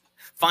 1,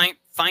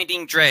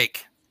 finding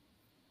Drake.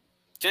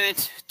 Tune in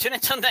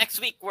until next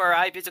week, where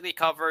I basically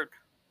covered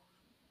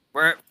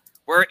where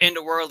in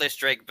the world is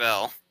Drake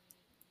Bell.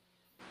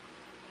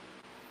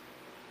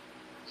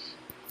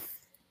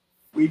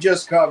 We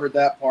just covered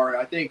that part.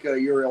 I think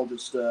Uriel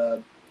just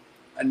said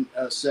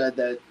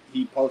that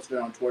he posted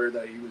on Twitter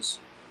that he was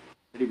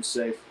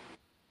safe.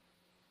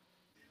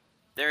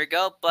 There you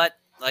go. But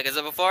like I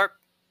said before,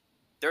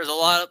 there's a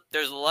lot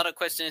of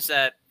questions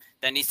that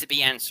needs to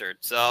be answered.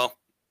 So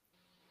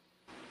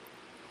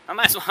I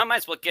might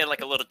as well get like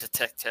a little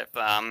detective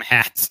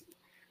hat,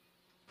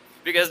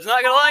 because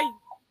not gonna lie,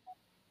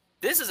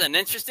 this is an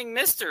interesting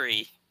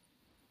mystery.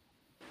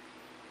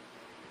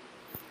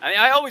 I mean,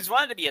 I always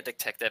wanted to be a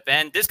detective,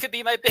 and this could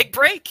be my big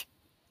break.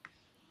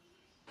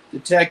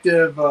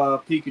 Detective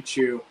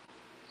Pikachu.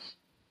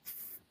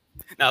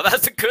 Now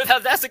that's a good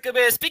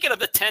way of speaking of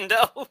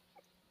Nintendo.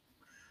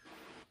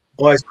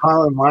 Or as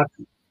Colin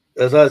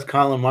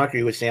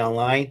Mockery would say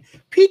online,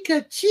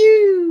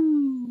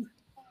 Pikachu.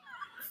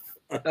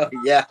 Oh,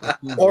 yeah.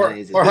 Or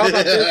how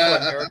about this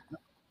one, Eric?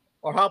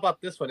 Or how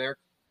about this one, Eric?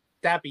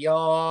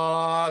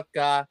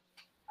 Tapioca.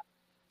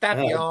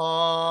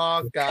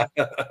 Tapioca.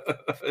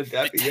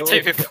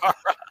 David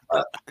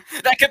Barra.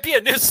 That could be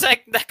a new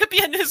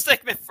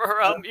segment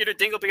for either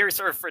Dingleberries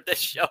or for this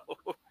show.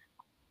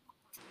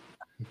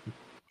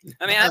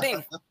 I mean,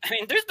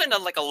 there's been a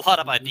lot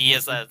of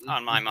ideas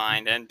on my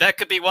mind, and that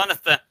could be one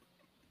of them.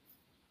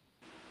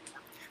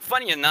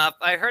 Funny enough,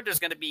 I heard there's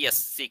going to be a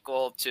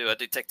sequel to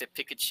Detective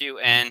Pikachu,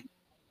 and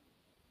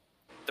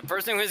the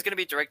person who's going to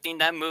be directing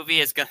that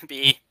movie is going to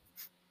be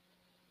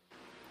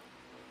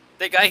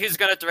the guy who's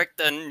going to direct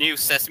the new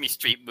Sesame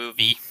Street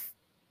movie.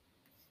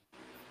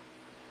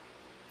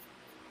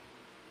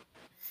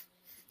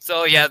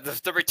 So yeah,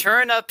 the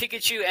return of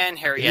Pikachu and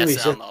Harry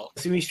S. Elmo.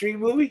 Sesame Street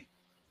movie?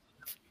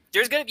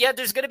 There's gonna be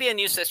a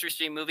new Sesame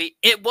Street movie.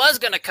 It was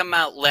gonna come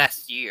out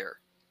last year,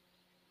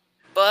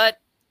 but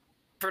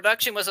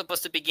production was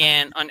supposed to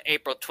begin on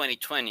April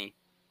 2020.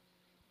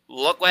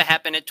 Look what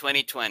happened in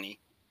 2020.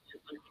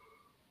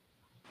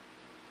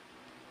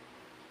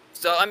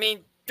 So I mean,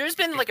 there's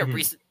been like a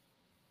recent.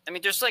 I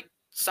mean, there's like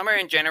somewhere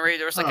in January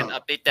there was like an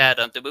update that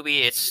the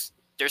movie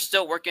they're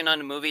still working on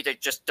the movie. They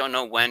just don't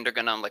know when they're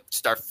gonna like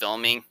start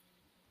filming.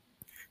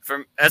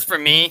 As for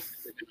me,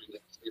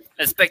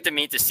 expected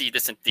me to see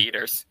this in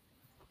theaters.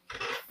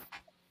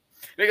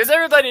 Because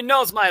everybody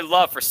knows my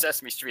love for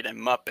Sesame Street and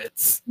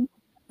Muppets.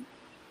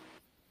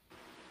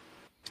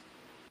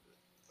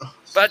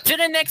 But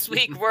tune in next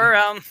week where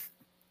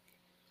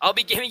I'll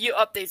be giving you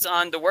updates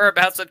on the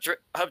whereabouts of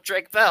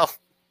Drake Bell.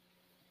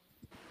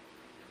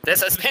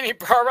 This has been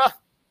Ibarra.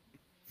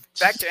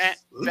 Back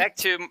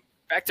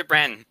to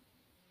Brandon.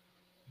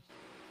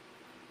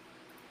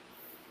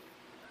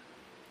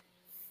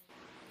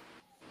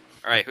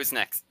 All right, who's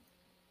next?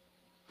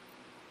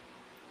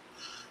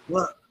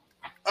 Well,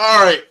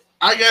 all right.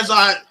 I guess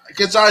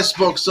I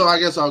spoke, so I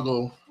guess I'll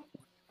go.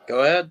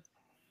 Go ahead.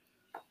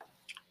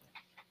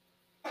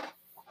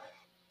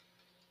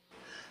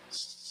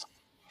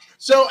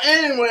 So,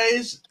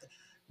 anyways,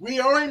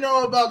 we already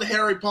know about the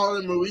Harry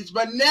Potter movies,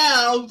 but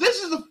now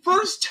this is the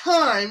first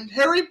time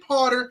Harry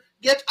Potter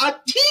gets a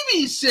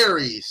TV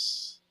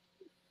series.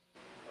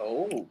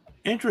 Oh,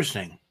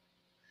 interesting.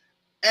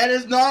 And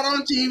it's not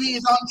on TV;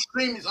 it's on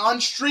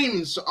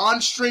streaming. It's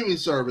on streaming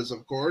service,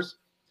 of course.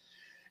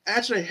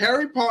 Actually,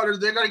 Harry Potter,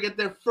 they're going to get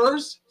their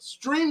first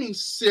streaming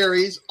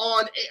series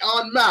on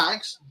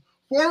Max,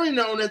 formerly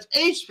known as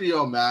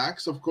HBO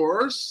Max, of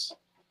course.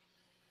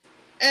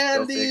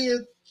 And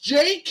the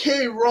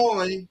J.K.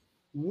 Rowling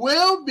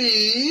will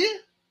be...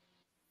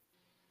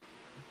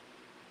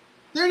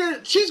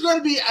 she's going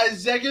to be an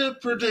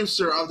executive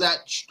producer of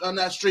that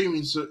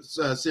streaming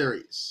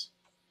series.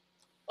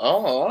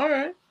 Oh, all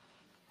right.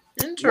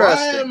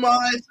 Interesting.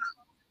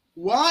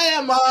 Why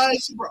am I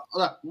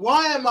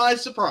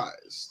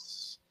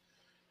surprised?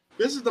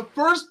 This is the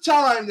first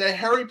time that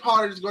Harry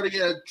Potter is going to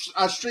get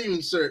a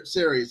streaming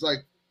series.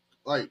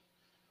 Like,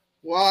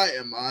 why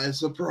am I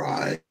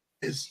surprised?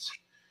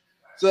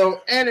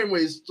 So,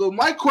 anyways,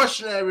 my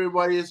question to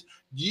everybody is: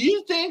 do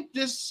you think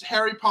this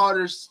Harry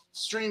Potter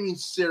streaming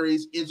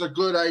series is a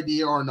good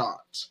idea or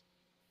not?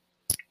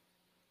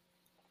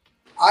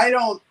 I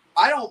don't.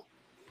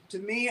 To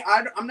me,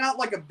 I'm not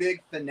like a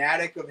big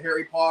fanatic of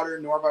Harry Potter,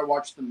 nor have I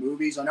watched the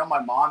movies. I know my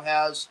mom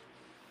has,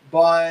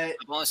 but I've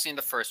only seen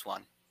the first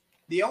one.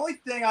 The only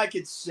thing I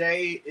could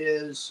say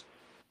is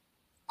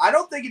I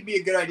don't think it'd be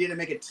a good idea to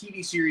make a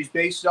TV series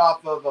based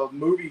off of a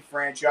movie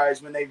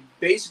franchise when they've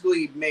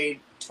basically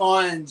made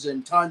tons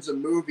and tons of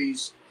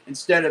movies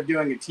instead of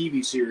doing a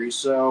TV series.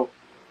 So,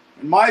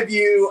 in my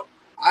view,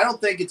 I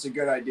don't think it's a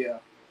good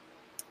idea.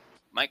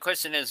 My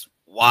question is,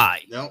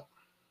 why? No.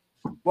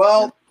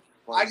 Well,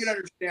 I can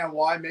understand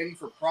why. Maybe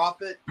for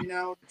profit,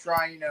 to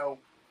try,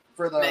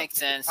 for the makes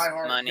sense,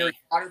 money. Harry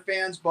Potter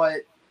fans.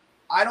 But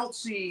I don't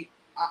see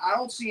I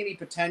don't see any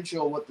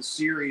potential with the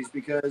series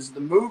because the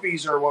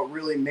movies are what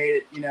really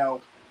made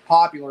it,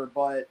 popular.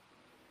 But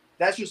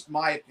that's just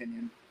my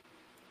opinion.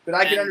 But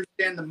I can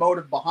understand the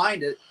motive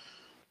behind it.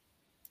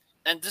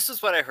 And this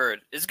is what I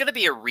heard. It's going to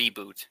be a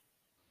reboot.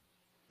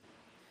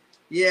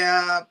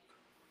 Yeah.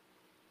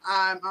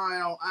 I don't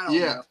know.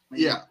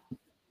 Yeah.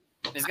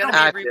 It's going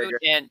to be a reboot,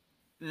 and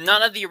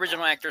none of the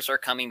original actors are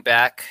coming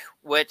back,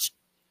 which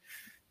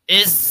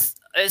is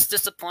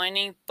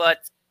disappointing, but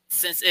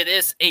since it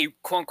is a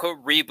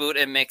quote-unquote reboot,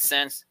 it makes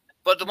sense.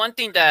 But the one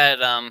thing that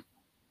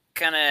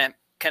kind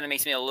of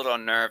makes me a little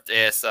unnerved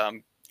is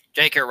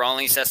J.K.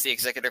 Rowling says, the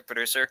executive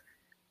producer,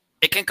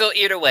 it can go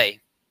either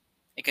way.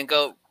 It can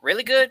go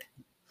really good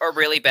or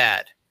really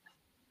bad.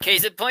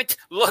 Case in point,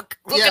 look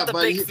at the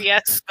big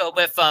fiasco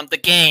with the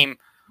game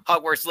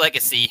Hogwarts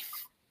Legacy.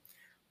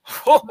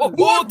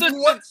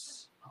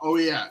 Oh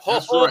yeah,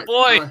 that's right.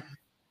 Boy,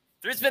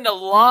 there's been a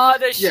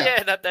lot of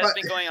shit that's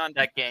been going on in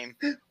that game.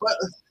 But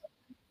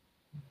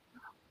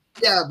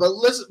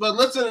listen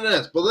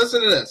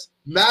to this.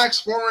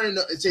 Max, former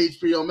it's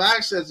HBO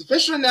Max, has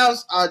officially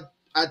announced a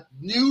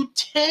new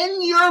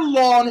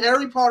 10-year-long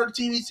Harry Potter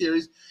TV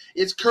series.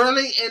 It's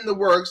currently in the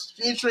works,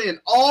 featuring an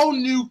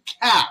all-new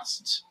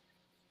cast.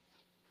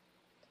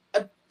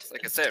 Like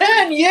I said,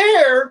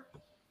 10-year.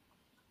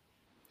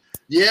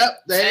 Yep,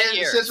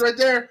 it says right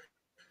there.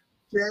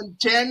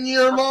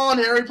 10-year-long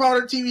Harry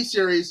Potter TV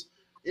series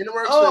in the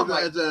works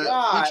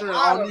featuring an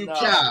all-new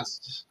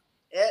cast.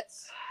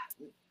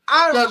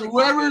 Because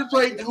whoever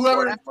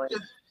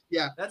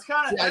that's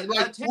kind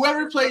of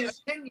whoever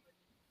plays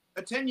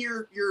a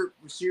 10-year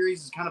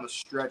series is kind of a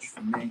stretch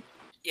for me.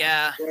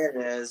 Yeah, it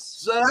is.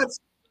 So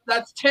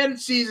that's 10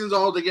 seasons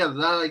altogether.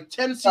 That's like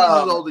 10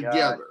 seasons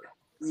altogether.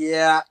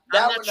 Yeah,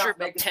 I'm not sure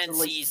about 10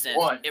 seasons.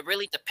 It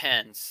really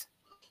depends.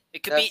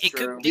 It could be. It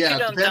could.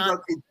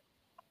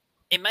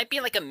 It might be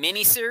like a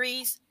mini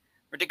series,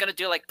 where they're gonna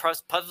do like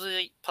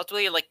possibly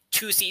like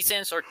 2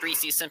 seasons or 3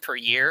 seasons per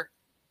year.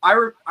 I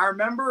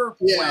remember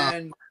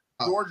when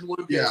George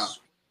Lucas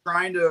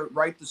trying to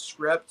write the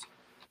script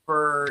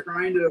for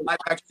live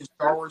action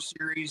Star Wars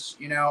series,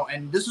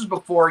 and this was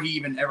before he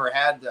even ever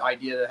had the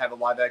idea to have a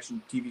live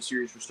action TV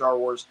series for Star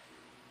Wars.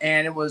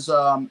 And it was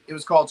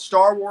called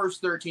Star Wars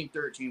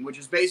 1313, which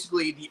is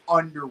basically the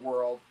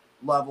underworld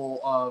level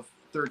of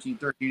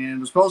 1313. And it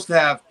was supposed to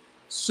have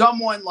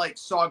someone like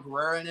Saw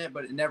Gerrera in it,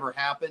 but it never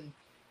happened.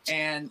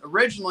 And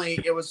originally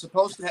it was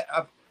supposed to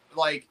have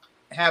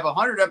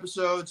 100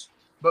 episodes,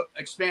 but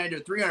expanded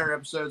to 300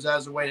 episodes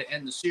as a way to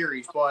end the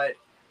series. But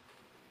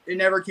it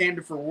never came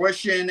to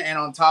fruition. And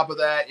on top of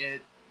that,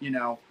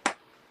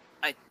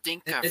 I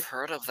think I've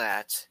heard of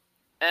that.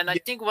 And I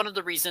think one of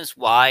the reasons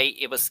why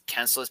it was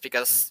canceled is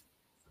because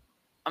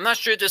I'm not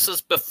sure this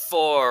was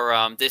before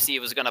Disney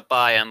was going to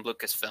buy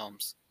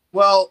Lucasfilms.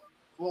 Well,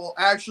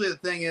 actually, the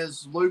thing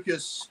is,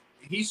 Lucas,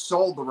 he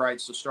sold the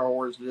rights to Star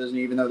Wars to Disney,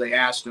 even though they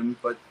asked him.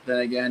 But then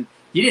again,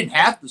 he didn't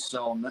have to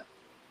sell them.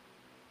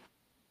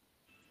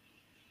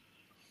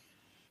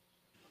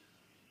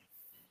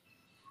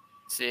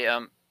 See,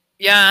 I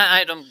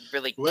don't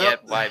really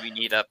get why we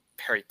need a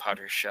Harry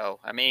Potter show.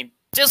 I mean,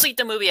 just leave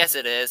the movie as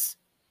it is.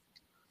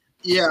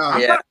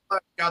 Yeah.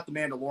 Got the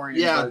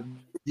Mandalorian.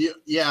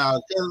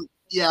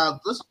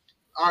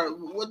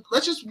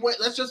 Let's just wait.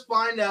 Let's just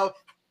find out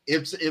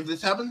if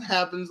this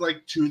happens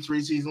like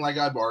 2-3 seasons, like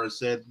Ibarra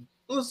said.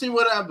 Let's see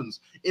what happens.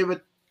 If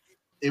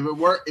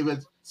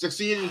it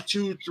succeeds in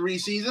 2-3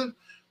 seasons,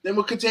 then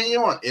we'll continue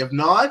on. If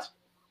not,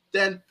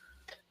 then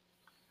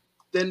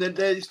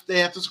they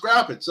have to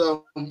scrap it.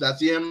 So that's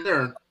the end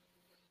there.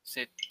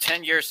 See,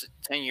 10 years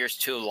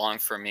too long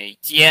for me.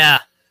 Yeah.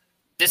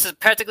 This is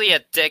practically a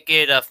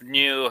decade of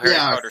new Harry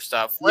Potter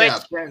stuff, which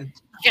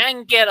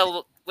can get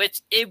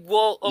which it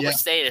will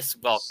overstay its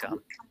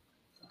welcome.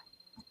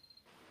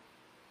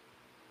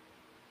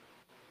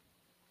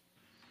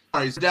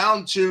 All right, so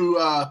down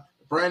to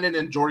Brandon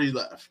and Jordy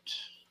left.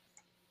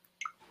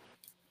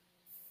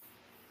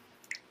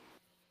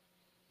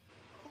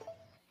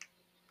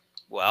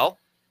 Well,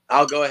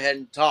 I'll go ahead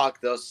and talk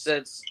though,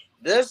 since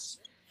this,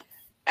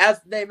 as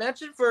they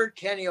mentioned for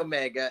Kenny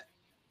Omega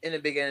in the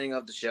beginning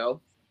of the show.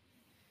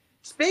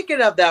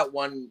 Speaking of that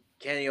one,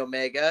 Kenny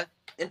Omega,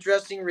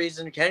 interesting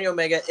reason Kenny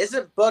Omega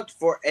isn't booked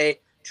for a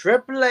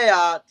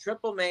AAA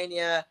Triple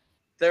Mania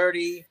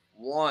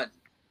 31.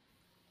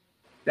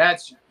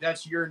 That's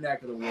your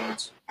neck of the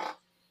woods.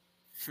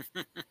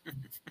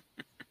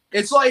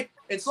 It's like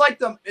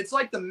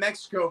the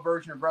Mexico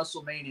version of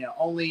WrestleMania,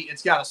 only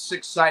it's got a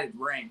 6-sided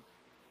ring.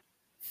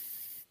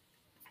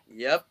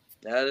 Yep,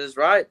 that is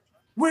right.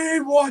 We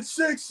want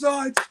 6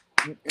 sides.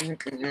 We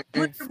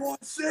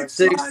want 6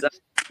 sides.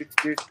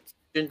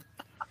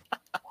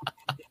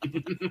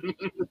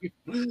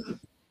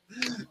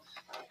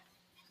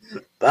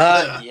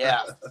 But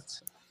yeah,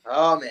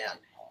 oh man,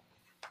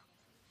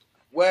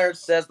 where it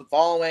says the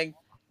following: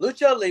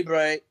 Lucha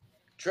Libre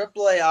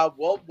AAA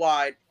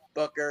Worldwide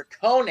Booker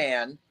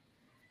Conan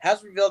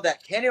has revealed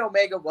that Kenny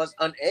Omega was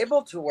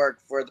unable to work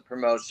for the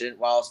promotion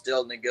while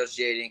still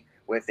negotiating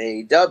with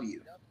AEW.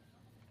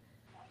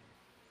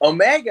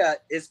 Omega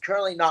is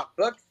currently not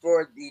booked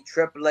for the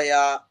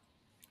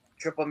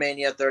Triple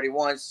Mania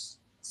 31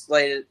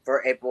 slated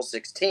for April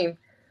 16th,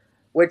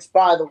 which,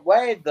 by the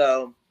way,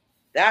 though,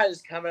 that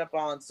is coming up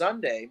on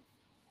Sunday.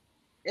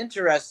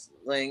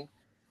 Interesting,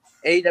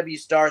 AEW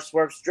star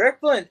Swerve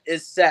Strickland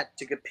is set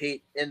to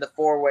compete in the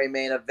four-way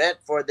main event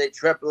for the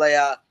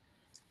AAA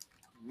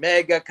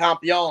Mega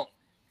Campeon,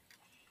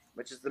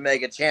 which is the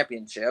Mega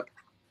Championship.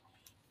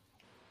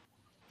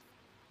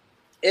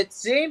 It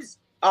seems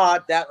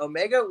odd that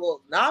Omega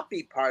will not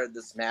be part of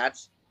this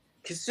match,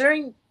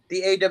 considering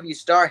the AEW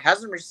star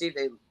hasn't received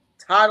a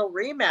title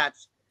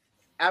rematch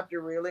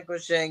after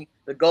relinquishing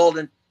the gold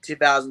in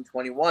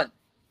 2021,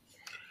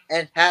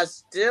 and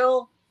has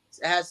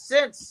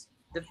since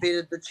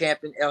defeated the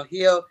champion El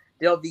Hijo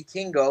del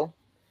Vikingo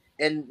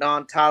in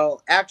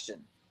non-title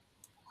action.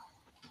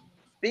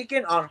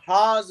 Speaking on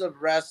Haws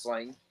of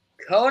Wrestling,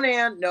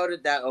 Conan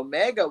noted that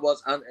Omega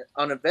was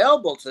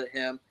unavailable to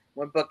him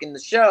when booking the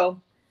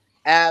show,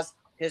 as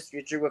his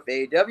future with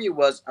AEW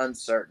was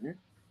uncertain.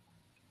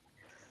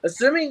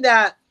 Assuming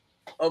that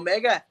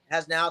Omega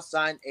has now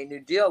signed a new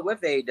deal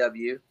with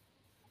AEW,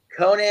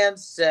 Conan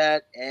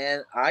said,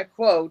 and I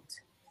quote,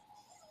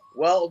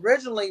 "Well,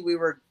 originally we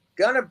were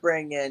going to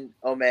bring in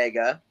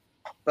Omega,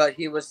 but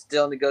he was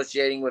still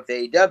negotiating with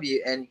AEW,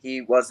 and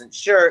he wasn't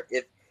sure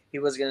if he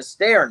was going to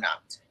stay or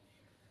not.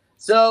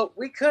 So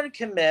we couldn't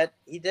commit.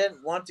 He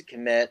didn't want to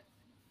commit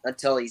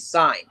until he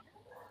signed.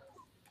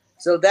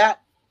 So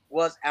that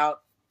was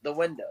out the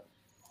window.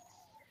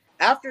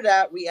 After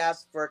that, we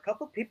asked for a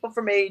couple people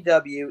from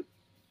AEW.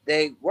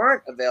 They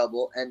weren't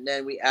available, and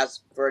then we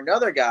asked for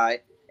another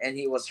guy, and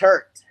he was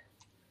hurt.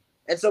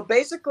 And so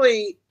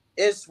basically,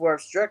 it's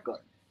Swerve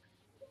Strickland,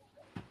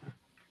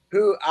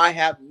 who I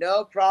have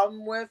no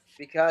problem with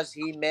because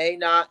he may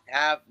not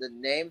have the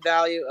name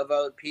value of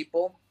other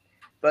people,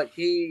 but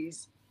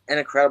he's an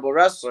incredible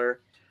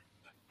wrestler.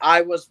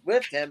 I was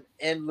with him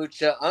in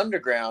Lucha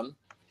Underground.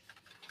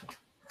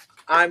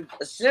 I'm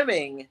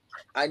assuming,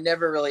 I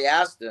never really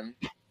asked him,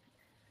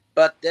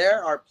 but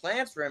there are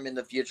plans for him in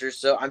the future,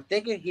 so I'm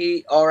thinking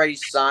he already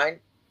signed.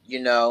 He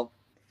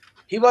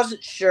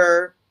wasn't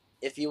sure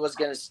if he was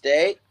going to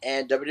stay,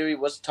 and WWE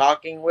was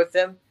talking with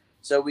him,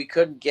 so we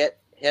couldn't get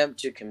him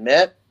to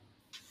commit.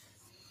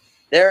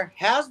 There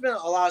has been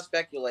a lot of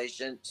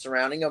speculation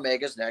surrounding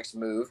Omega's next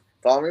move,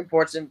 following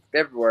reports in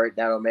February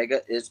that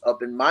Omega is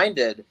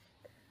open-minded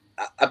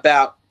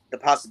about the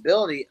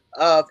possibility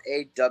of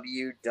a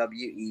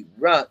WWE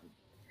run,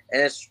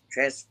 and its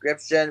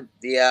transcription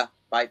via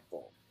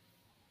Fightful.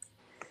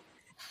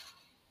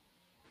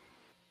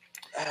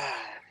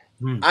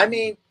 I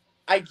mean,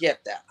 I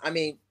get that. I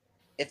mean,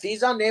 if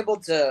he's unable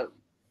to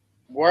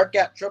work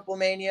at Triple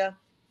Mania,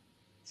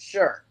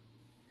 sure,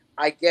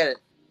 I get it.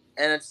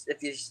 And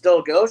if he's still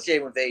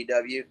negotiating with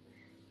AEW,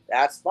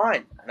 that's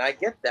fine, and I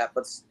get that.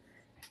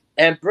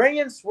 And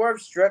bringing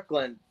Swerve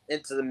Strickland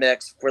into the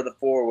mix for the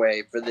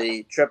four-way for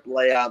the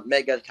AAA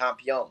Mega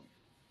Campeon.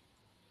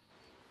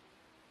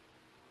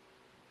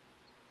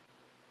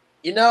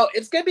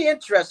 It's going to be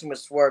interesting with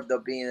Swerve, though,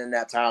 being in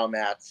that title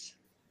match.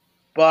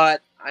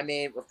 But, I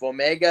mean, with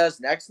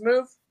Omega's next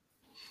move,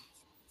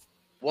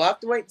 we'll have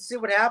to wait and see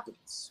what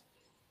happens.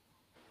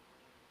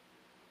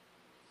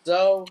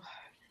 So,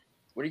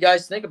 what do you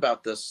guys think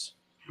about this?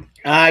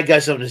 I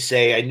got something to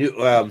say. I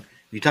knew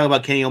you talk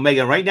about Kenny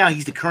Omega. Right now,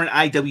 he's the current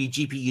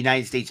IWGP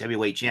United States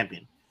Heavyweight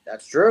Champion.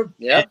 That's true.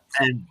 Yeah.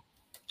 And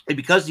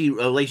because the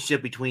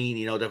relationship between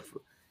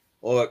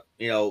with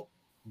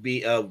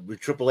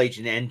Triple H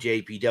and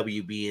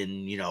NJPW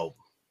being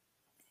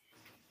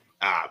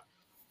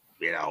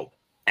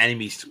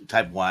enemies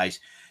type wise,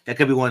 that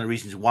could be one of the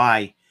reasons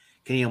why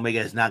Kenny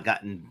Omega has not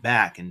gotten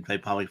back, and they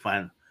probably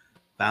found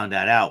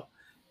that out.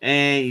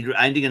 And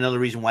I think another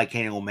reason why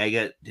Kenny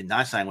Omega did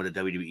not sign with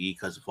the WWE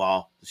because of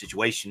all the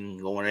situation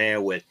going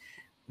there with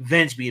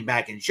Vince being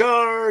back in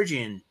charge,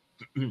 and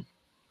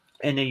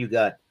then you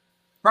got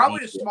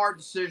probably a smart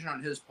decision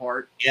on his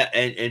part. Yeah,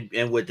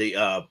 and with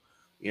the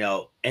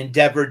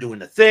Endeavor doing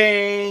the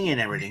thing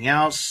and everything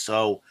else.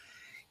 So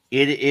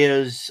it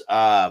is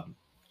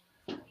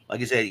like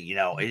I said,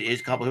 it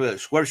is complicated.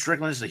 Swerve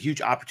Strickland is a huge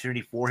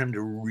opportunity for him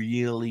to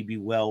really be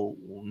well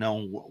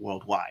known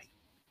worldwide.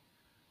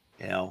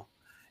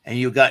 And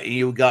you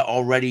got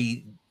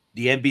already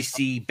the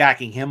NBC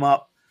backing him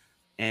up,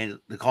 and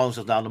they call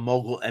themselves now the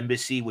Mogul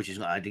Embassy, which is,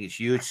 I think, it's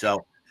huge.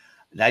 So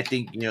I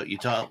think you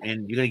talk,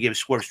 and you're going to give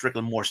Swerve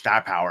Strickland more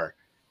star power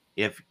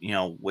if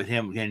with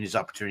him getting his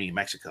opportunity in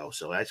Mexico.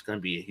 So that's going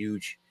to be a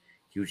huge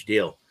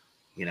deal.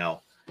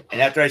 And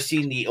after I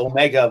seen the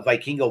Omega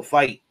Vikingo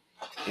fight,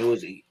 it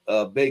was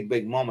a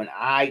big moment.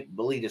 I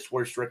believe that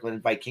Swerve Strickland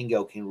and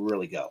Vikingo can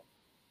really go.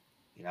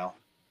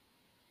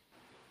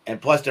 And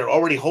plus, they're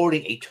already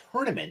holding a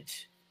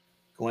tournament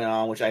going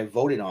on, which I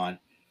voted on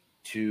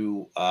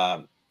to,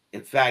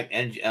 in fact,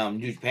 and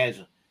New Japan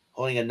is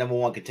holding a number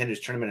one contenders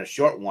tournament, a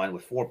short one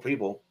with 4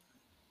 people,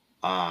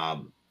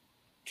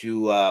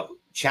 to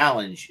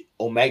challenge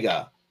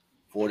Omega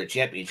for the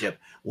championship.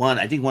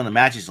 I think one of the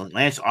matches,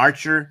 Lance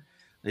Archer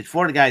There's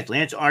 4 guys: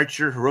 Lance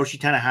Archer, Hiroshi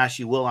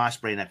Tanahashi, Will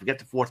Ospreay, and I forget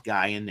the 4th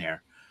guy in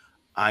there.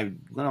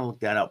 I'm gonna look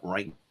that up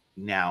right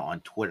now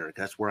on Twitter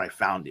because that's where I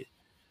found it.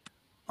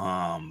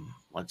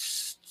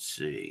 Let's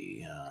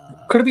see.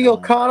 Could it be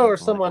Okada or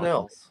someone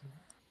else?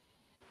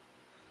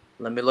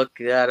 Let me look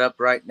that up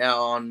right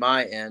now on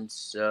my end.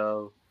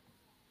 So,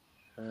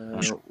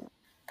 Let's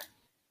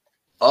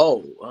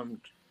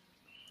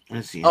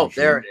see.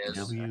 There it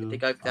is. I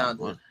think I found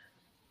it.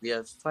 We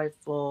have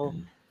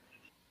Fightful.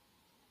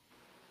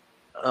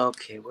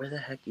 Okay, where the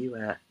heck you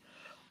at?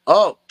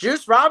 Oh,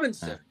 Juice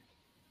Robinson.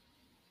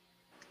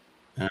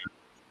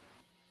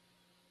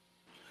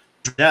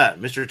 Yeah,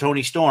 Mr.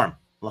 Tony Storm,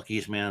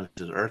 luckiest man on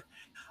this earth.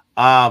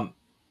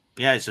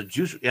 So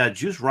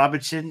Juice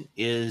Robinson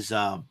is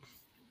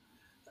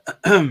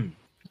let's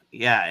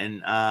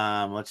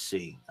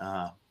see.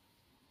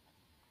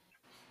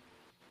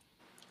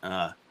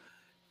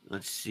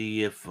 Let's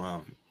see if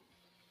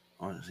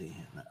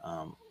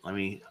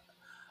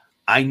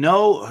I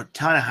know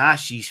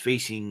Tanahashi's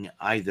facing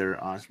either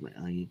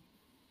Ospreay.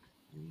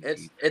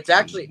 It's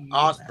actually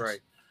Ospreay.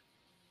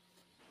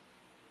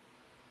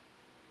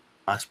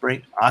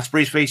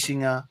 Ospreay's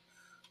facing all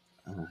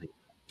right,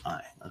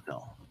 let's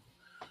go.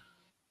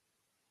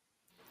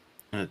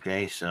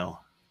 Okay, so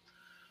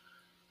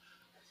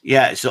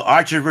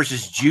Archer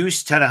versus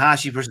Juice,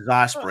 Tanahashi versus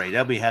Ospreay.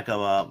 That'll be a heck of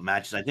a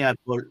match. I think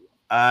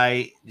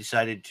I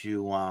decided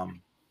to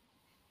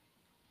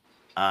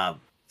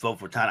vote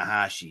for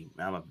Tanahashi.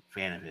 I'm a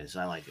fan of his.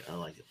 I like it.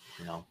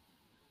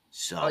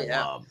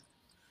 So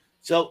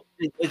so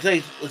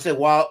let's say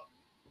while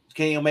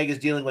Kenny Omega's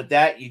dealing with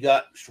that, you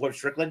got Swerve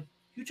Strickland.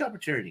 Huge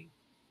opportunity.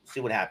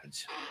 See what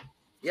happens.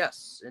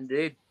 Yes,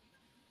 indeed.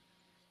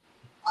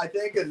 I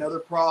think another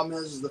problem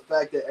is the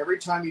fact that every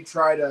time you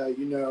try to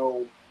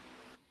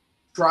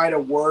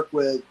work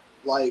with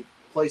like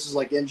places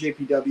like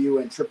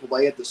NJPW and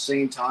AAA at the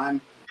same time,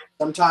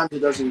 sometimes it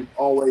doesn't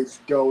always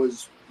go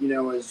as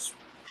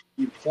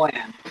you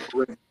plan.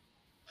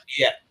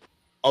 Yeah.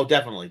 Oh,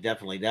 definitely.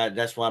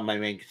 That's why my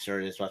main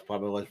concern is. That's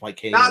probably why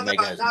Kenny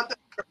Omega has. Not that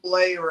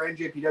AAA or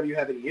NJPW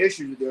have any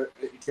issues with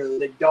each other.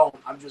 They don't.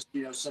 I'm just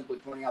simply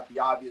pointing out the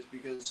obvious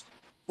because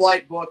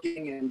flight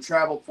booking and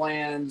travel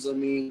plans, can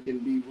be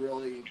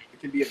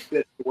a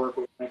bit to work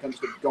with when it comes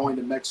to going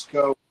to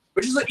Mexico,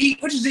 which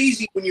is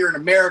easy when you're in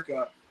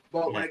America.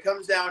 But when it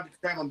comes down to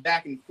traveling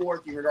back and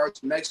forth in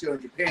regards to Mexico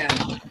and Japan,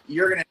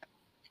 you're gonna have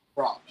a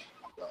problem.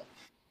 So.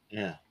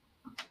 Yeah.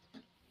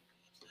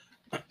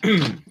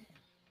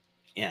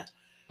 Yeah.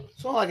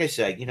 So, like I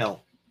said,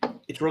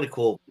 it's really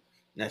cool.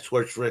 That's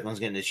where Strickland's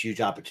getting this huge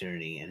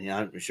opportunity, and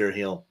I'm sure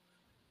he'll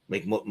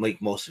make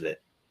most of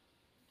it.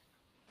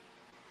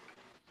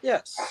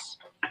 Yes,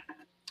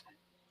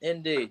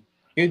 indeed.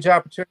 Huge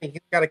opportunity.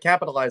 He's got to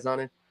capitalize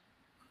on it.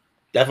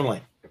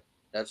 Definitely.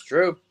 That's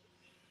true.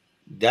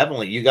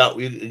 Definitely. You got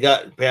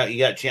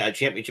a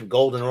championship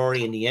golden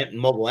already in the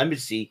Mobile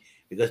Embassy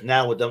because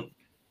now with them,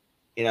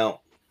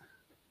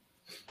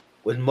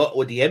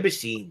 with the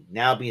Embassy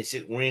now being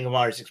Ring of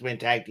Honor 6-man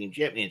tag team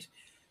champions,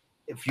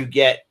 if you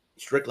get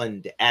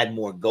Strickland to add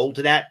more gold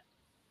to that,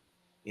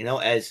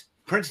 as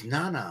Prince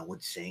Nana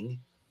would sing,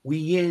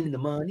 "We in the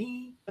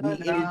money, we in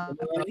the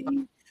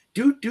money,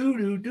 do do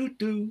do do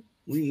do,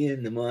 we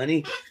in the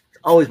money."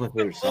 Always my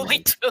favorite song. Holy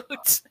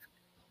toots.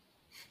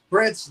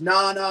 Prince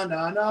na.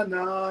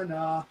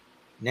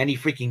 Nanny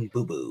freaking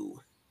boo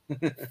boo.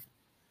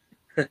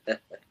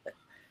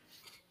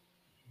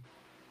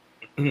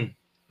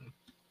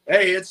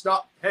 Hey, it's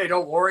not. Hey,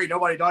 don't worry.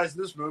 Nobody dies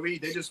in this movie.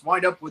 They just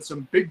wind up with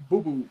some big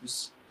boo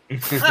boos.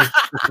 George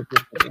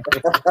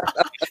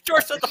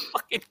of the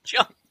fucking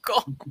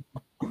jungle.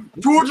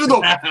 George of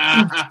the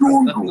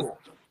jungle.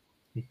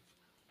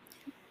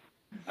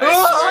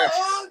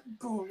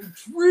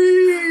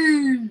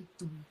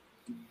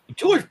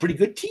 George, pretty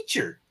good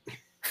teacher.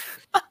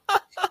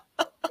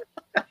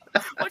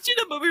 Watching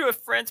a movie with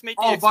friends make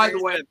the Oh, by the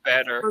experience way,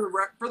 better.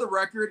 For the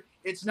record,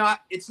 it's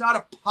not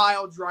a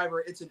pile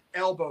driver. It's an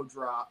elbow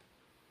drop.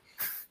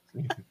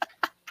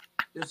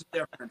 There's a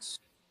difference.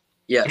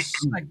 Yes.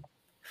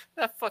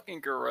 That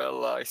fucking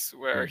gorilla, I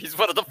swear. He's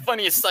one of the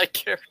funniest side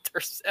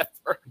characters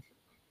ever.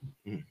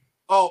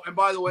 Oh, and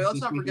by the way,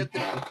 let's not forget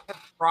that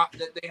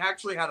they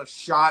actually had a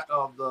shot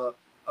of the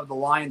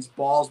lion's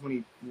balls when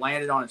he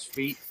landed on his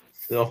feet.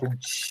 Oh,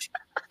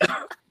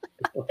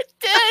 It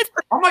did.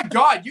 Oh my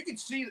God! You can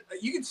see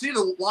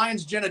the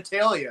lion's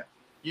genitalia.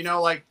 In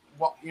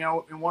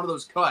one of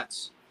those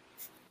cuts.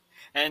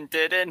 And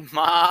did it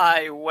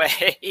my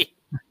way.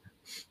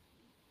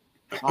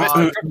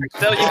 Mr. Perfect,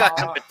 though, you got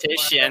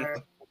competition.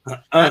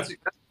 That's a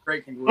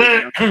great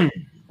conclusion.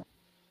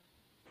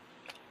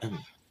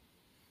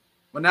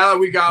 But now that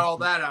we got all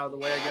that out of the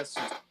way, I guess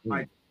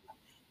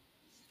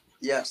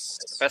Yes.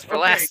 Best for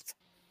last.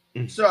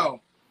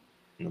 So,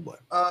 boy.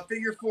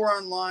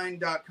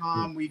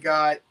 Figure4online.com, we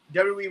got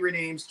WWE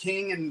renames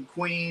King and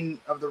Queen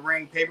of the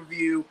Ring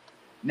pay-per-view.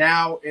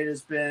 Now it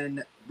has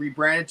been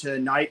rebranded to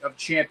Night of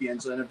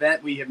Champions, an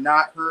event we have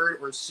not heard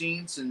or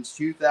seen since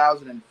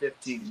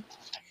 2015.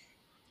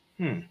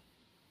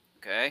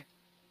 Okay.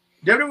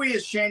 WWE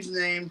has changed the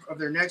name of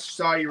their next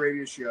Saudi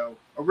Arabia show.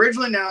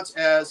 Originally announced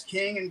as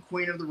King and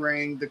Queen of the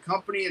Ring, the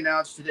company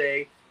announced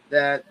today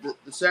that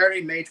the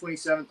Saturday, May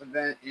 27th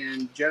event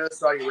in Jeddah,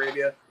 Saudi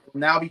Arabia will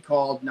now be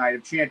called Night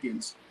of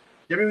Champions.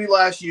 WWE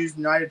last used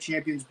Night of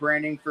Champions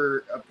branding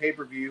for a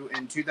pay-per-view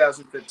in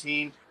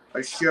 2015,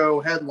 a show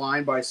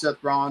headlined by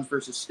Seth Rollins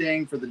versus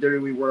Sting for the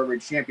WWE World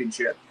Heavyweight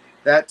Championship.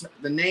 That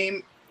the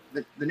name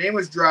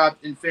was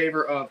dropped in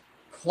favor of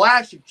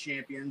Clash of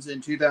Champions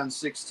in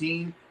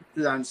 2016,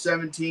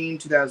 2017,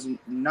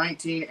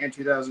 2019, and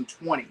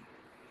 2020.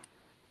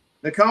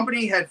 The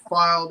company had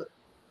filed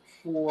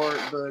for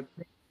the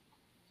King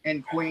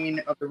and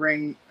Queen of the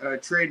Ring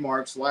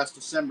trademarks last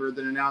December,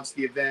 then announced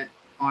the event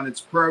on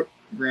its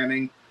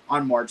programming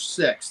on March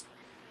 6th.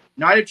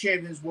 Night of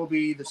Champions will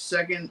be the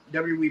second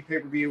WWE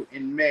pay-per-view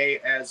in May,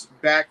 as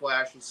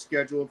Backlash is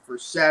scheduled for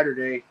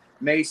Saturday,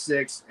 May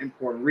 6th in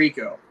Puerto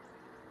Rico.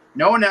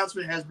 No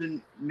announcement has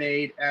been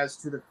made as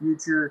to the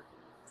future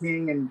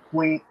King and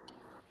Queen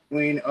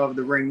of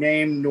the Ring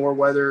name, nor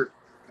whether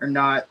or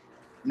not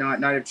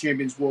Night of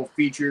Champions will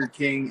feature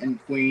King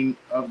and Queen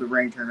of the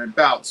Ring tournament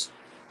bouts.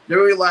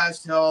 WWE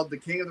last held the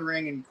King of the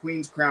Ring and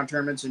Queen's Crown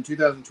tournaments in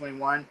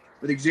 2021,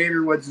 with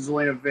Xavier Woods and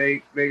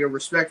Zelina Vega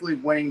respectively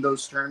winning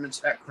those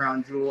tournaments at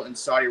Crown Jewel in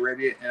Saudi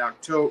Arabia in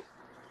October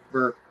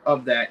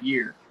of that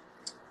year.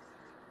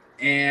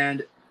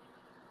 And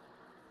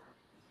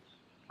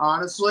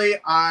honestly,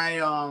 I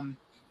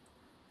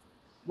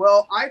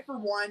for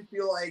one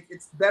feel like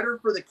it's better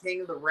for the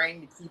King of the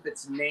Ring to keep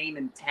its name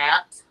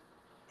intact,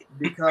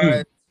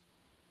 because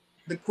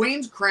the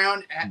Queen's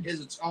Crown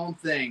is its own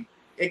thing.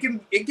 It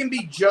can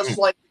be just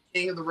like the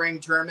King of the Ring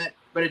tournament,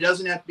 but it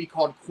doesn't have to be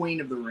called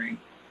Queen of the Ring.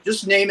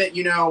 Just name it,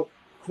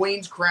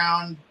 Queen's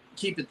Crown.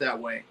 Keep it that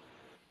way.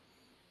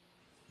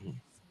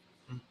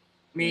 I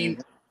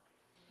mean,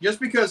 just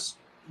because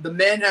the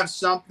men have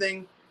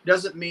something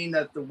doesn't mean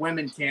that the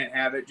women can't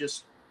have it.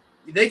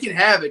 They can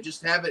have it,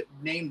 just have it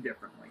named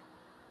differently.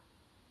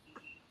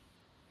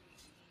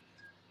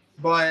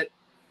 But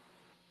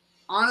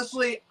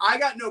honestly, I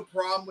got no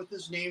problem with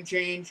this name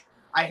change.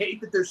 I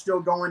hate that they're still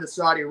going to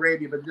Saudi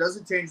Arabia, but it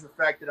doesn't change the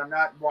fact that I'm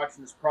not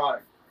watching this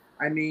product.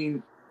 I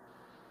mean,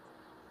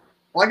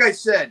 like I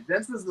said,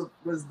 Vince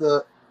was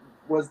the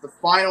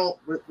final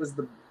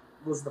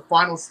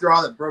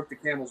straw that broke the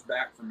camel's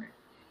back for me.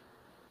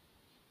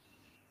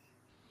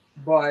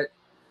 But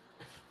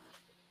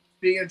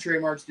speaking of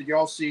trademarks, did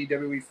y'all see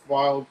WWE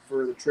filed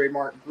for the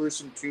trademark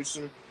gruesome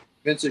twosome?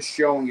 Vince is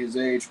showing his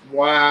age.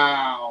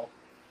 Wow.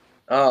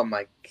 Oh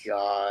my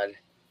God.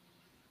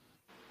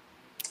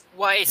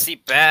 Why is he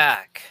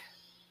back?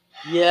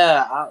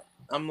 Yeah,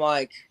 I'm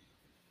like,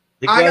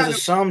 because of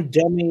some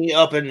dummy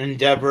up in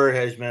Endeavor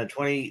has been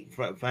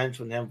friends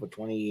with him for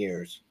 20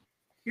 years.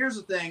 Here's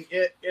the thing: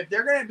 if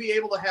they're going to be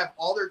able to have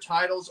all their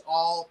titles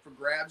all for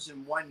grabs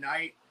in one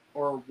night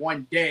or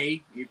one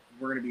day, if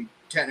we're going to be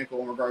technical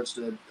in regards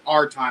to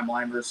our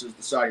timeline versus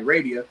the Saudi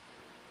Arabia,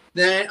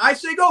 then I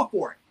say go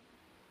for it.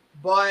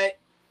 But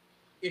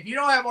if you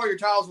don't have all your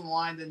titles on the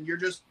line, then you're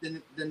just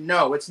then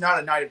no, it's not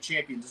a Night of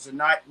Champions. It's a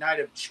night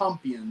of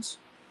champions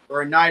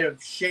or a night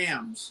of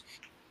shams.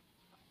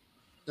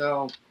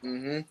 So,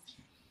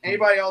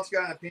 anybody else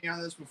got an opinion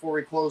on this before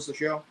we close the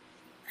show?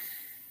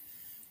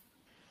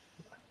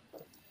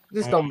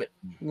 This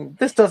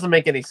doesn't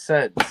make any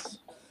sense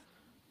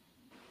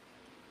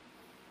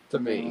to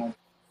me.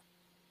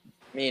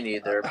 Me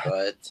neither,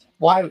 but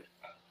why?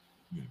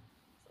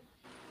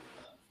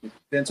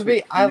 To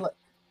me,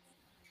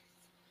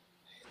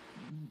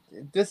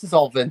 this is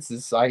all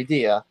Vince's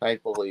idea, I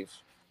believe.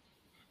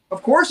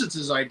 Of course, it's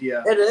his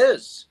idea. It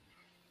is.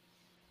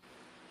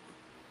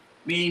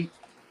 I mean,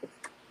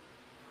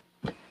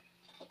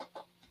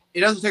 it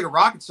doesn't take a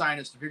rocket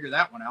scientist to figure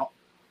that one out.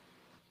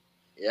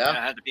 Yeah. It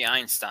had to be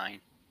Einstein.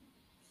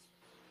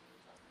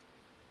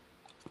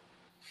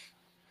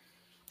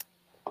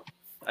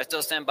 I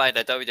still stand by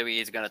that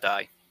WWE is going to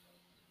die.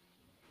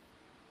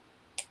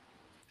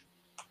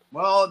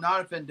 Well,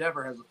 not if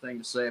Endeavor has a thing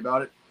to say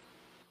about it.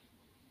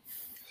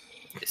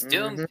 It's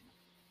doomed.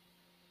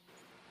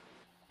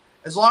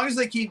 As long as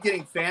they keep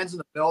getting fans in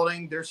the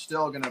building, they're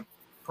still going to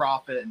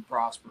profit and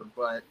prosper.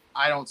 But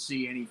I don't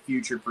see any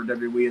future for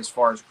WWE as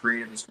far as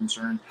creative is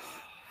concerned.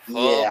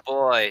 Oh,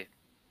 boy.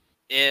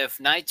 If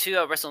Night 2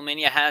 of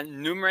WrestleMania had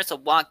numerous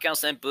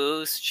walkouts and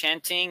boos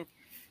chanting,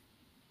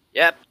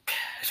 yep,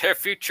 their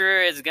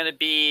future is going to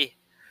be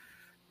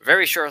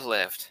very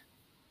short-lived.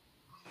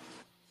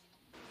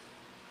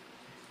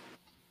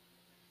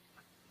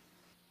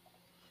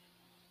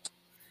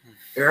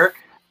 Eric?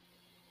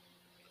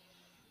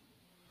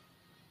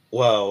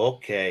 Well,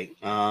 okay.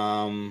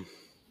 I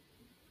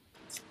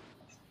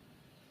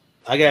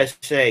gotta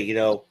say,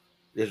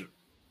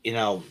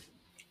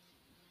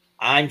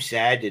 I'm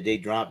sad that they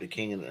dropped the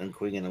King and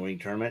Queen in the Ring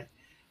tournament.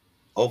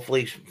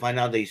 Hopefully, find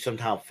out they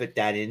somehow fit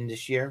that in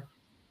this year.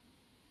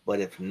 But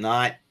if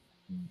not,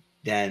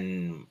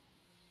 then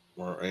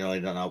I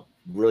don't know.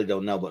 Really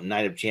don't know. But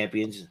Night of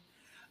Champions,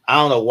 I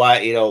don't know why.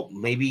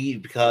 Maybe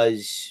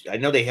because I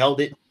know they held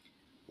it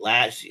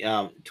last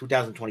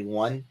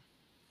 2021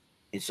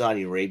 in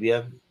Saudi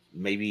Arabia,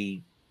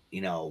 maybe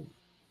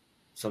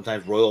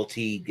sometimes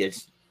royalty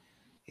gets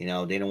they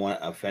don't want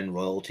to offend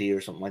royalty or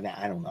something like that.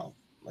 I don't know.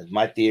 Like,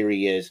 my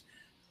theory is,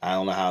 I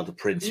don't know how the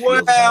prince feels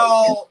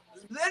about it. Well,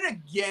 then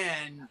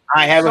again,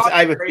 I have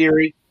a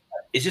theory.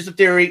 It's just a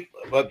theory,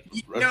 but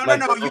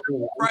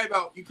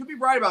no. You could be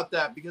right about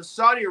that because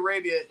Saudi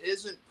Arabia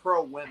isn't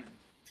pro women.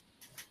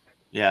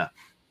 Yeah,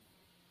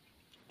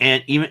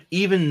 and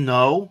even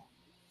though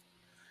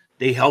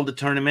they held the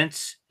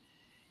tournaments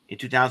in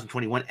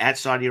 2021 at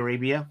Saudi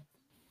Arabia,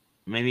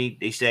 maybe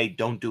they say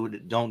don't do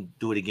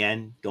it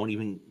again. Don't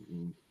even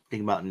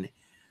think about it.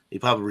 They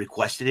probably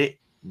requested it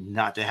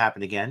not to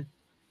happen again.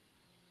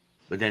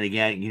 But then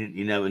again,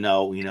 you never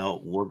know.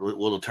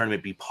 Will the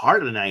tournament be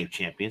part of the Night of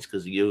Champions?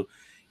 Because you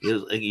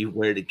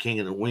wear the King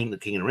of the Ring. The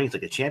King of the Ring is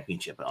like a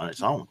championship on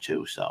its own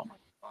too. So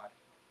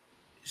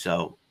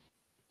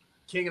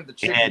King of the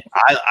Chicken. And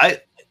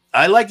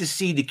I like to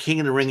see the King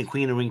of the Ring and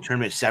Queen of the Ring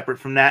tournament separate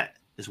from that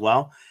as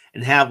well,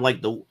 and have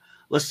like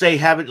let's say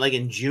have it like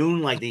in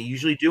June, like they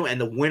usually do, and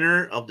the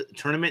winner of the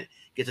tournament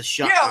gets a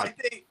shot.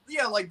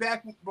 Like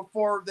back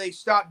before they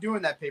stopped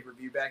doing that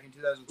pay-per-view back in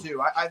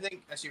 2002. I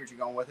think I see what you're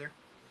going with here.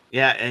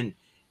 Yeah,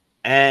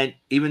 and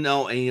even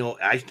though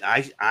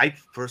I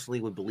personally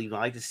would believe, I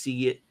like to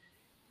see it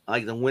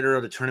like the winner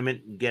of the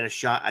tournament get a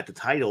shot at the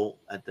title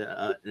at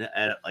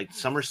like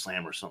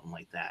SummerSlam or something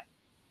like that.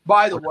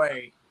 By the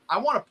way, I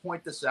want to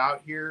point this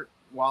out here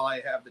while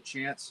I have the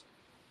chance.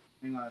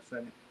 Hang on a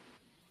second.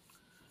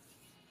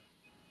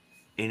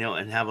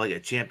 And have like a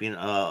champion,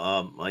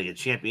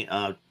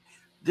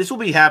 this will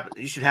be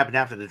It should happen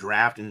after the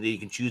draft, and they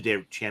can choose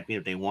their champion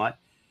if they want.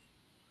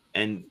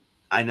 And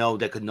I know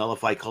that could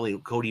nullify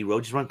Cody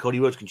Rhodes' run. Cody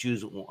Rhodes can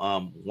choose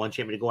one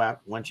championship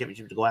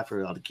to go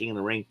after. The King of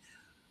the Ring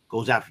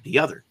goes after the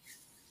other.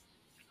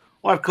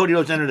 Or if Cody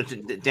Rhodes entered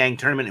the dang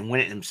tournament and win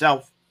it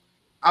himself.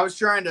 I was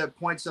trying to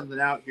point something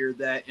out here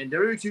that in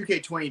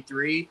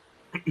W2K23,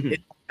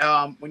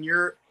 when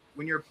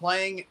you're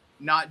playing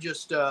not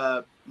just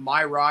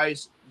My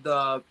Rise,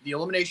 the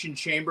Elimination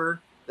Chamber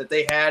that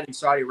they had in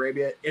Saudi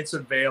Arabia, it's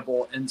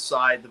available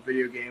inside the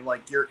video game.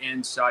 Like, you're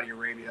in Saudi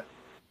Arabia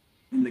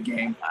in the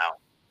game. Wow.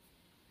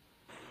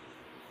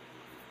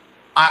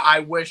 I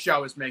wish I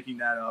was making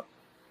that up.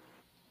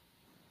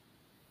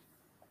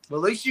 But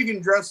at least you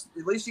can dress.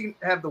 At least you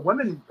can have the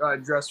women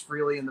dress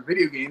freely in the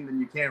video game than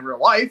you can in real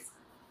life.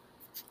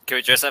 Can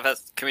we dress up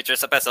as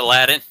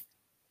Aladdin?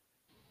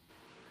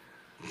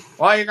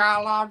 Well, you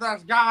gotta love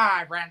this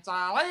guy, Prince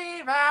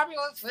Ali,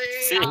 fabulous.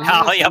 See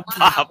how you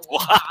pop.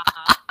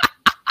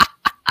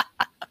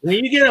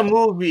 When you get a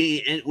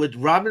movie with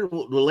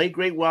the late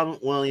great Robin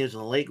Williams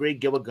and the late great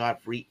Gilbert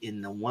Gottfried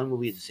in the one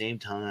movie at the same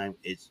time,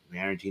 it's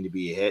guaranteed to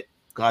be a hit.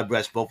 God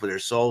bless both of their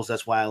souls.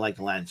 That's why I like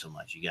Aladdin so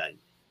much. You got it.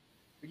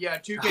 Yeah,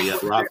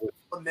 2K.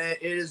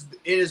 It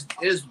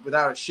is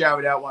without a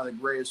shout out one of the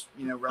greatest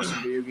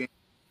wrestling video games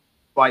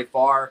by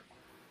far.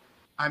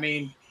 I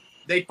mean,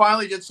 they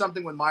finally did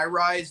something with My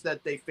Rise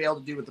that they failed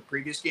to do with the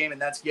previous game,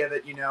 and that's give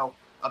it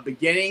a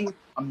beginning,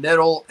 a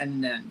middle,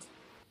 and an end.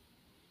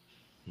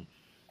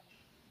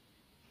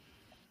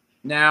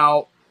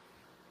 Now,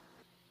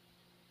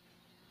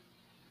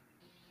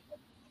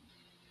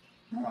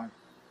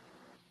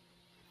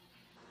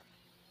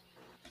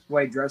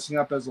 wait, dressing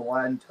up as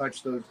Aladdin,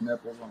 touch those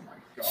nipples. Oh my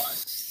god.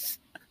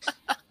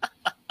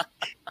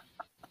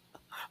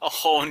 A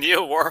whole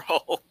new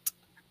world.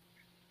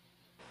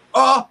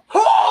 A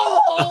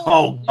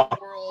whole new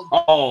world.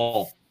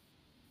 Oh.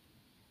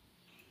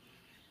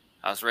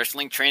 How's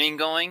wrestling training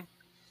going?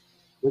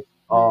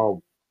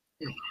 Oh.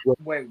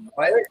 Wait,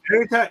 what?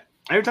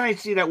 Every time I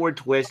see that word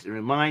twist, it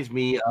reminds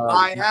me of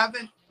I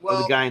haven't.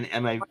 Well, the guy in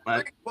MA.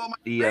 My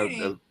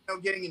training,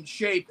 getting in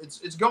shape,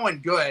 it's going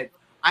good.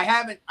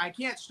 I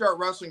can't start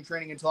wrestling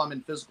training until I'm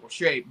in physical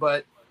shape.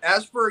 But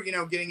as for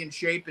getting in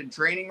shape and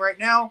training right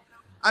now,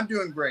 I'm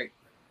doing great.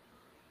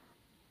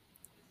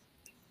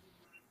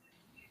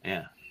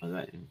 Yeah.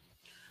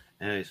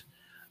 Anyways,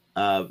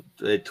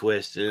 the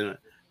twist.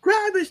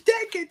 Grab his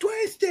dick and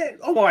twist it.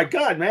 Oh my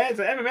god, man! It's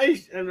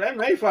an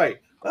MMA fight.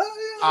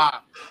 Oh yeah.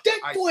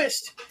 Dick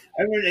twist.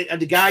 I remember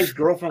the guy's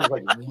girlfriend was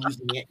like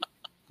losing it,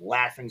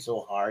 laughing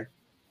so hard.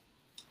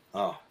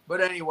 Oh.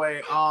 But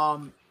anyway,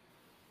 all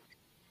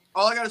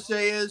I gotta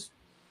say is,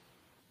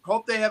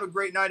 hope they have a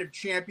great night of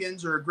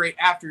champions or a great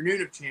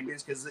afternoon of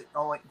champions, because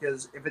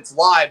if it's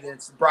live, then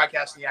it's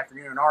broadcast in the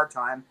afternoon in our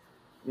time,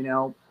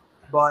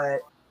 But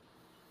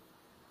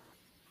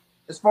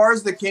as far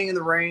as the King of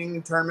the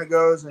Ring tournament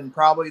goes, and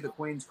probably the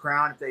Queen's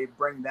Crown, if they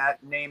bring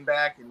that name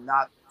back and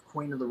not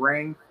Queen of the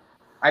Ring,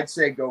 I'd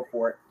say go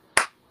for it.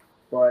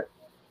 But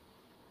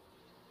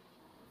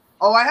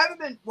I haven't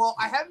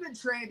been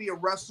trained to be a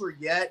wrestler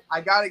yet.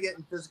 I got to get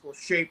in physical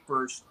shape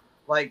first.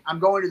 Like, I'm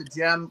going to the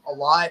gym a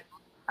lot.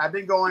 I've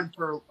been going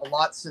for a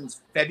lot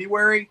since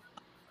February,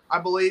 I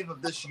believe,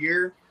 of this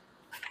year.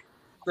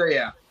 So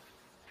yeah.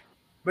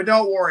 But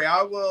don't worry,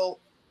 I will.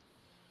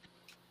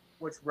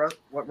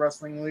 What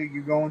wrestling league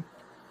you going?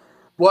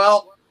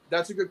 Well,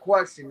 That's a good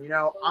question. You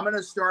know, I'm going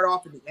to start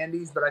off in the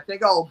Indies, but I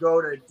think I'll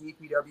go to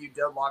DPW,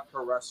 Deadlock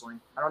Pro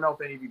Wrestling. I don't know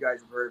if any of you guys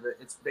have heard of it.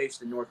 It's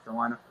based in North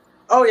Carolina.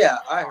 Oh yeah,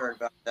 I heard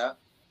about that.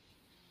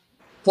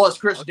 Plus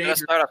Chris Let's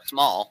Danger. start up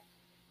small.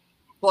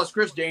 Plus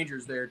Chris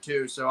Danger's there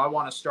too, so I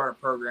want to start a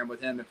program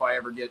with him if I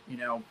ever get,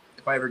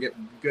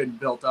 good and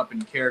built up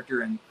in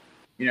character and,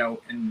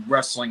 in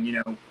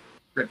wrestling,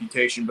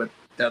 reputation. But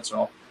that's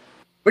all.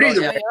 But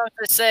either way, You know what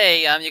to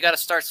say. You got to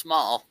start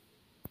small.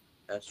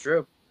 That's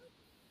true.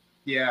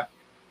 yeah.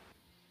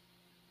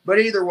 But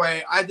either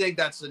way, I think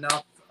that's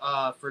enough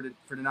for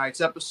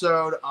tonight's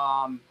episode.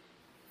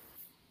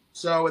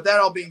 So with that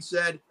all being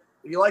said,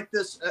 if you like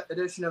this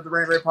edition of the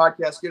Rant Rave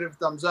podcast, give it a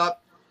thumbs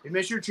up. If you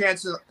miss your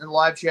chance in the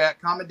live chat,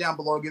 comment down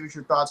below, give us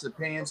your thoughts and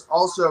opinions.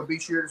 Also, be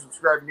sure to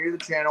subscribe to the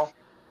channel,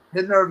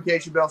 hit the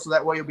notification bell so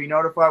that way you'll be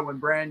notified when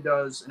Brandon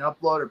does an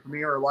upload or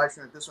premiere or live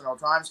stream at this one at all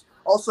times.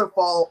 Also,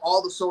 follow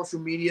all the social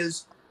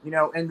medias,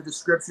 in the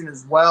description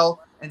as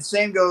well. And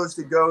same goes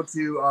to go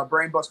to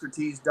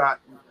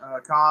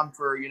brainbustertees.com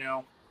for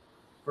your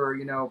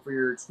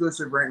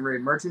exclusive Rant and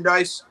Rave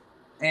merchandise.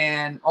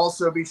 And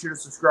also be sure to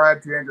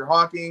subscribe to Andrew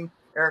Hawking,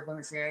 Eric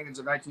Lynn Shenanigans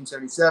of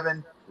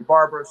 1977, the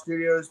Barbaro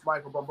Studios,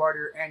 Michael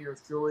Bombardier, and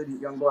yours truly, the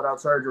Young Blood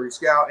Outsider, Jordy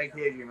Scout,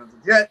 a.k.a. James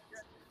Jet.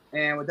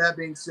 And with that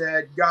being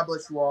said, God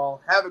bless you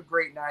all. Have a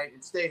great night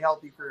and stay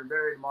healthy for your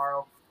very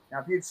tomorrow. Now,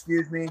 if you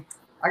excuse me,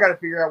 I got to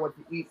figure out what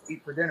to eat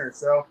for dinner.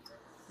 So,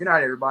 good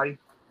night, everybody.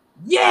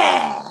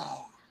 Yeah!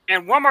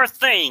 And one more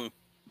thing.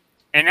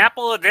 An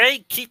apple a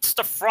day keeps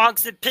the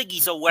frogs and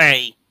piggies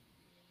away.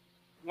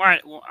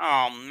 What?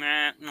 Oh,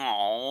 man.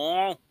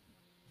 No.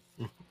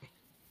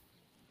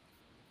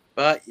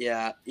 But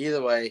yeah,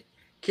 either way,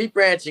 keep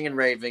ranting and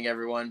raving,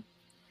 everyone.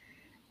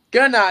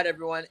 Good night,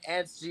 everyone,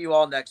 and see you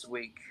all next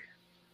week.